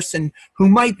the person who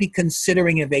might be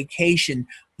considering a vacation,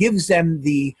 gives them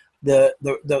the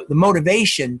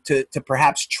motivation to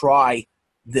perhaps try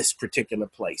this particular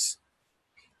place.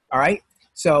 All right.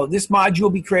 So this module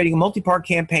will be creating a multi-part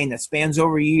campaign that spans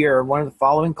over a year of one of the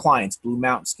following clients: Blue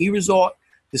Mountain Ski Resort,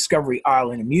 Discovery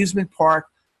Island Amusement Park,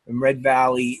 and Red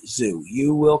Valley Zoo.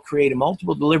 You will create a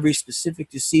multiple delivery specific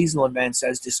to seasonal events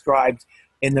as described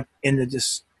in the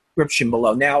description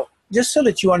below. Now, just so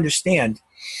that you understand,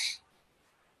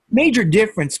 major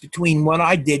difference between what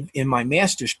I did in my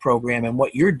master's program and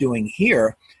what you're doing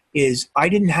here is I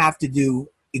didn't have to do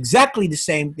exactly the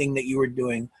same thing that you were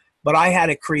doing, but I had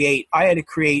to create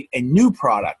a new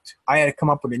product. I had to come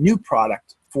up with a new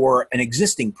product for an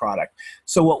existing product.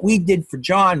 So what we did for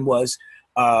John was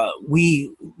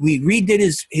we redid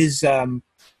his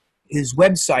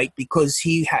website, because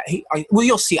well,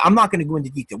 you'll see. I'm not going to go into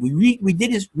detail. We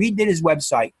redid his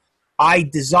website. I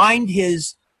designed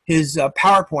his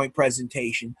PowerPoint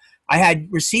presentation. I had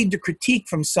received a critique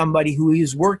from somebody who he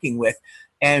was working with,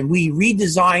 and we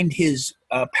redesigned his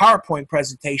PowerPoint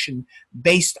presentation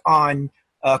based on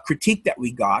a critique that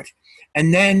we got.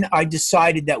 And then I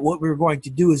decided that what we were going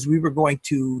to do is we were going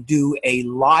to do a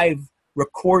live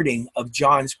recording of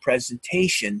John's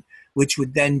presentation, which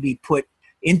would then be put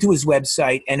into his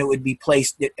website, and it would be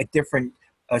placed at different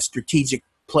strategic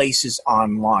places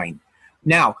online.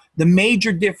 Now, the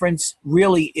major difference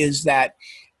really is that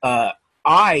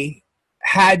I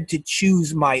had to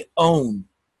choose my own,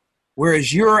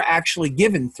 whereas you're actually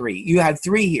given 3. You have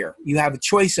 3 here. You have a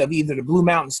choice of either the Blue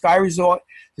Mountain Ski Resort,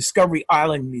 Discovery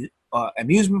Island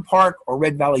Amusement Park, or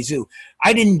Red Valley Zoo.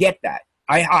 I didn't get that.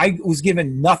 I was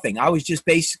given nothing. I was just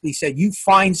basically said, you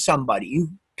find somebody, you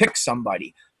pick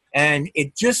somebody. And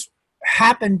it just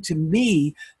happened to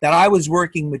me that I was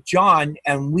working with John,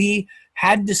 and we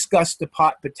had discussed the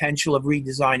potential of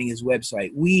redesigning his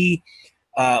website. We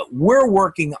were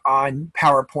working on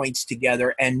PowerPoints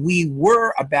together, and we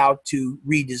were about to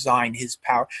redesign his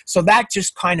power. So that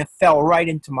just kind of fell right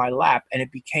into my lap, and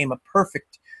it became a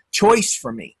perfect choice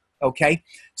for me. Okay,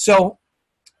 so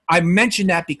I mentioned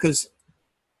that because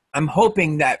I'm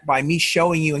hoping that by me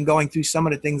showing you and going through some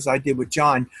of the things I did with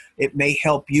John, it may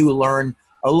help you learn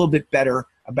a little bit better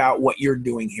about what you're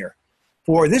doing here.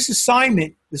 For this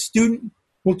assignment, the student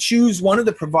will choose one of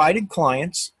the provided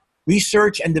clients,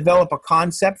 research and develop a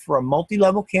concept for a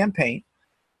multi-level campaign.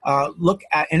 Look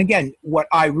at, and again, what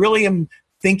I really am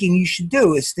thinking you should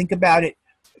do is think about it.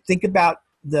 Think about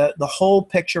the whole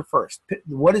picture first.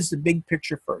 What is the big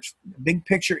picture first? The big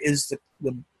picture is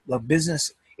the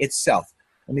business itself.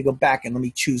 Let me go back and let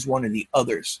me choose one of the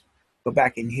others. Go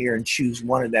back in here and choose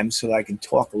one of them so that I can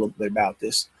talk a little bit about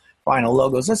this. Final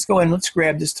logos. Let's go in. Let's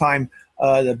grab this time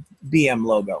the BM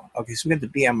logo. Okay, so we got the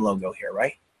BM logo here,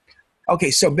 right?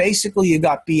 Okay, so basically you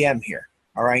got BM here,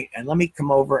 all right? And let me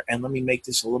come over and let me make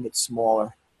this a little bit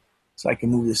smaller so I can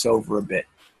move this over a bit.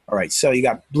 All right, so you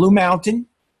got Blue Mountain.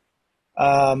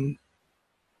 There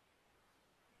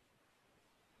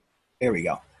we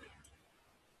go.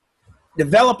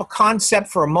 Develop a concept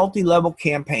for a multi-level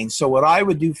campaign. So what I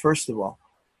would do, first of all,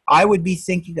 I would be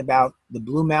thinking about the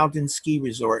Blue Mountain Ski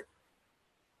Resort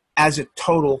as a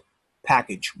total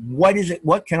package. What is it?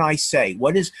 What can I say?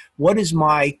 What is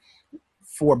my,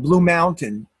 for Blue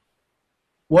Mountain,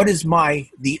 what is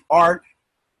the art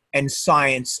and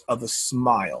science of a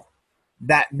smile?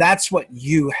 That's what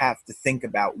you have to think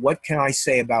about. What can I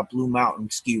say about Blue Mountain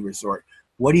Ski Resort?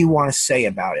 What do you want to say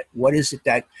about it? What is it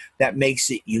that makes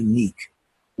it unique?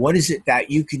 What is it that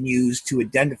you can use to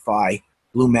identify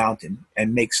Blue Mountain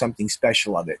and make something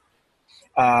special of it?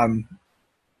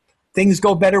 Things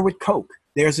go better with Coke.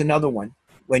 There's another one.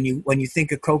 When you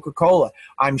think of Coca-Cola,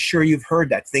 I'm sure you've heard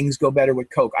that. Things go better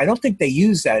with Coke. I don't think they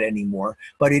use that anymore,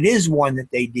 but it is one that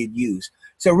they did use.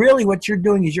 So really what you're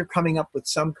doing is you're coming up with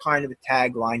some kind of a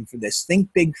tagline for this.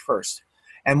 Think big first.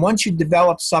 And once you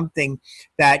develop something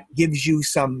that gives you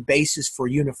some basis for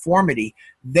uniformity,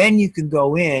 then you can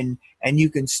go in and you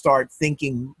can start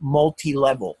thinking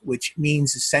multi-level, which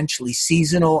means essentially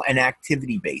seasonal and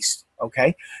activity-based,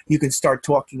 okay? You can start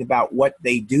talking about what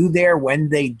they do there, when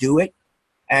they do it,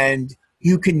 and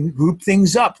you can group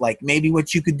things up. Like maybe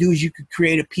what you could do is you could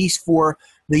create a piece for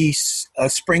the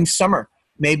spring, summer.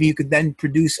 Maybe you could then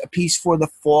produce a piece for the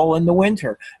fall and the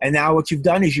winter. And now what you've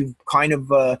done is you've kind of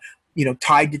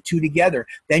tied the two together.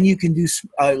 Then you can do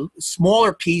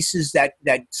smaller pieces that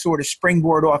sort of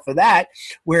springboard off of that,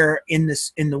 where in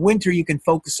the winter you can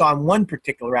focus on one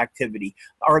particular activity,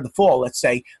 or the fall, let's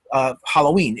say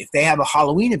Halloween. If they have a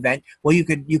Halloween event, well, you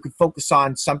could focus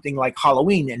on something like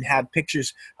Halloween and have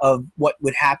pictures of what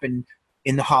would happen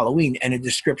in the Halloween and a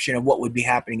description of what would be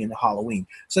happening in the Halloween.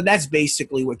 So that's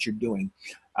basically what you're doing.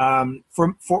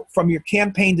 From your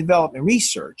campaign development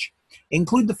research,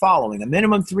 include the following: a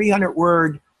minimum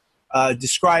 300-word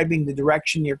describing the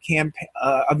direction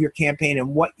of your campaign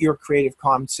and what your creative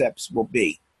concepts will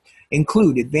be.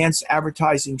 Include advanced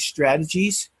advertising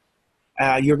strategies.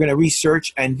 You're going to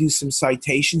research and do some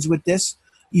citations with this.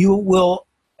 You will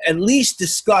at least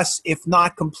discuss, if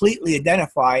not completely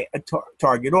identify, a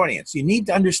target audience. You need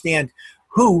to understand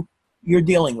who you're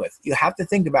dealing with. You have to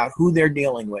think about who they're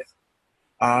dealing with.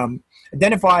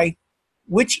 Identify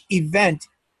which event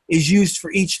is used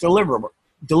for each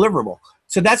deliverable.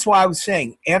 So that's why I was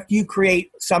saying, after you create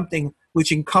something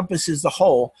which encompasses the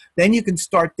whole, then you can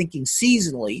start thinking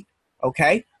seasonally,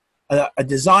 okay? A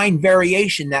design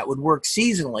variation that would work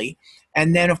seasonally.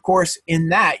 And then, of course, in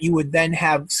that, you would then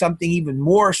have something even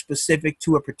more specific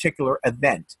to a particular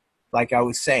event. Like I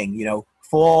was saying,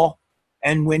 fall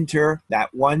and winter,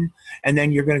 that one. And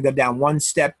then you're going to go down one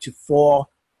step to fall,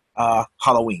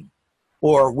 Halloween,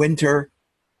 or winter,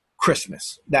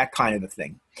 Christmas, that kind of a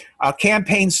thing.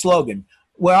 Campaign slogan.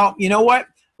 Well, you know what?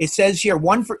 It says here,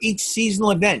 one for each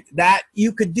seasonal event. That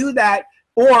you could do that,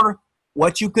 or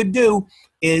what you could do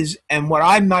is, and what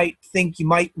I think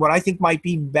might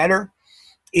be better,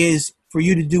 is for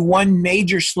you to do one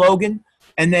major slogan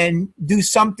and then do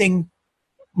something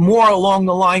more along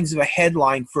the lines of a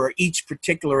headline for each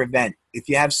particular event. If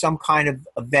you have some kind of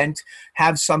event,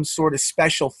 have some sort of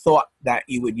special thought that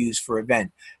you would use for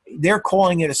event. They're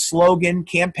calling it a slogan,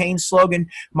 campaign slogan.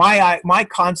 My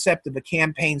concept of a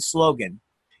campaign slogan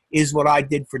is what I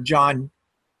did for John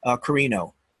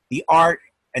Carino, the art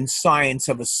and science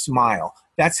of a smile.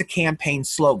 That's a campaign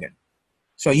slogan.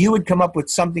 So you would come up with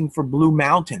something for Blue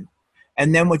Mountain.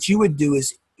 And then what you would do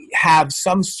is have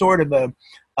some sort of a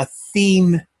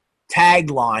theme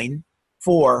tagline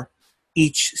for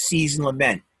each seasonal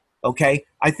event. Okay,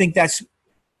 I think that's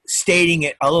stating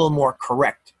it a little more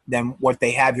correct than what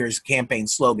they have here as a campaign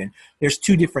slogan. There's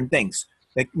two different things.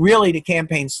 Like, really, the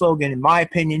campaign slogan, in my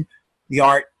opinion, the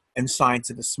art and science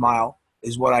of the smile,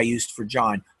 is what I used for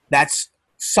John. That's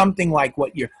something like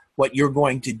what you're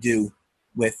going to do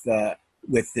with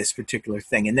this particular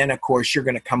thing. And then, of course, you're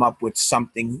going to come up with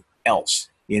something else,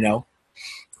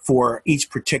 for each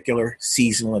particular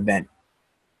seasonal event.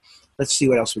 Let's see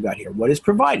what else we got here. What is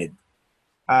provided?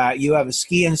 You have a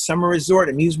ski and summer resort,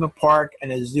 amusement park,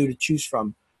 and a zoo to choose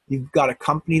from. You've got a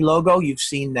company logo. You've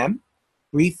seen them.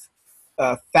 Brief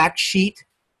fact sheet.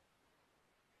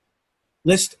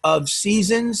 List of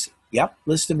seasons. Yep.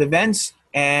 List of events.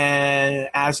 And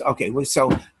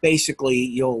so basically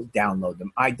you'll download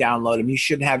them. I download them. You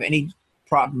shouldn't have any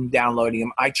problem downloading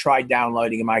them. I tried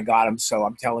downloading them. I got them. So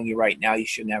I'm telling you right now, you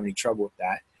shouldn't have any trouble with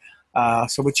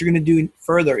that. So what you're going to do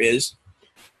further is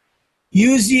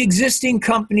use the existing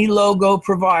company logo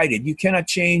provided. You cannot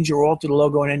change or alter the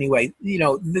logo in any way.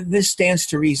 This stands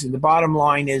to reason. The bottom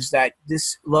line is that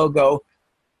this logo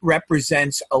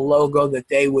represents a logo that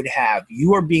they would have.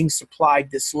 You are being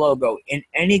supplied this logo in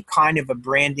any kind of a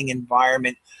branding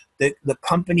environment. The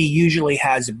company usually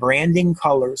has branding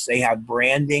colors. They have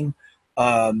branding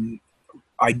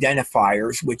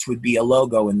identifiers, which would be a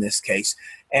logo in this case,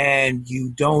 and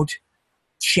you don't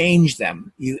change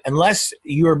them unless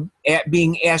you're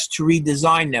being asked to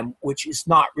redesign them, which is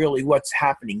not really what's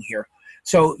happening here.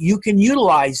 So you can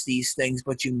utilize these things,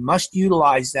 but you must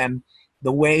utilize them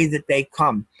the way that they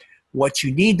come. What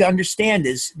you need to understand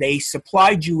is they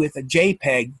supplied you with a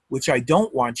JPEG, which I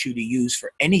don't want you to use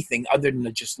for anything other than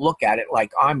to just look at it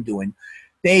like I'm doing.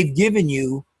 They've given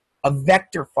you a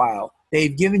vector file.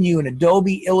 They've given you an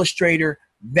Adobe Illustrator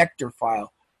vector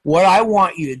file. What I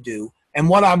want you to do, and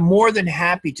what I'm more than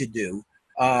happy to do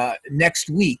next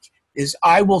week, is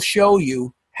I will show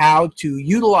you how to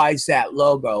utilize that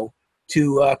logo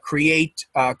to create,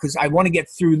 because I want to get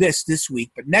through this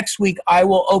week, but next week I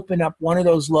will open up one of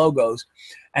those logos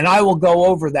and I will go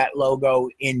over that logo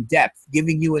in depth,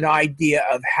 giving you an idea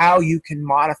of how you can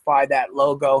modify that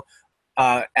logo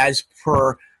as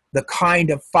per the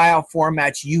kind of file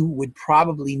formats you would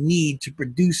probably need to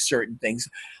produce certain things.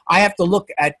 I have to look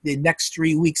at the next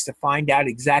 3 weeks to find out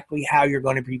exactly how you're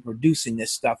going to be producing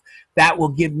this stuff. That will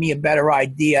give me a better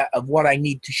idea of what I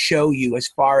need to show you as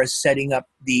far as setting up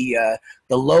the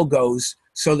logos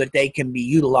so that they can be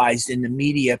utilized in the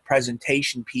media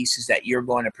presentation pieces that you're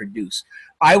going to produce.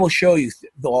 I will show you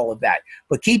all of that.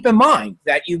 But keep in mind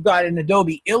that you've got an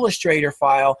Adobe Illustrator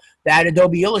file. That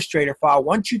Adobe Illustrator file,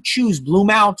 once you choose Blue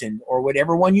Mountain or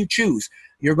whatever one you choose,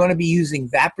 you're going to be using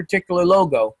that particular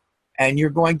logo, and you're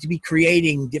going to be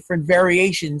creating different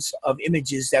variations of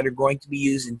images that are going to be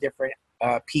used in different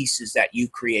pieces that you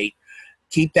create.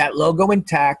 Keep that logo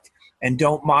intact and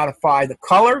don't modify the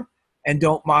color and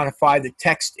don't modify the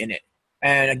text in it.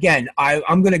 And again,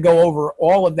 I'm going to go over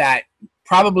all of that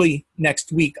probably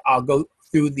next week. I'll go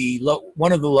through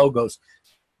one of the logos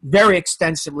very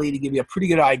extensively to give you a pretty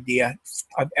good idea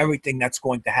of everything that's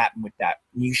going to happen with that.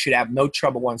 And you should have no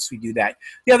trouble once we do that.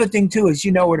 The other thing, too, is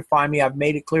you know where to find me. I've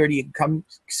made it clear to you. You can come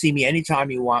see me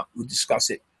anytime you want. We'll discuss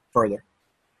it further.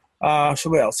 So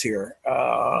what else here?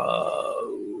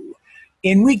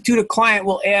 In week 2, the client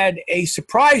will add a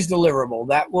surprise deliverable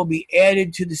that will be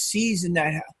added to the season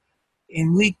that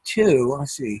in week 2,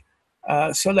 let's see.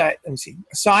 Assign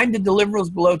the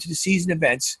deliverables below to the season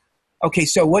events. Okay,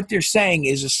 so what they're saying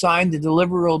is assign the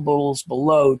deliverables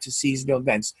below to seasonal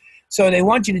events. So they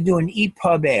want you to do an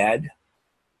EPUB ad,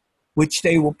 which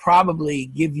they will probably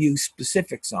give you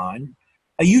specifics on,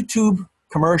 a YouTube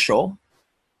commercial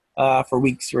for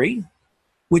week 3,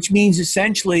 which means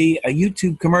essentially a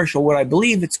YouTube commercial. What I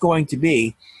believe it's going to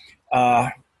be,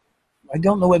 I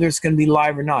don't know whether it's going to be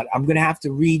live or not. I'm going to have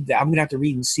to read that. I'm going to have to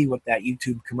read and see what that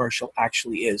YouTube commercial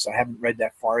actually is. I haven't read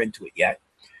that far into it yet.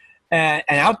 An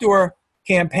outdoor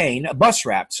campaign, a bus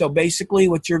wrap. So basically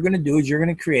what you're going to do is you're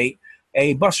going to create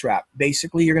a bus wrap.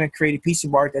 Basically, you're going to create a piece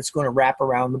of art that's going to wrap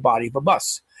around the body of a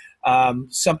bus.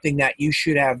 Something that you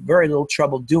should have very little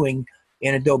trouble doing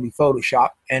in Adobe Photoshop.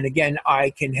 And again,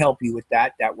 I can help you with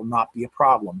that. That will not be a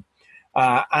problem.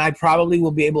 I probably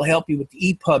will be able to help you with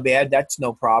the EPUB ad. That's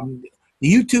no problem.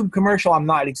 The YouTube commercial, I'm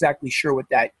not exactly sure what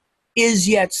that is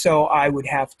yet, so I would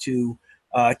have to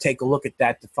take a look at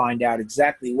that to find out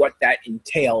exactly what that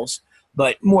entails.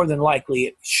 But more than likely,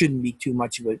 it shouldn't be too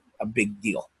much of a big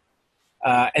deal.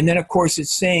 And then, of course,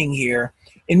 it's saying here,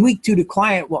 in week 2, the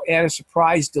client will add a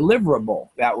surprise deliverable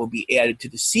that will be added to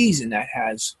the season that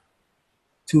has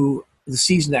to the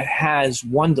season that has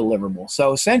one deliverable.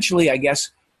 So essentially, I guess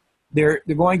they're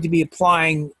going to be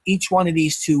applying each one of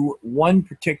these to one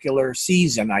particular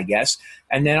season, I guess.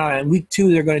 And then on week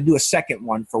 2, they're going to do a second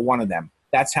one for one of them.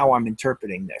 That's how I'm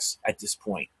interpreting this at this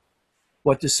point.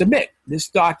 What to submit. This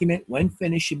document, when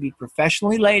finished, should be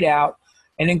professionally laid out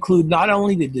and include not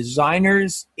only the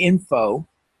designer's info,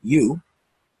 you,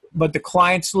 but the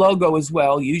client's logo as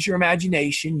well. Use your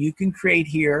imagination. You can create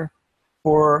here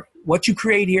for what you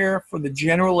create here for the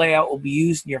general layout will be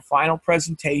used in your final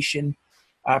presentation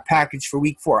package for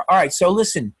week 4. All right, so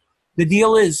listen, the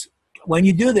deal is when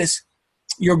you do this,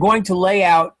 you're going to lay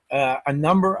out a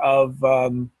number of,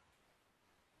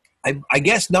 I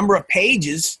guess, number of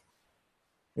pages.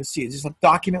 Let's see, this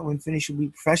document when finished will be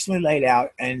professionally laid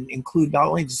out and include not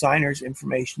only designer's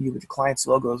information, but the client's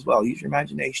logo as well. Use your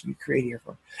imagination. You create here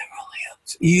for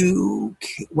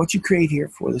what you create here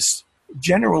for this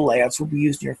general layouts will be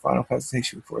used in your final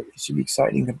presentation report. It should be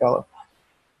exciting to develop.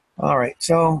 All right,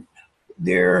 so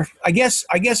I guess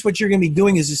what you're going to be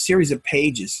doing is a series of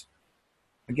pages.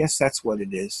 I guess that's what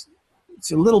it is.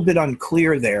 It's a little bit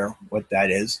unclear there what that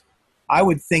is. I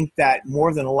would think that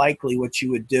more than likely what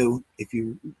you would do, if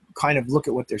you kind of look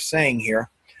at what they're saying here,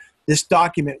 this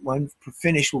document, when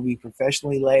finished, will be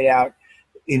professionally laid out.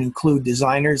 It include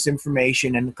designer's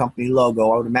information and the company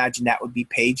logo. I would imagine that would be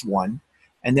page 1.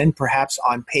 And then perhaps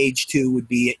on page 2 would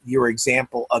be your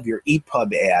example of your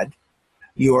EPUB ad.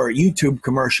 Your YouTube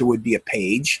commercial would be a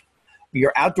page.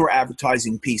 Your outdoor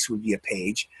advertising piece would be a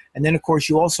page. And then, of course,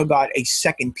 you also got a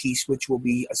second piece, which will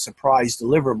be a surprise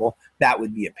deliverable. That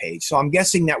would be a page. So I'm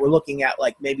guessing that we're looking at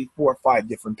like maybe 4 or 5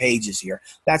 different pages here.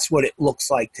 That's what it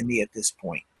looks like to me at this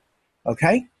point.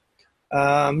 Okay?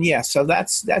 Yeah, so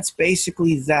that's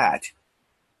basically that.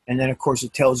 And then, of course,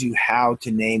 it tells you how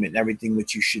to name it and everything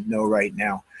which you should know right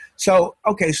now. So,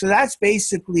 okay, so that's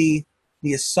basically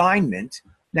the assignment.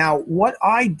 Now, what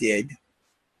I did,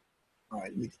 all right,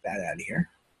 let me get that out of here.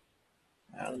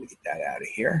 Let me get that out of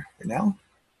here for now.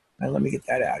 And let me get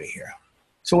that out of here.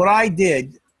 So what I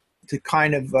did to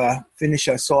kind of finish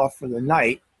us off for the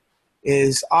night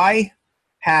is I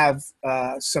have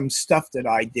some stuff that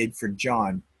I did for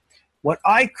John. What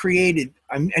I created,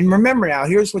 and remember now,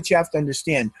 here's what you have to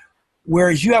understand.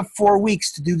 Whereas you have 4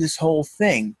 weeks to do this whole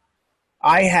thing,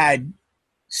 I had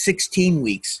 16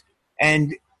 weeks.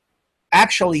 And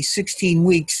actually 16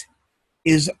 weeks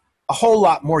is a whole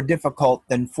lot more difficult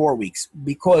than 4 weeks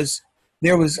because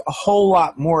there was a whole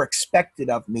lot more expected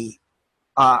of me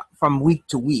from week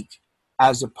to week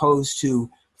as opposed to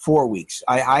 4 weeks.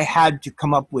 I had to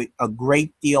come up with a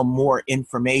great deal more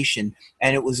information,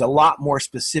 and it was a lot more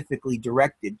specifically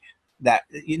directed. That,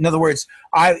 in other words,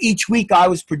 each week I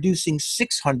was producing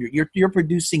 600. You're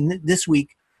producing this week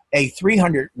a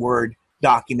 300-word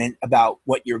document about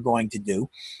what you're going to do.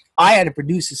 I had to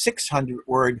produce a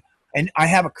 600-word, and I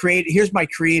have here's my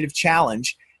creative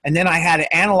challenge, and then I had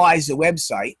to analyze the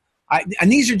website.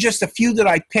 And these are just a few that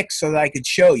I picked so that I could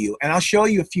show you, and I'll show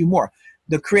you a few more.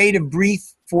 The creative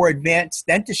brief for advanced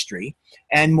dentistry,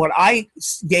 and what I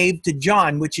gave to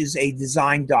John, which is a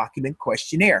design document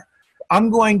questionnaire. I'm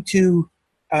going to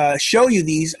show you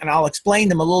these, and I'll explain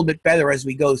them a little bit better as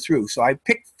we go through. So I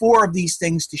picked 4 of these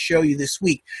things to show you this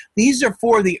week. These are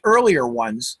 4 of the earlier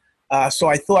ones, so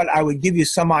I thought I would give you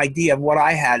some idea of what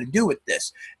I had to do with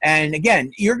this. And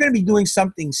again, you're going to be doing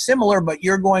something similar, but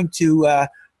you're going to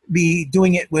be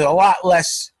doing it with a lot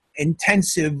less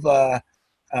intensive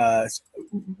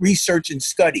research and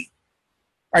study.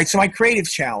 All right, so my creative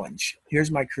challenge.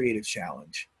 Here's my creative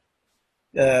challenge.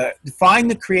 Define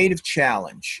the creative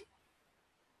challenge.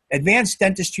 Advanced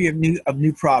Dentistry of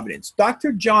New Providence.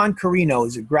 Dr. John Carino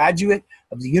is a graduate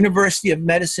of the University of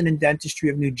Medicine and Dentistry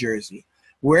of New Jersey,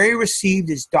 where he received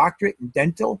his doctorate in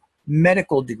dental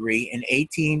medical degree in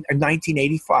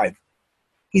 1985.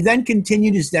 He then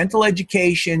continued his dental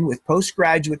education with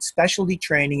postgraduate specialty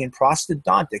training in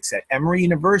prosthodontics at Emory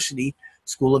University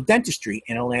School of Dentistry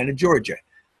in Atlanta, Georgia.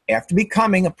 After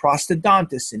becoming a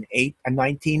prosthodontist in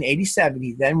 1987,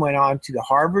 he then went on to the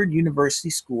Harvard University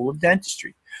School of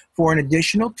Dentistry for an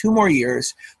additional 2 more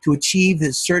years to achieve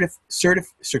his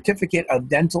certificate of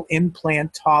dental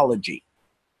implantology.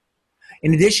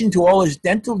 In addition to all his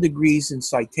dental degrees and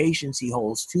citations, he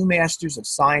holds 2 Masters of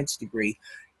Science degree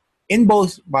in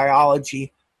both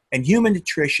biology and human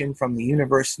nutrition from the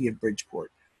University of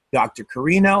Bridgeport. Dr.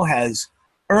 Carino has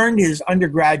earned his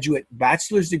undergraduate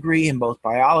bachelor's degree in both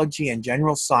biology and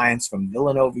general science from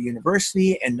Villanova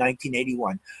University in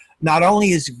 1981. Not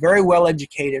only is he a very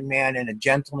well-educated man and a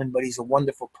gentleman, but he's a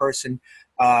wonderful person.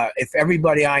 If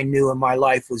everybody I knew in my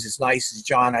life was as nice as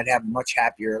John, I'd have a much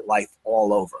happier life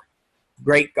all over.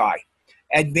 Great guy.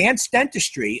 Advanced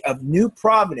Dentistry of New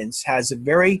Providence has a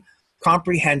very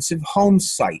comprehensive home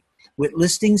site with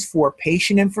listings for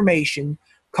patient information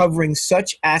covering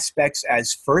such aspects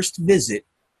as first visit,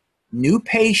 new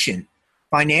patient,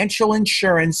 financial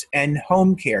insurance, and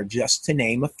home care, just to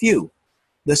name a few.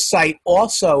 The site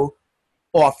also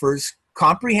offers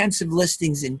comprehensive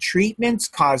listings in treatments,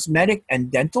 cosmetic,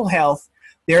 and dental health.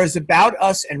 There is About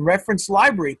Us and reference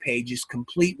library pages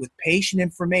complete with patient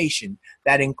information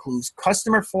that includes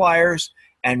customer flyers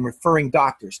and referring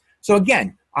doctors. So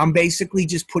again, I'm basically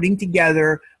just putting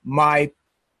together my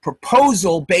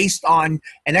proposal based on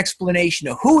an explanation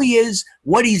of who he is,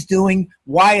 what he's doing,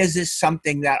 why is this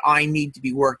something that I need to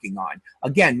be working on.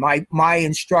 Again, my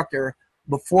instructor,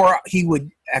 before he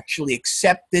would actually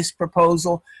accept this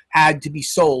proposal, had to be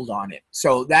sold on it.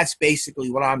 So that's basically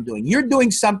what I'm doing. You're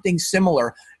doing something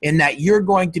similar in that you're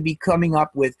going to be coming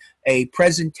up with a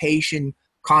presentation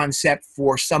concept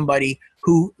for somebody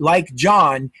who, like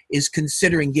John, is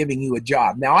considering giving you a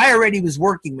job. Now, I already was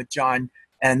working with John,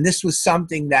 and this was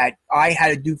something that I had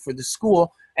to do for the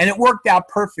school, and it worked out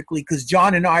perfectly because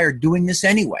John and I are doing this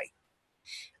anyway.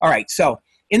 All right, so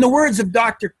in the words of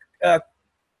Dr.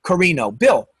 Carino,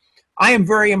 Bill, I am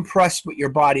very impressed with your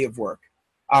body of work.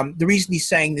 The reason he's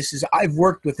saying this is I've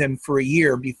worked with him for a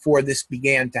year before this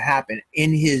began to happen.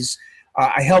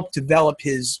 I helped develop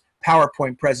his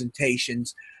PowerPoint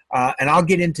presentations, and I'll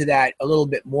get into that a little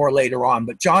bit more later on.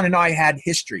 But John and I had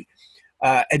history.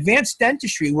 Advanced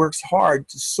Dentistry works hard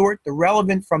to sort the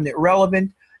relevant from the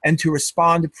irrelevant and to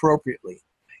respond appropriately.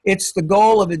 It's the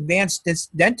goal of Advanced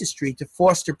Dentistry to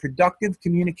foster productive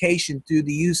communication through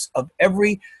the use of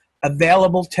every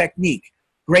available technique.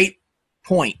 Great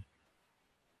point.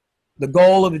 The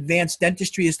goal of Advanced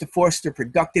Dentistry is to foster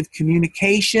productive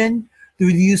communication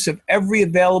through the use of every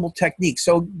available technique.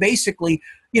 So basically,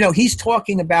 he's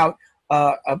talking about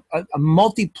a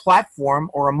multi-platform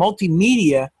or a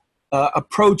multimedia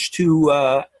approach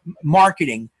to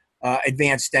marketing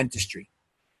advanced dentistry.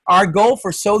 Our goal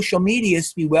for social media is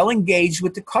to be well engaged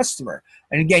with the customer.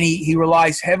 And again, he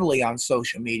relies heavily on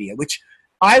social media, which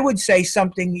I would say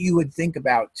something you would think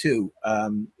about too,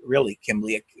 really,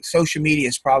 Kimberly. Social media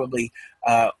is probably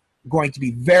going to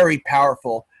be very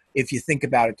powerful if you think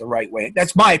about it the right way.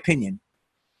 That's my opinion.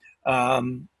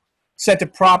 Set the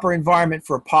proper environment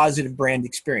for a positive brand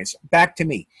experience. Back to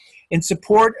me. In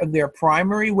support of their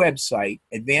primary website,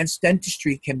 Advanced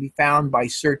Dentistry can be found by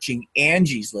searching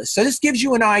Angie's List. So this gives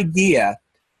you an idea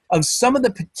of some of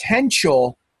the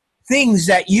potential things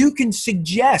that you can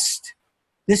suggest.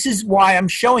 This is why I'm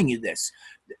showing you this.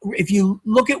 If you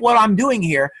look at what I'm doing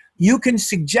here, you can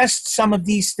suggest some of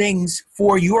these things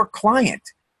for your client.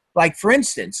 Like, for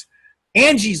instance,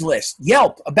 Angie's List,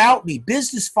 Yelp, About Me,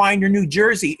 Business Finder, New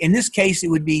Jersey. In this case, it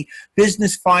would be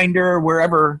Business Finder,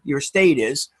 wherever your state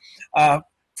is.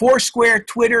 Foursquare,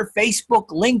 Twitter, Facebook,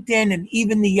 LinkedIn, and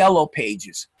even the Yellow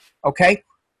Pages. Okay?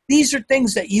 These are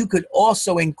things that you could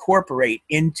also incorporate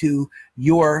into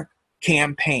your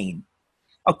campaign.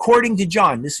 According to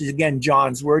John, this is again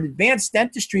John's word, Advanced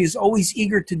Dentistry is always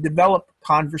eager to develop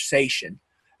conversation,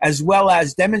 as well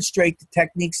as demonstrate the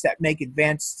techniques that make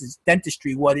advanced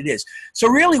dentistry what it is. So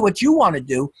really what you want to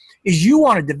do is you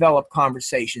want to develop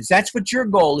conversations. That's what your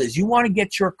goal is. You want to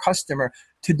get your customer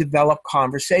to develop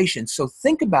conversations. So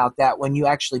think about that when you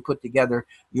actually put together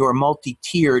your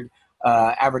multi-tiered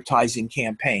advertising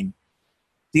campaign.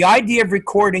 The idea of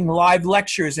recording live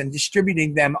lectures and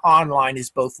distributing them online is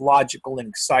both logical and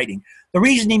exciting. The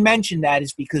reason he mentioned that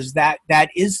is because that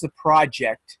is the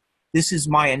project. This is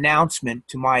my announcement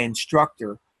to my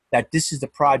instructor that this is the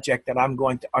project that I'm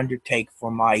going to undertake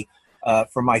for my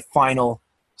final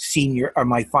senior or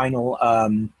my final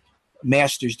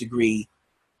master's degree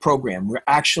program. We're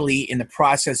actually in the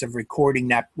process of recording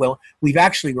that. Well, we've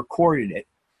actually recorded it.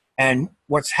 And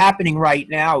what's happening right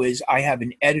now is I have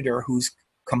an editor who's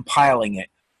compiling it.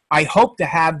 I hope to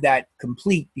have that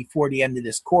complete before the end of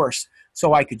this course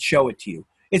so I could show it to you.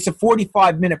 It's a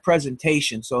 45-minute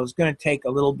presentation, so it's going to take a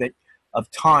little bit of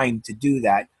time to do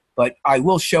that, but I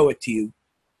will show it to you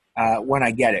when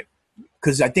I get it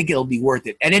because I think it'll be worth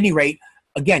it. At any rate,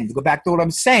 again, to go back to what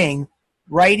I'm saying,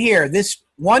 right here, this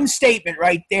one statement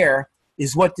right there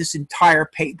is what this entire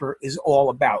paper is all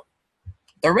about.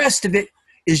 The rest of it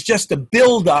is just a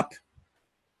build-up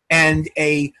and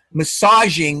a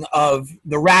massaging of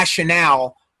the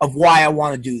rationale of why I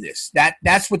want to do this.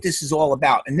 That's what this is all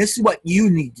about. And this is what you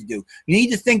need to do. You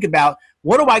need to think about,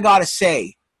 what do I got to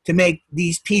say to make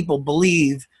these people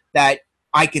believe that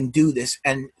I can do this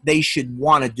and they should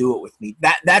want to do it with me?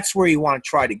 That's where you want to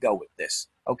try to go with this,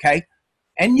 okay?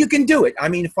 And you can do it. I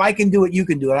mean, if I can do it, you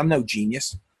can do it. I'm no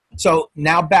genius. So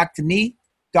now back to me.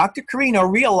 Dr. Carino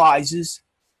realizes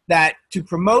that to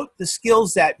promote the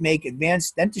skills that make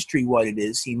advanced dentistry what it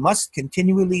is, he must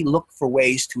continually look for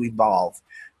ways to evolve.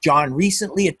 John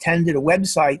recently attended a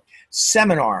website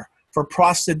seminar for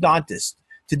prosthodontists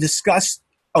to discuss,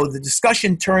 the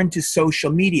discussion turned to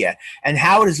social media and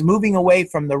how it is moving away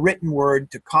from the written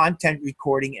word to content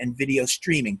recording and video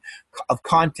streaming of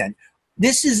content.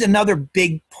 This is another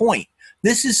big point.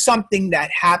 This is something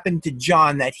that happened to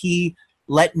John that he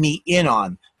let me in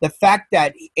on. The fact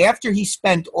that after he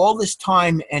spent all this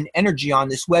time and energy on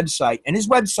this website, and his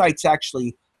website's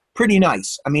actually pretty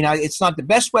nice. I mean, it's not the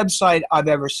best website I've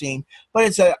ever seen, but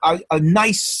it's a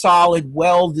nice, solid,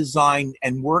 well-designed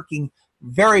and working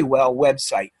very well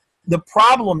website. The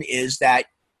problem is that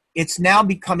it's now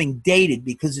becoming dated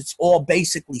because it's all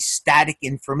basically static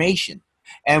information.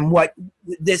 And what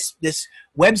this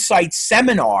website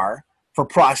seminar for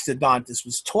prosthodontists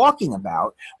was talking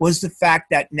about was the fact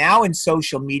that now in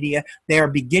social media, they are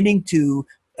beginning to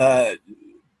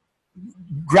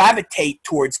gravitate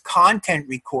towards content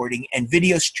recording and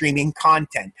video streaming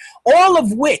content, all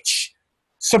of which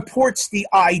supports the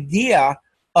idea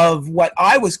of what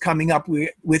I was coming up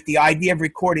with the idea of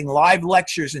recording live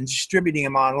lectures and distributing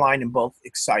them online, and both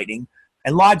exciting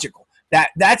and logical.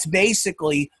 That's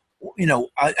basically,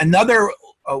 another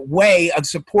way of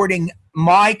supporting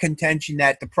my contention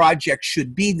that the project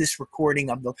should be this recording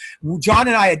of the. John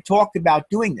and I had talked about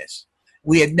doing this.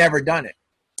 We had never done it.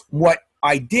 What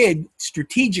I did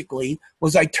strategically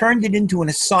was I turned it into an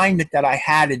assignment that I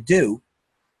had to do.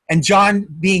 And John,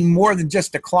 being more than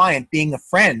just a client, being a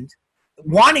friend,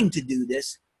 wanting to do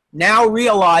this, now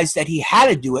realized that he had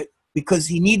to do it because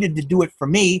he needed to do it for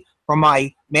me for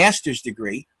my master's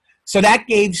degree. So that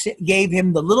gave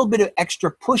him the little bit of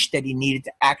extra push that he needed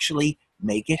to actually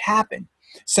make it happen.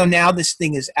 So now this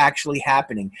thing is actually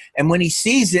happening. And when he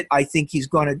sees it, I think he's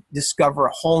going to discover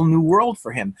a whole new world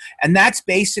for him. And that's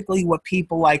basically what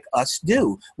people like us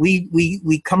do.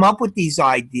 We come up with these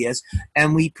ideas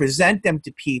and we present them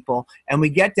to people and we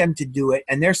get them to do it,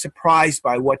 and they're surprised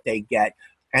by what they get.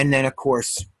 And then, of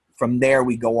course, from there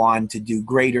we go on to do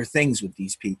greater things with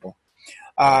these people.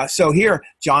 So here,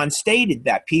 John stated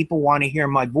that people want to hear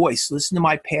my voice, listen to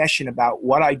my passion about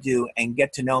what I do, and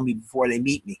get to know me before they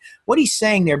meet me. What he's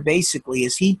saying there basically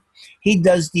is he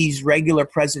does these regular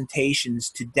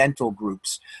presentations to dental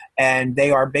groups, and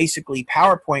they are basically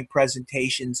PowerPoint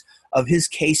presentations of his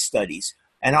case studies.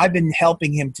 And I've been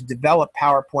helping him to develop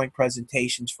PowerPoint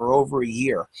presentations for over a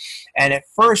year. And at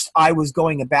first, I was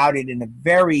going about it in a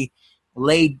very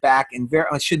laid back and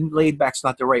laid back's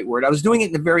not the right word. I was doing it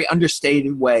in a very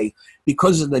understated way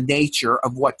because of the nature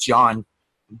of what John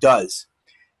does.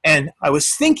 And I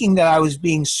was thinking that I was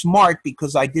being smart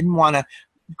because I didn't want to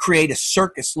create a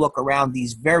circus look around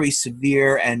these very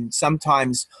severe and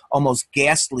sometimes almost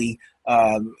ghastly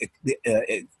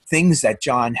things that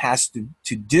John has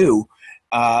to do.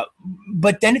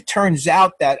 But then it turns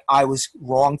out that I was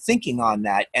wrong thinking on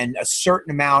that, and a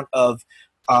certain amount of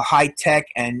high-tech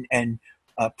and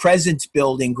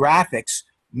presence-building graphics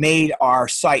made our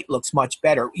site looks much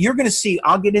better. You're going to see,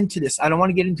 I'll get into this. I don't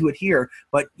want to get into it here,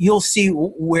 but you'll see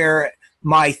where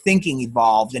my thinking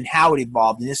evolved and how it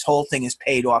evolved, and this whole thing has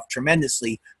paid off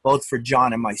tremendously, both for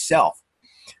John and myself.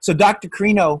 So Dr.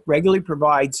 Carino regularly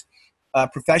provides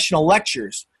professional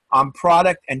lectures on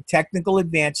product and technical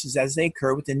advances as they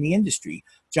occur within the industry.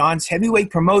 John's heavyweight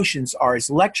promotions are his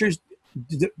lectures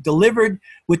delivered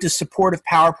with the support of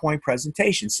PowerPoint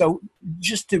presentations. So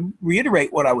just to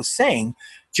reiterate what I was saying,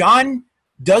 John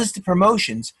does the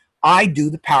promotions. I do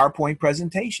the PowerPoint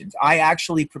presentations. I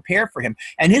actually prepare for him.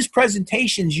 And his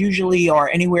presentations usually are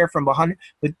anywhere from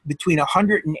between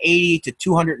 180 to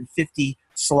 250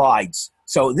 slides.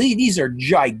 So these are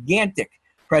gigantic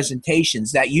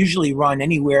presentations that usually run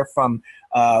anywhere from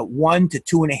 1 to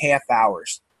 2.5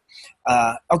 hours.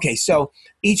 Okay, so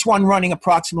each one running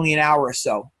approximately an hour or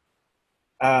so.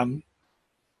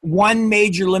 One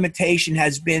major limitation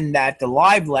has been that the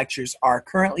live lectures are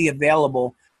currently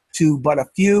available to but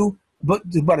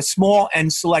a small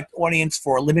and select audience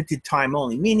for a limited time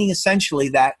only, meaning essentially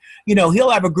that, he'll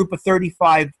have a group of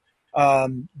 35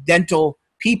 dental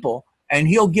people, and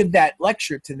he'll give that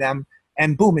lecture to them,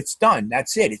 and boom, it's done.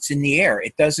 That's it. It's in the air.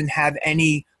 It doesn't have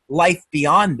any life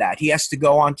beyond that. He has to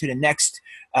go on to the next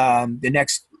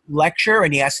lecture,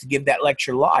 and he has to give that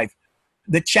lecture live.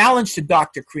 The challenge to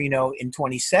Dr. Carino in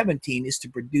 2017 is to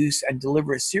produce and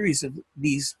deliver a series of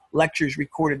these lectures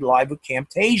recorded live with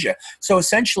Camtasia. So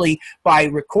essentially, by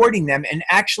recording them, and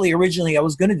actually originally I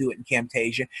was going to do it in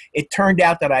Camtasia, it turned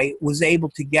out that I was able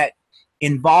to get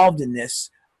involved in this,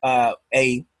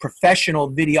 a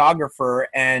professional videographer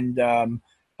and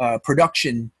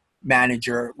production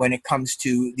manager when it comes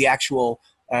to the actual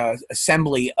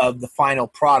assembly of the final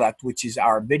product, which is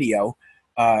our video,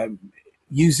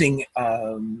 using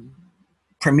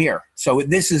Premiere. So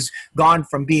this has gone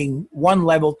from being one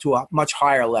level to a much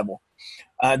higher level.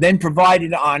 Then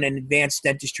provided on an Advanced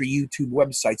Dentistry YouTube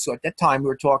website. So at that time, we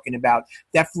were talking about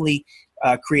definitely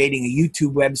creating a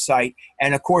YouTube website.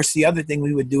 And of course, the other thing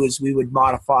we would do is we would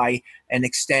modify and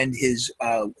extend his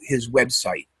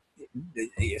website.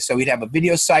 So we'd have a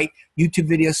video site, YouTube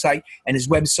video site, and his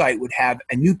website would have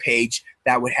a new page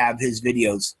that would have his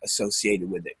videos associated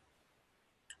with it.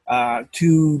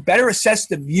 To better assess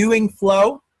the viewing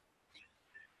flow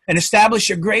and establish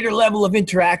a greater level of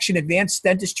interaction, Advanced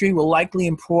Dentistry will likely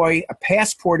employ a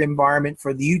passport environment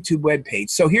for the YouTube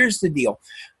webpage. So here's the deal.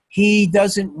 He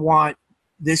doesn't want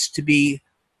this to be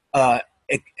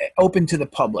open to the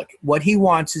public. What he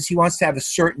wants is he wants to have a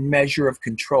certain measure of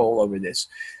control over this.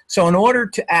 So in order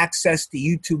to access the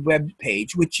YouTube web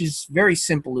page, which is very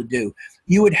simple to do,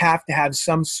 you would have to have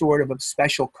some sort of a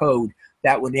special code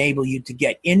that would enable you to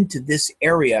get into this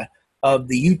area of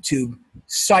the YouTube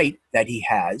site that he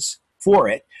has for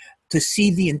it to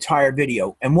see the entire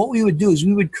video. And what we would do is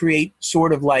we would create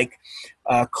sort of like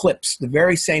clips, the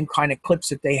very same kind of clips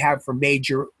that they have for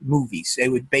major movies. They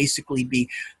would basically be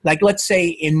like, let's say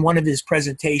in one of his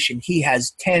presentations, he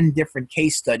has 10 different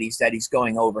case studies that he's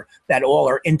going over that all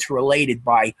are interrelated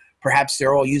by, perhaps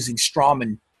they're all using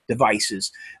Straumann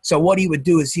devices. So what he would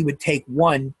do is he would take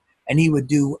one and he would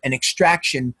do an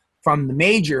extraction from the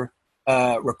major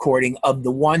recording of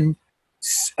the one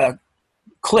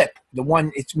clip,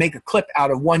 make a clip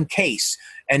out of one case,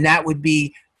 and that would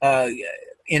be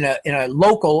in a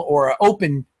local or an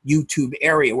open YouTube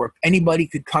area where anybody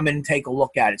could come in and take a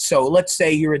look at it. So let's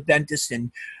say you're a dentist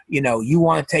and you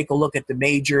want to take a look at the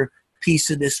major piece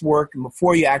of this work, and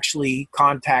before you actually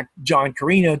contact John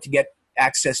Carino to get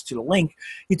access to the link,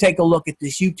 you take a look at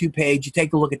this YouTube page, you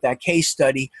take a look at that case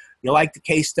study, you like the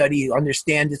case study, you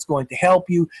understand it's going to help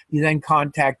you, you then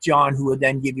contact John, who will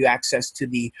then give you access to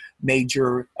the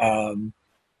major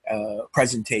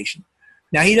presentation.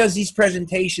 Now, he does these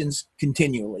presentations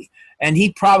continually, and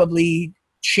he probably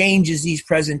changes these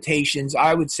presentations,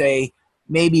 I would say,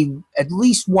 maybe at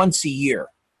least once a year.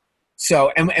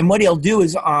 So, and what he'll do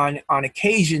is on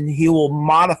occasion, he will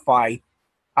modify.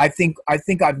 I think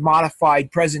I've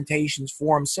modified presentations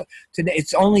for him. So today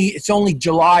it's only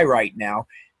July right now.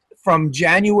 From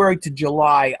January to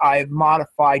July, I've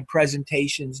modified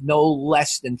presentations no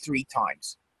less than 3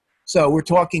 times. So we're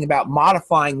talking about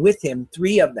modifying with him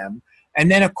 3 of them.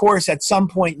 And then, of course, at some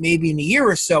point, maybe in a year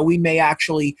or so, we may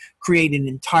actually create an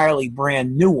entirely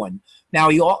brand new one. Now,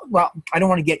 I don't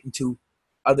want to get into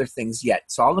other things yet,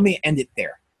 so let me end it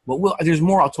there. But there's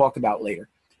more I'll talk about later.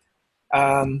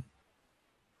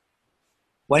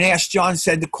 When asked, John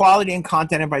said, the quality and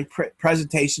content of my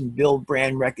presentation build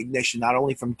brand recognition, not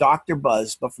only from Dr.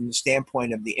 Buzz, but from the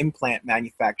standpoint of the implant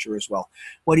manufacturer as well.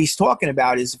 What he's talking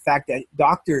about is the fact that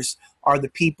doctors are the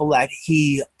people that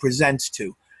he presents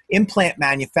to. Implant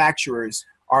manufacturers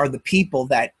are the people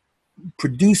that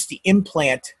produce the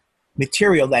implant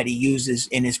material that he uses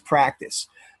in his practice.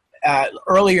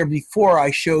 Earlier, before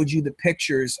I showed you the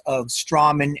pictures of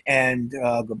Straumann and,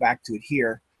 go back to it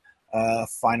here,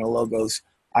 final logos.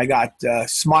 I got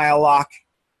Smile-Lock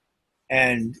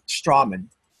and Straumann.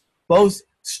 Both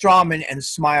Straumann and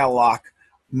Smile-Lock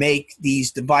make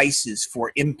these devices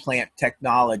for implant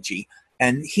technology,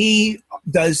 and he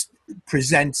does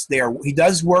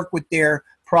work with their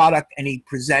product, and he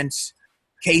presents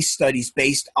case studies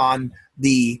based on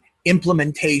the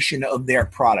implementation of their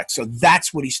product. So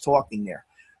that's what he's talking there.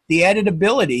 The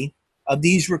editability of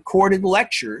these recorded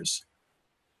lectures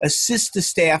assist the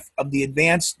staff of the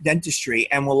Advanced Dentistry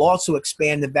and will also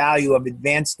expand the value of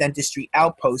Advanced Dentistry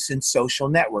outposts and social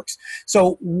networks.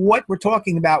 So what we're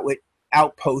talking about with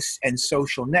outposts and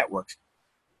social networks,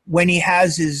 when he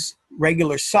has his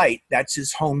regular site, that's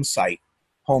his home site,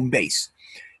 home base.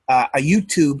 A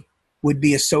YouTube would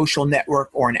be a social network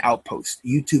or an outpost.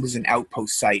 YouTube is an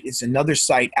outpost site. It's another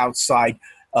site outside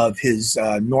of his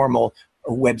normal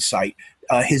website.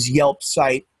 His Yelp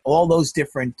site, all those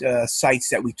different sites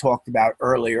that we talked about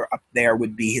earlier up there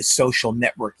would be his social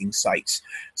networking sites.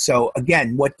 So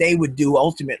again, what they would do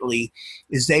ultimately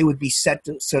is they would be set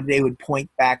to, so they would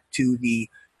point back to the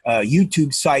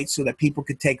YouTube site so that people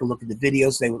could take a look at the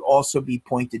videos. They would also be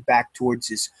pointed back towards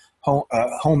his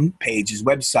home page, his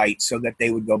website, so that they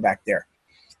would go back there.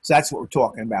 So that's what we're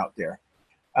talking about there.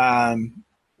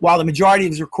 While the majority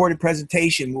of his recorded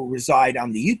presentation will reside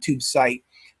on the YouTube site,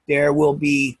 there will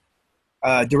be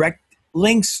direct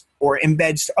links or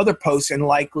embeds to other posts, and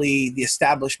likely the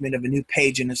establishment of a new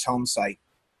page in his home site.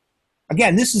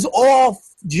 Again, this is all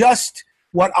just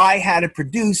what I had to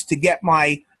produce to get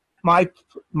my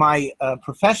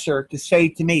professor to say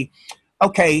to me,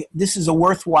 okay, this is a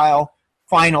worthwhile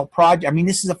final project. I mean,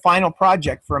 this is a final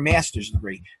project for a master's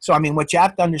degree. So, I mean, what you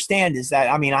have to understand is that,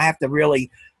 I mean, I have to really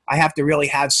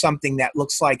have something that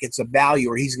looks like it's a value,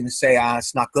 or he's going to say,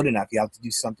 it's not good enough. You have to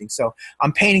do something. So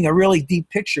I'm painting a really deep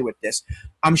picture with this.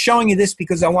 I'm showing you this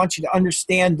because I want you to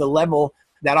understand the level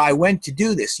that I went to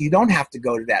do this. You don't have to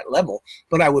go to that level,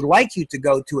 but I would like you to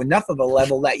go to enough of a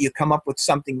level that you come up with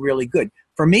something really good.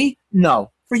 For me,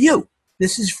 no. For you,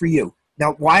 this is for you.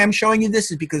 Now, why I'm showing you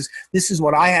this is because this is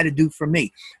what I had to do for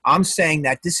me. I'm saying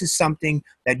that this is something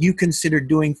that you consider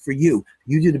doing for you.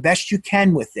 You do the best you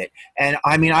can with it. And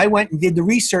I mean, I went and did the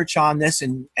research on this,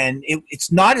 and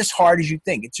it's not as hard as you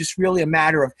think. It's just really a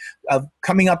matter of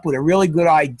coming up with a really good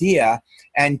idea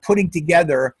and putting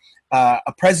together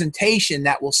a presentation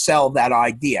that will sell that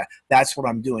idea. That's what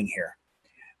I'm doing here.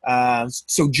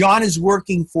 So John is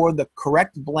working for the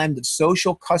correct blend of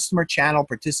social, customer, channel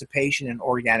participation, and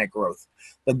organic growth.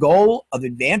 The goal of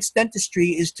advanced dentistry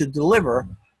is to deliver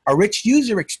a rich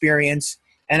user experience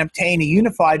and obtain a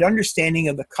unified understanding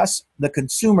of the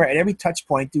consumer at every touch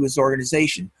point through his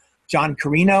organization. John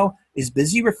Carino is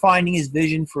busy refining his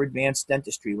vision for advanced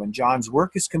dentistry. When John's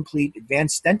work is complete,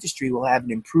 advanced dentistry will have an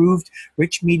improved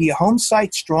rich media home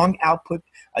site, strong output,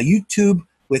 a YouTube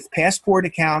with Passport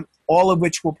account, all of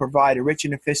which will provide a rich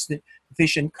and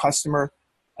efficient customer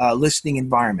listening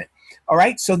environment. All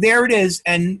right, so there it is,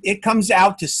 and it comes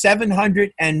out to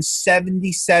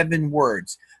 777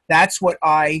 words. That's what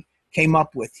I came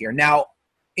up with here. Now,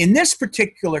 in this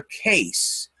particular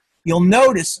case, you'll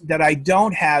notice that I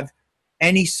don't have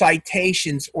any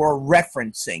citations or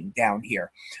referencing down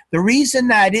here. The reason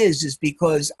that is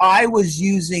because I was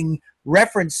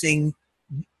referencing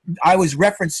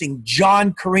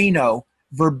John Carino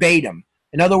verbatim.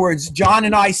 In other words, John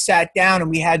and I sat down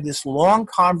and we had this long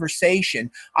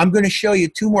conversation. I'm going to show you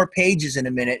 2 more pages in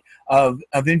a minute of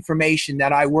information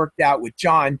that I worked out with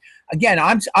John. Again,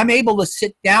 I'm able to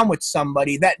sit down with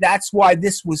somebody. That's why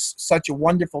this was such a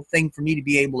wonderful thing for me to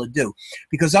be able to do.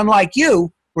 Because unlike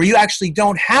you, where you actually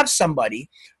don't have somebody,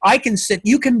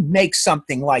 you can make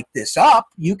something like this up.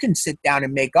 You can sit down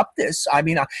and make up this. I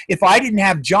mean, if I didn't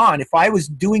have John, if I was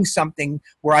doing something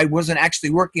where I wasn't actually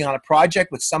working on a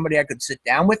project with somebody I could sit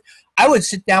down with, I would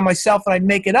sit down myself and I'd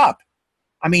make it up.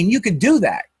 I mean, you could do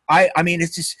that. I mean,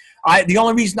 it's just, the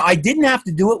only reason I didn't have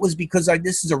to do it was because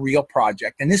this is a real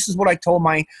project. And this is what I told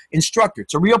my instructor.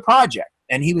 It's a real project.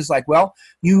 And he was like, well,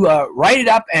 you write it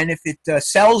up, and if it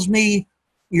sells me,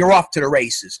 you're off to the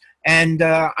races. And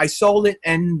I sold it,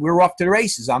 and we're off to the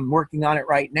races. I'm working on it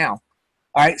right now.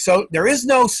 All right, so there is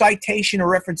no citation or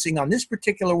referencing on this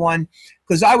particular one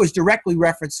because I was directly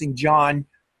referencing John,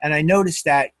 and I noticed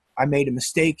that I made a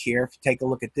mistake here. If you take a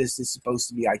look at this, this is supposed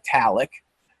to be italic.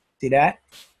 See that?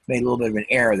 Made a little bit of an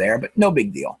error there, but no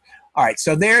big deal. All right,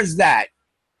 so there's that.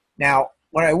 Now,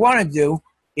 what I want to do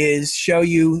is show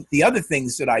you the other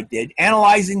things that I did,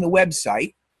 analyzing the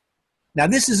website. Now,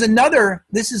 this is another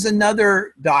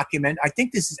document. I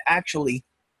think this is actually,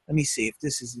 let me see if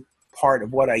this is part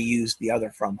of what I used the other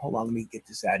from. Hold on, let me get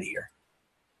this out of here.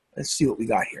 Let's see what we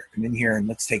got here. Come in here and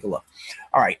let's take a look.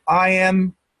 All right,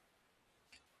 I'm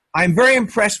very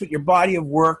impressed with your body of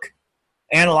work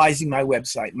analyzing my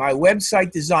website. My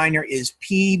website designer is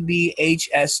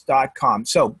pbhs.com.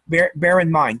 So bear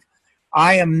in mind,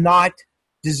 I am not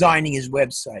designing his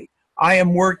website. I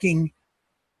am working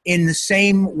in the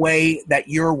same way that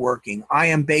you're working. I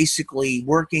am basically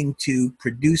working to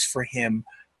produce for him,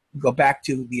 go back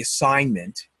to the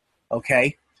assignment,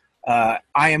 okay? I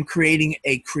am creating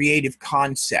a creative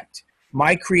concept.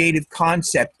 My creative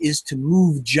concept is to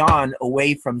move John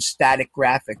away from static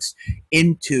graphics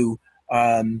into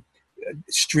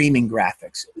streaming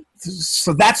graphics.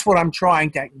 So that's what I'm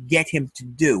trying to get him to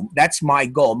do. That's my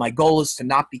goal. My goal is to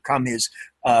not become his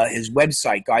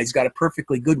website guy. He's got a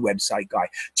perfectly good website guy.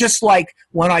 Just like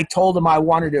when I told him I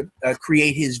wanted to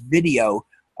create his video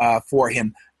for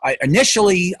him.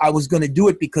 Initially, I was going to do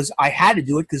it because I had to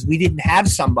do it because we didn't have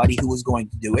somebody who was going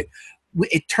to do it.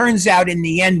 It turns out in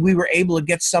the end, we were able to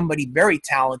get somebody very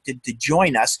talented to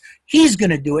join us. He's going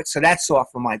to do it, so that's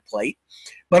off of my plate.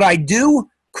 But I do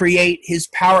create his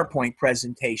PowerPoint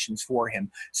presentations for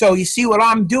him. So you see what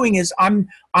I'm doing is I'm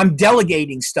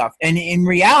delegating stuff. And in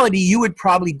reality, you would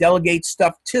probably delegate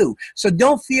stuff too. So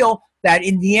don't feel that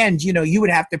in the end, you would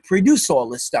have to produce all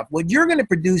this stuff. What you're going to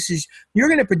produce is you're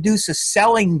going to produce a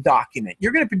selling document.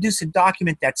 You're going to produce a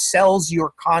document that sells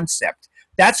your concept.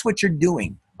 That's what you're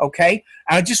doing. okay?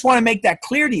 And I just want to make that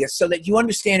clear to you so that you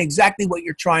understand exactly what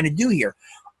you're trying to do here.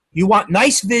 You want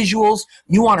nice visuals.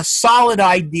 You want a solid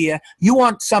idea. You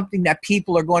want something that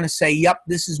people are going to say, yep,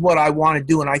 this is what I want to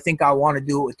do, and I think I want to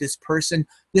do it with this person.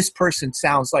 This person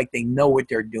sounds like they know what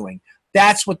they're doing.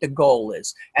 That's what the goal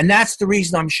is. And that's the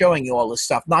reason I'm showing you all this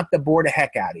stuff, not to bore the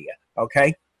heck out of you,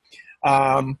 okay?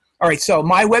 All right, so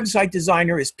my website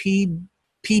designer is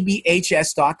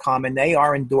pbhs.com, and they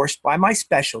are endorsed by my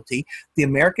specialty, the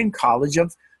American College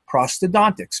of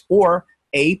Prosthodontics, or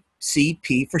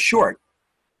ACP for short.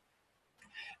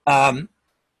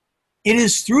 It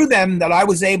is through them that I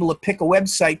was able to pick a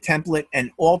website template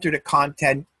and alter the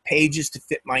content pages to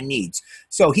fit my needs.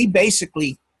 So he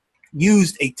basically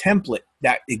used a template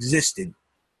that existed.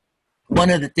 One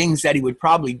of the things that he would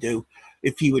probably do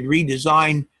if he would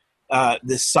redesign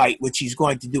this site, which he's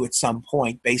going to do at some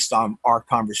point based on our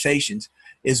conversations,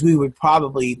 is we would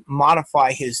probably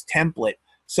modify his template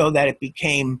so that it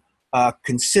became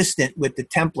consistent with the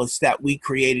templates that we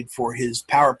created for his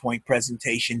PowerPoint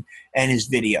presentation and his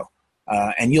video.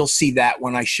 And you'll see that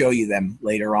when I show you them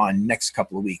later on next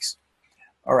couple of weeks.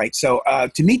 All right, so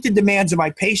to meet the demands of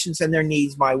my patients and their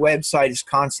needs, my website is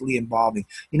constantly evolving.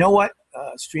 You know what?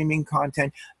 Streaming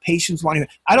content, patients wanting.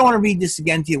 I don't want to read this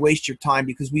again to you, waste your time,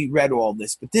 because we read all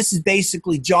this. But this is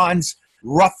basically John's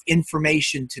rough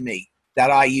information to me that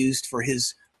I used for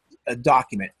his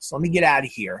document. So let me get out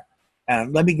of here.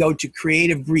 Let me go to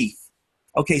Creative Brief.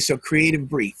 Okay, so Creative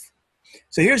Brief.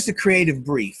 So here's the Creative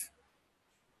Brief.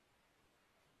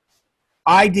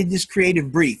 I did this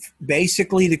Creative Brief.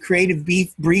 Basically, the Creative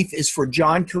Brief is for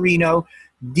John Carino,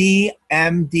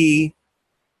 DMD,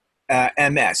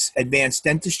 MS, Advanced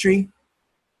Dentistry.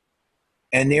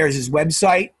 And there's his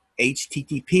website,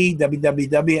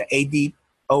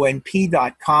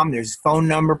 http://www.adonp.com. There's phone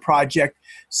number, project,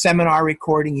 seminar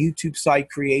recording, YouTube site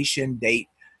creation, date,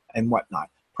 and whatnot.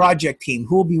 Project team,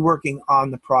 who will be working on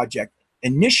the project?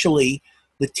 Initially,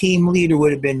 the team leader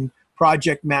would have been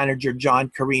project manager John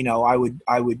Carino. I would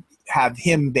have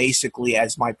him basically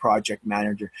as my project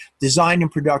manager. Design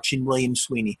and production, William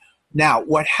Sweeney. Now,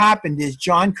 what happened is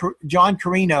John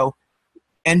Carino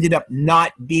ended up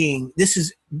not being. This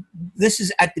is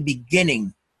at the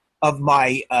beginning of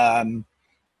my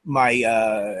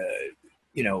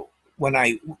when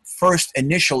I first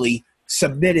initially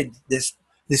submitted this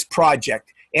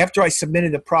project. After I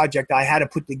submitted the project, I had to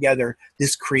put together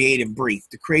this Creative Brief.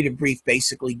 The Creative Brief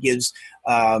basically gives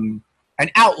an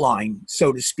outline,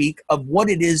 so to speak, of what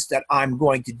it is that I'm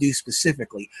going to do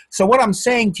specifically. So what I'm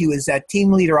saying to you is that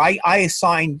team leader, I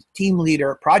assigned team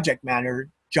leader, project manager,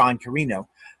 John Carino.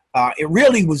 It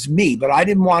really was me, but I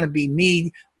didn't want to be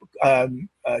me,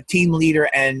 team leader,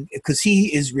 and because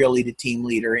he is really the team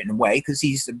leader in a way, because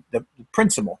he's the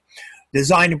principal.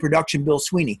 Design and production, Bill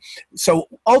Sweeney. So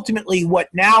ultimately, what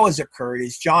now has occurred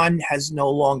is John is no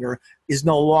longer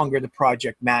the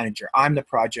project manager. I'm the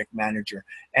project manager,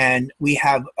 and we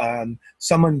have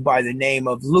someone by the name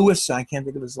of Lewis. I can't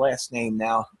think of his last name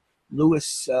now.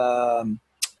 Lewis. His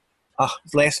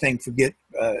last name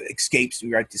escapes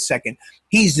me right this second.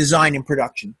 He's design and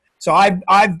production. So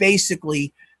I've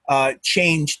basically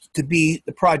changed to be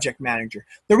the project manager.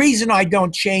 The reason I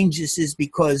don't change this is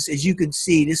because, as you can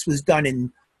see, this was done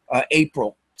in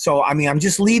April. So, I mean, I'm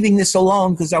just leaving this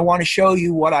alone because I want to show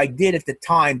you what I did at the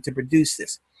time to produce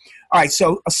this. All right,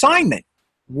 so assignment.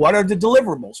 What are the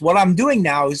deliverables? What I'm doing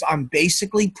now is I'm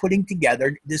basically putting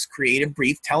together this Creative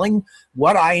Brief, telling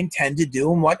what I intend to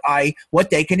do and what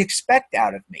they can expect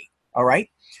out of me. All right.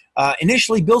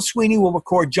 Initially, Bill Sweeney will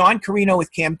record John Carino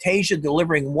with Camtasia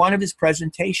delivering one of his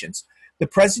presentations. The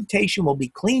presentation will be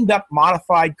cleaned up,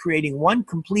 modified, creating one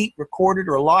complete recorded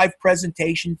or live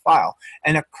presentation file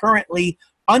and a currently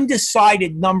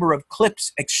undecided number of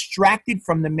clips extracted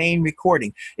from the main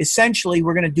recording. Essentially,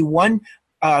 we're going to do one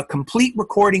complete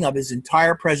recording of his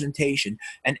entire presentation.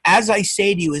 And as I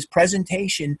say to you, his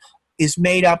presentation is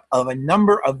made up of a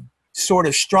number of sort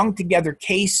of strung together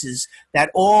cases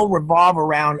that all revolve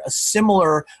around a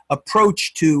similar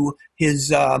approach to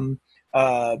his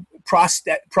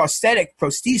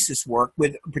prosthesis work,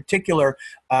 with a particular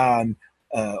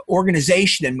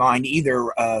organization in mind,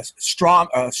 either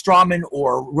Straumann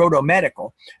or Roto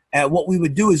Medical. What we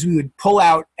would do is we would pull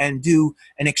out and do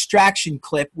an extraction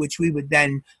clip, which we would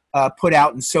then put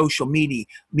out in social media.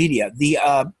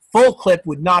 The full clip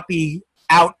would not be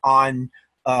out on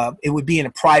it would be in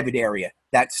a private area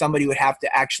that somebody would have to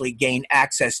actually gain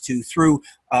access to through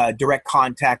direct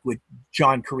contact with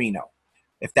John Carino,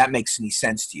 if that makes any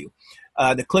sense to you.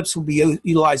 The clips will be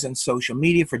utilized on social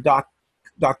media for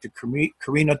Dr.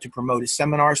 Carino to promote his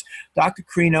seminars. Dr.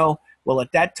 Carino will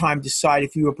at that time decide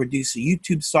if you will produce a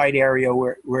YouTube site area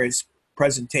where his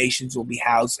presentations will be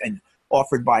housed and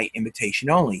offered by invitation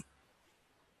only.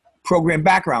 Program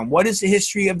background. What is the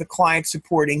history of the client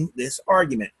supporting this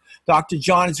argument? Dr.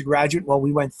 John is a graduate. Well,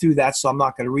 we went through that, so I'm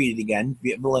not going to read it again.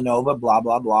 Villanova, blah,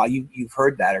 blah, blah. You've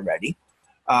heard that already.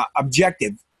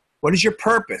 Objective. What is your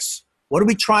purpose? What are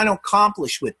we trying to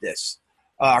accomplish with this?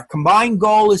 Our combined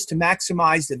goal is to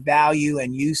maximize the value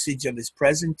and usage of his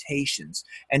presentations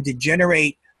and to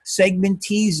generate segment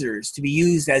teasers to be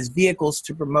used as vehicles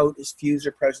to promote his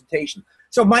future presentation.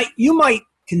 So you might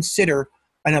consider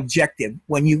an objective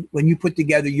when you put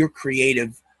together your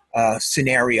creative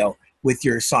scenario with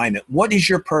your assignment. What is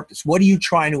your purpose? What are you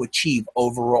trying to achieve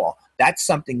overall? That's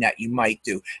something that you might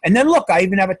do. And then look, I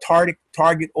even have a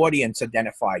target audience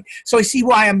identified. So I see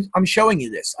why I'm showing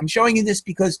you this. I'm showing you this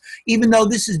because even though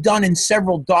this is done in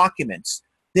several documents,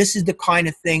 this is the kind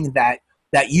of thing that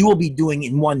you will be doing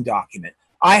in one document.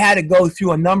 I had to go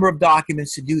through a number of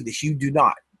documents to do this. You do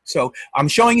not. So I'm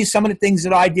showing you some of the things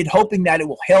that I did, hoping that it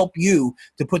will help you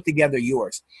to put together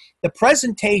yours. The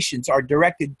presentations are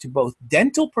directed to both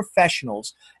dental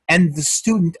professionals and the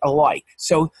student alike.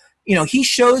 So, you know, he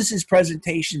shows his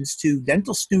presentations to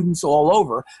dental students all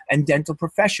over and dental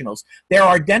professionals. There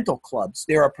are dental clubs.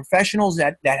 There are professionals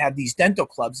that have these dental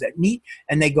clubs that meet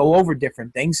and they go over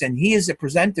different things. And he is a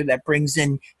presenter that brings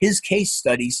in his case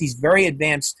studies. He's very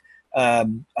advanced a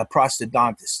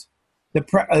prosthodontist.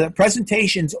 The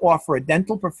presentations offer a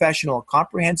dental professional a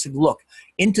comprehensive look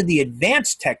into the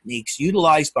advanced techniques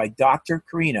utilized by Dr.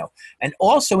 Carino and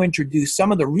also introduce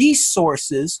some of the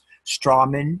resources,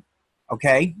 Straumann,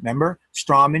 okay, remember,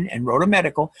 Straumann and Roto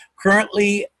Medical,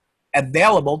 currently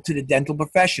available to the dental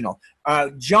professional.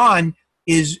 John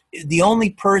is the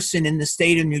only person in the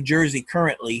state of New Jersey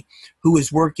currently who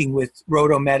is working with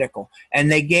Roto Medical,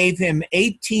 and they gave him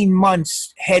 18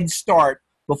 months head start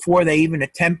before they even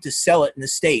attempt to sell it in the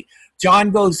state. John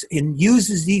goes and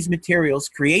uses these materials,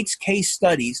 creates case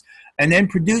studies, and then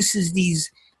produces these.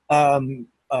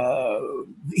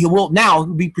 He will now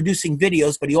be producing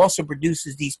videos, but he also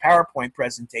produces these PowerPoint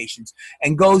presentations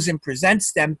and goes and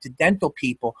presents them to dental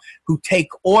people who take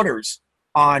orders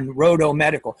on Roto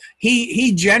Medical.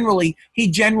 He generally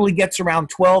gets around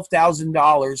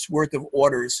 $12,000 worth of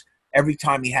orders every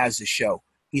time he has a show.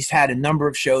 He's had a number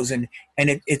of shows, and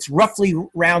it's roughly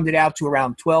rounded out to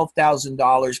around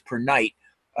 $12,000 per night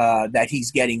that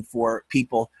he's getting for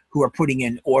people who are putting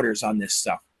in orders on this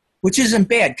stuff, which isn't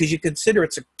bad because you consider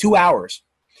it's 2 hours.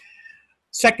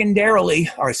 Secondarily,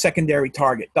 our secondary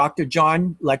target, Dr.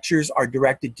 John lectures are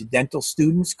directed to dental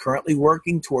students currently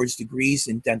working towards degrees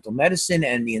in dental medicine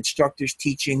and the instructors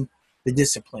teaching the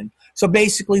discipline. So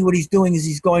basically what he's doing is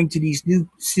he's going to these new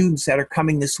students that are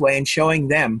coming this way and showing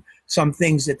them some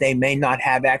things that they may not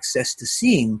have access to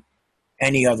seeing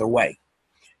any other way.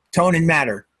 Tone and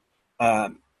matter.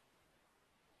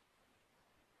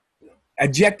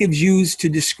 Adjectives used to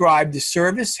describe the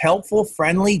service: helpful,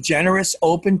 friendly, generous,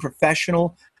 open,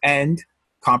 professional, and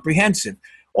comprehensive.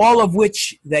 All of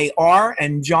which they are,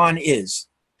 and John is.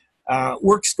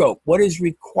 Work scope. What is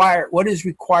required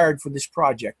for this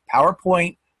project?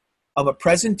 PowerPoint of a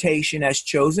presentation as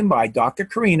chosen by Dr.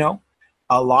 Carino,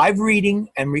 a live reading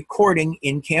and recording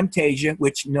in Camtasia,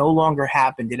 which no longer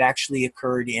happened. It actually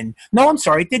occurred in, no, I'm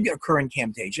sorry, it did occur in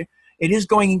Camtasia. It is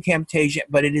going in Camtasia,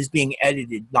 but it is being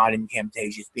edited, not in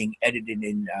Camtasia. It's being edited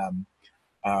in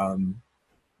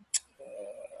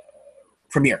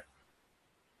Premiere.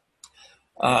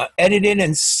 Edited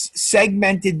and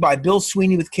segmented by Bill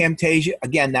Sweeney with Camtasia.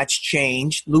 Again, that's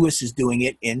changed. Lewis is doing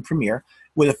it in Premiere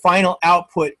with a final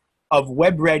output of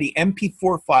web-ready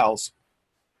MP4 files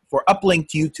for uplink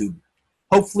to YouTube.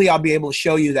 Hopefully, I'll be able to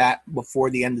show you that before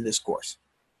the end of this course.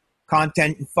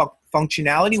 Content and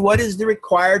functionality. What is the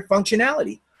required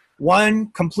functionality? 1,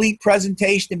 complete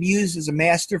presentation to be used as a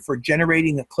master for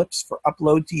generating the clips for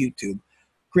upload to YouTube.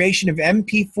 Creation of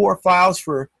MP4 files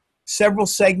for several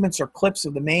segments or clips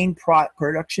of the main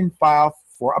production file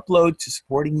for upload to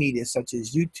supporting media such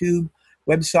as YouTube,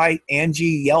 website,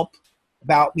 Angie, Yelp,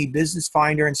 About Me, Business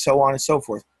Finder, and so on and so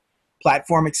forth.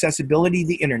 Platform accessibility,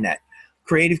 the internet.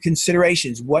 Creative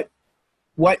considerations. What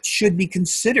should be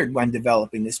considered when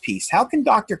developing this piece? How can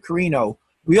Dr. Carino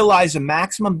realize a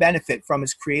maximum benefit from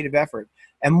his creative effort?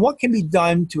 And what can be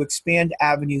done to expand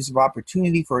avenues of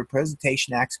opportunity for a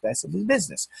presentation aspects of his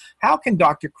business? How can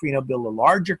Dr. Carino build a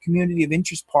larger community of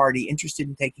interest party interested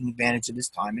in taking advantage of his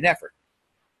time and effort?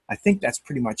 I think that's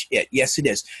pretty much it. Yes, it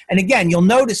is. And again, you'll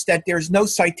notice that there's no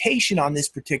citation on this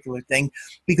particular thing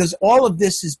because all of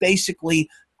this is basically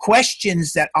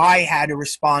questions that I had to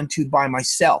respond to by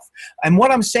myself. And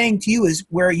what I'm saying to you is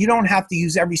where you don't have to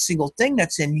use every single thing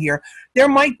that's in here, there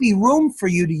might be room for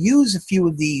you to use a few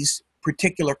of these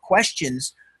particular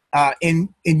questions in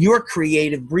your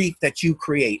creative brief that you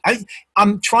create.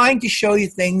 I'm trying to show you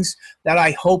things that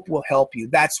I hope will help you.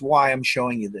 That's why I'm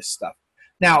showing you this stuff.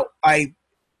 Now,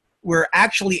 we're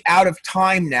actually out of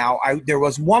time now. There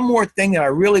was one more thing that I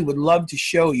really would love to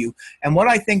show you. And what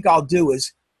I think I'll do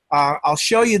is I'll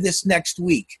show you this next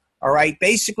week. All right.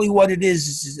 Basically what it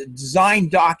is a design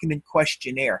document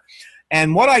questionnaire.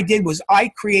 And what I did was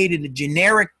I created a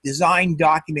generic design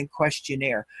document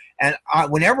questionnaire. And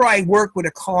whenever I work with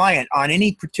a client on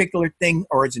any particular thing,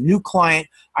 or as a new client,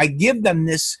 I give them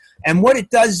this. And what it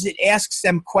does is it asks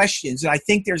them questions. And I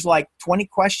think there's like 20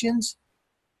 questions.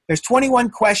 There's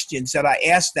 21 questions that I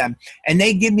ask them, and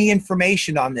they give me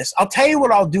information on this. I'll tell you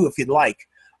what I'll do if you'd like.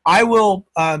 I will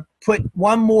put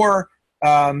one more.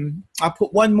 I'll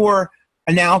put one more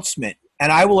announcement,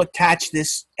 and I will attach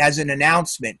this as an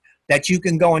announcement that you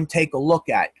can go and take a look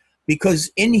at. Because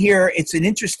in here, it's an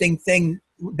interesting thing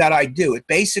that I do. It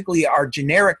basically are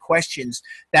generic questions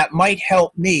that might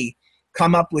help me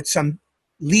come up with some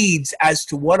leads as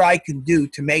to what I can do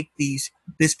to make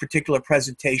this particular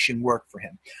presentation work for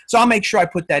him. So I'll make sure I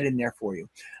put that in there for you.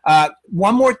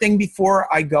 One more thing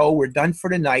before I go, we're done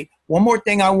for tonight. One more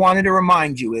thing I wanted to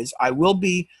remind you is I will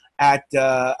be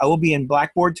in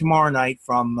Blackboard tomorrow night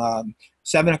from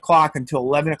 7 o'clock until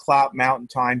 11 o'clock Mountain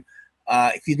Time.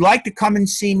 If you'd like to come and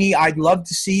see me, I'd love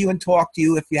to see you and talk to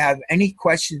you. If you have any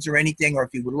questions or anything, or if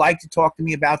you would like to talk to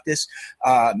me about this,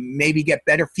 maybe get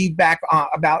better feedback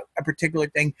about a particular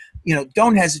thing,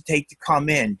 don't hesitate to come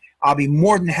in. I'll be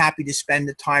more than happy to spend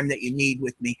the time that you need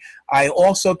with me. I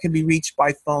also can be reached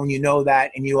by phone, you know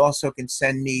that, and you also can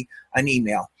send me an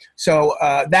email. So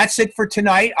that's it for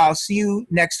tonight. I'll see you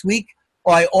next week.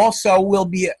 I also will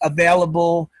be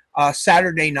available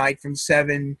Saturday night from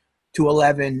 7 to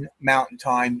 11 Mountain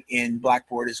Time in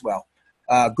Blackboard as well.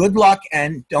 Good luck,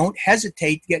 and don't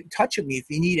hesitate to get in touch with me if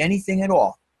you need anything at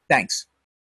all. Thanks.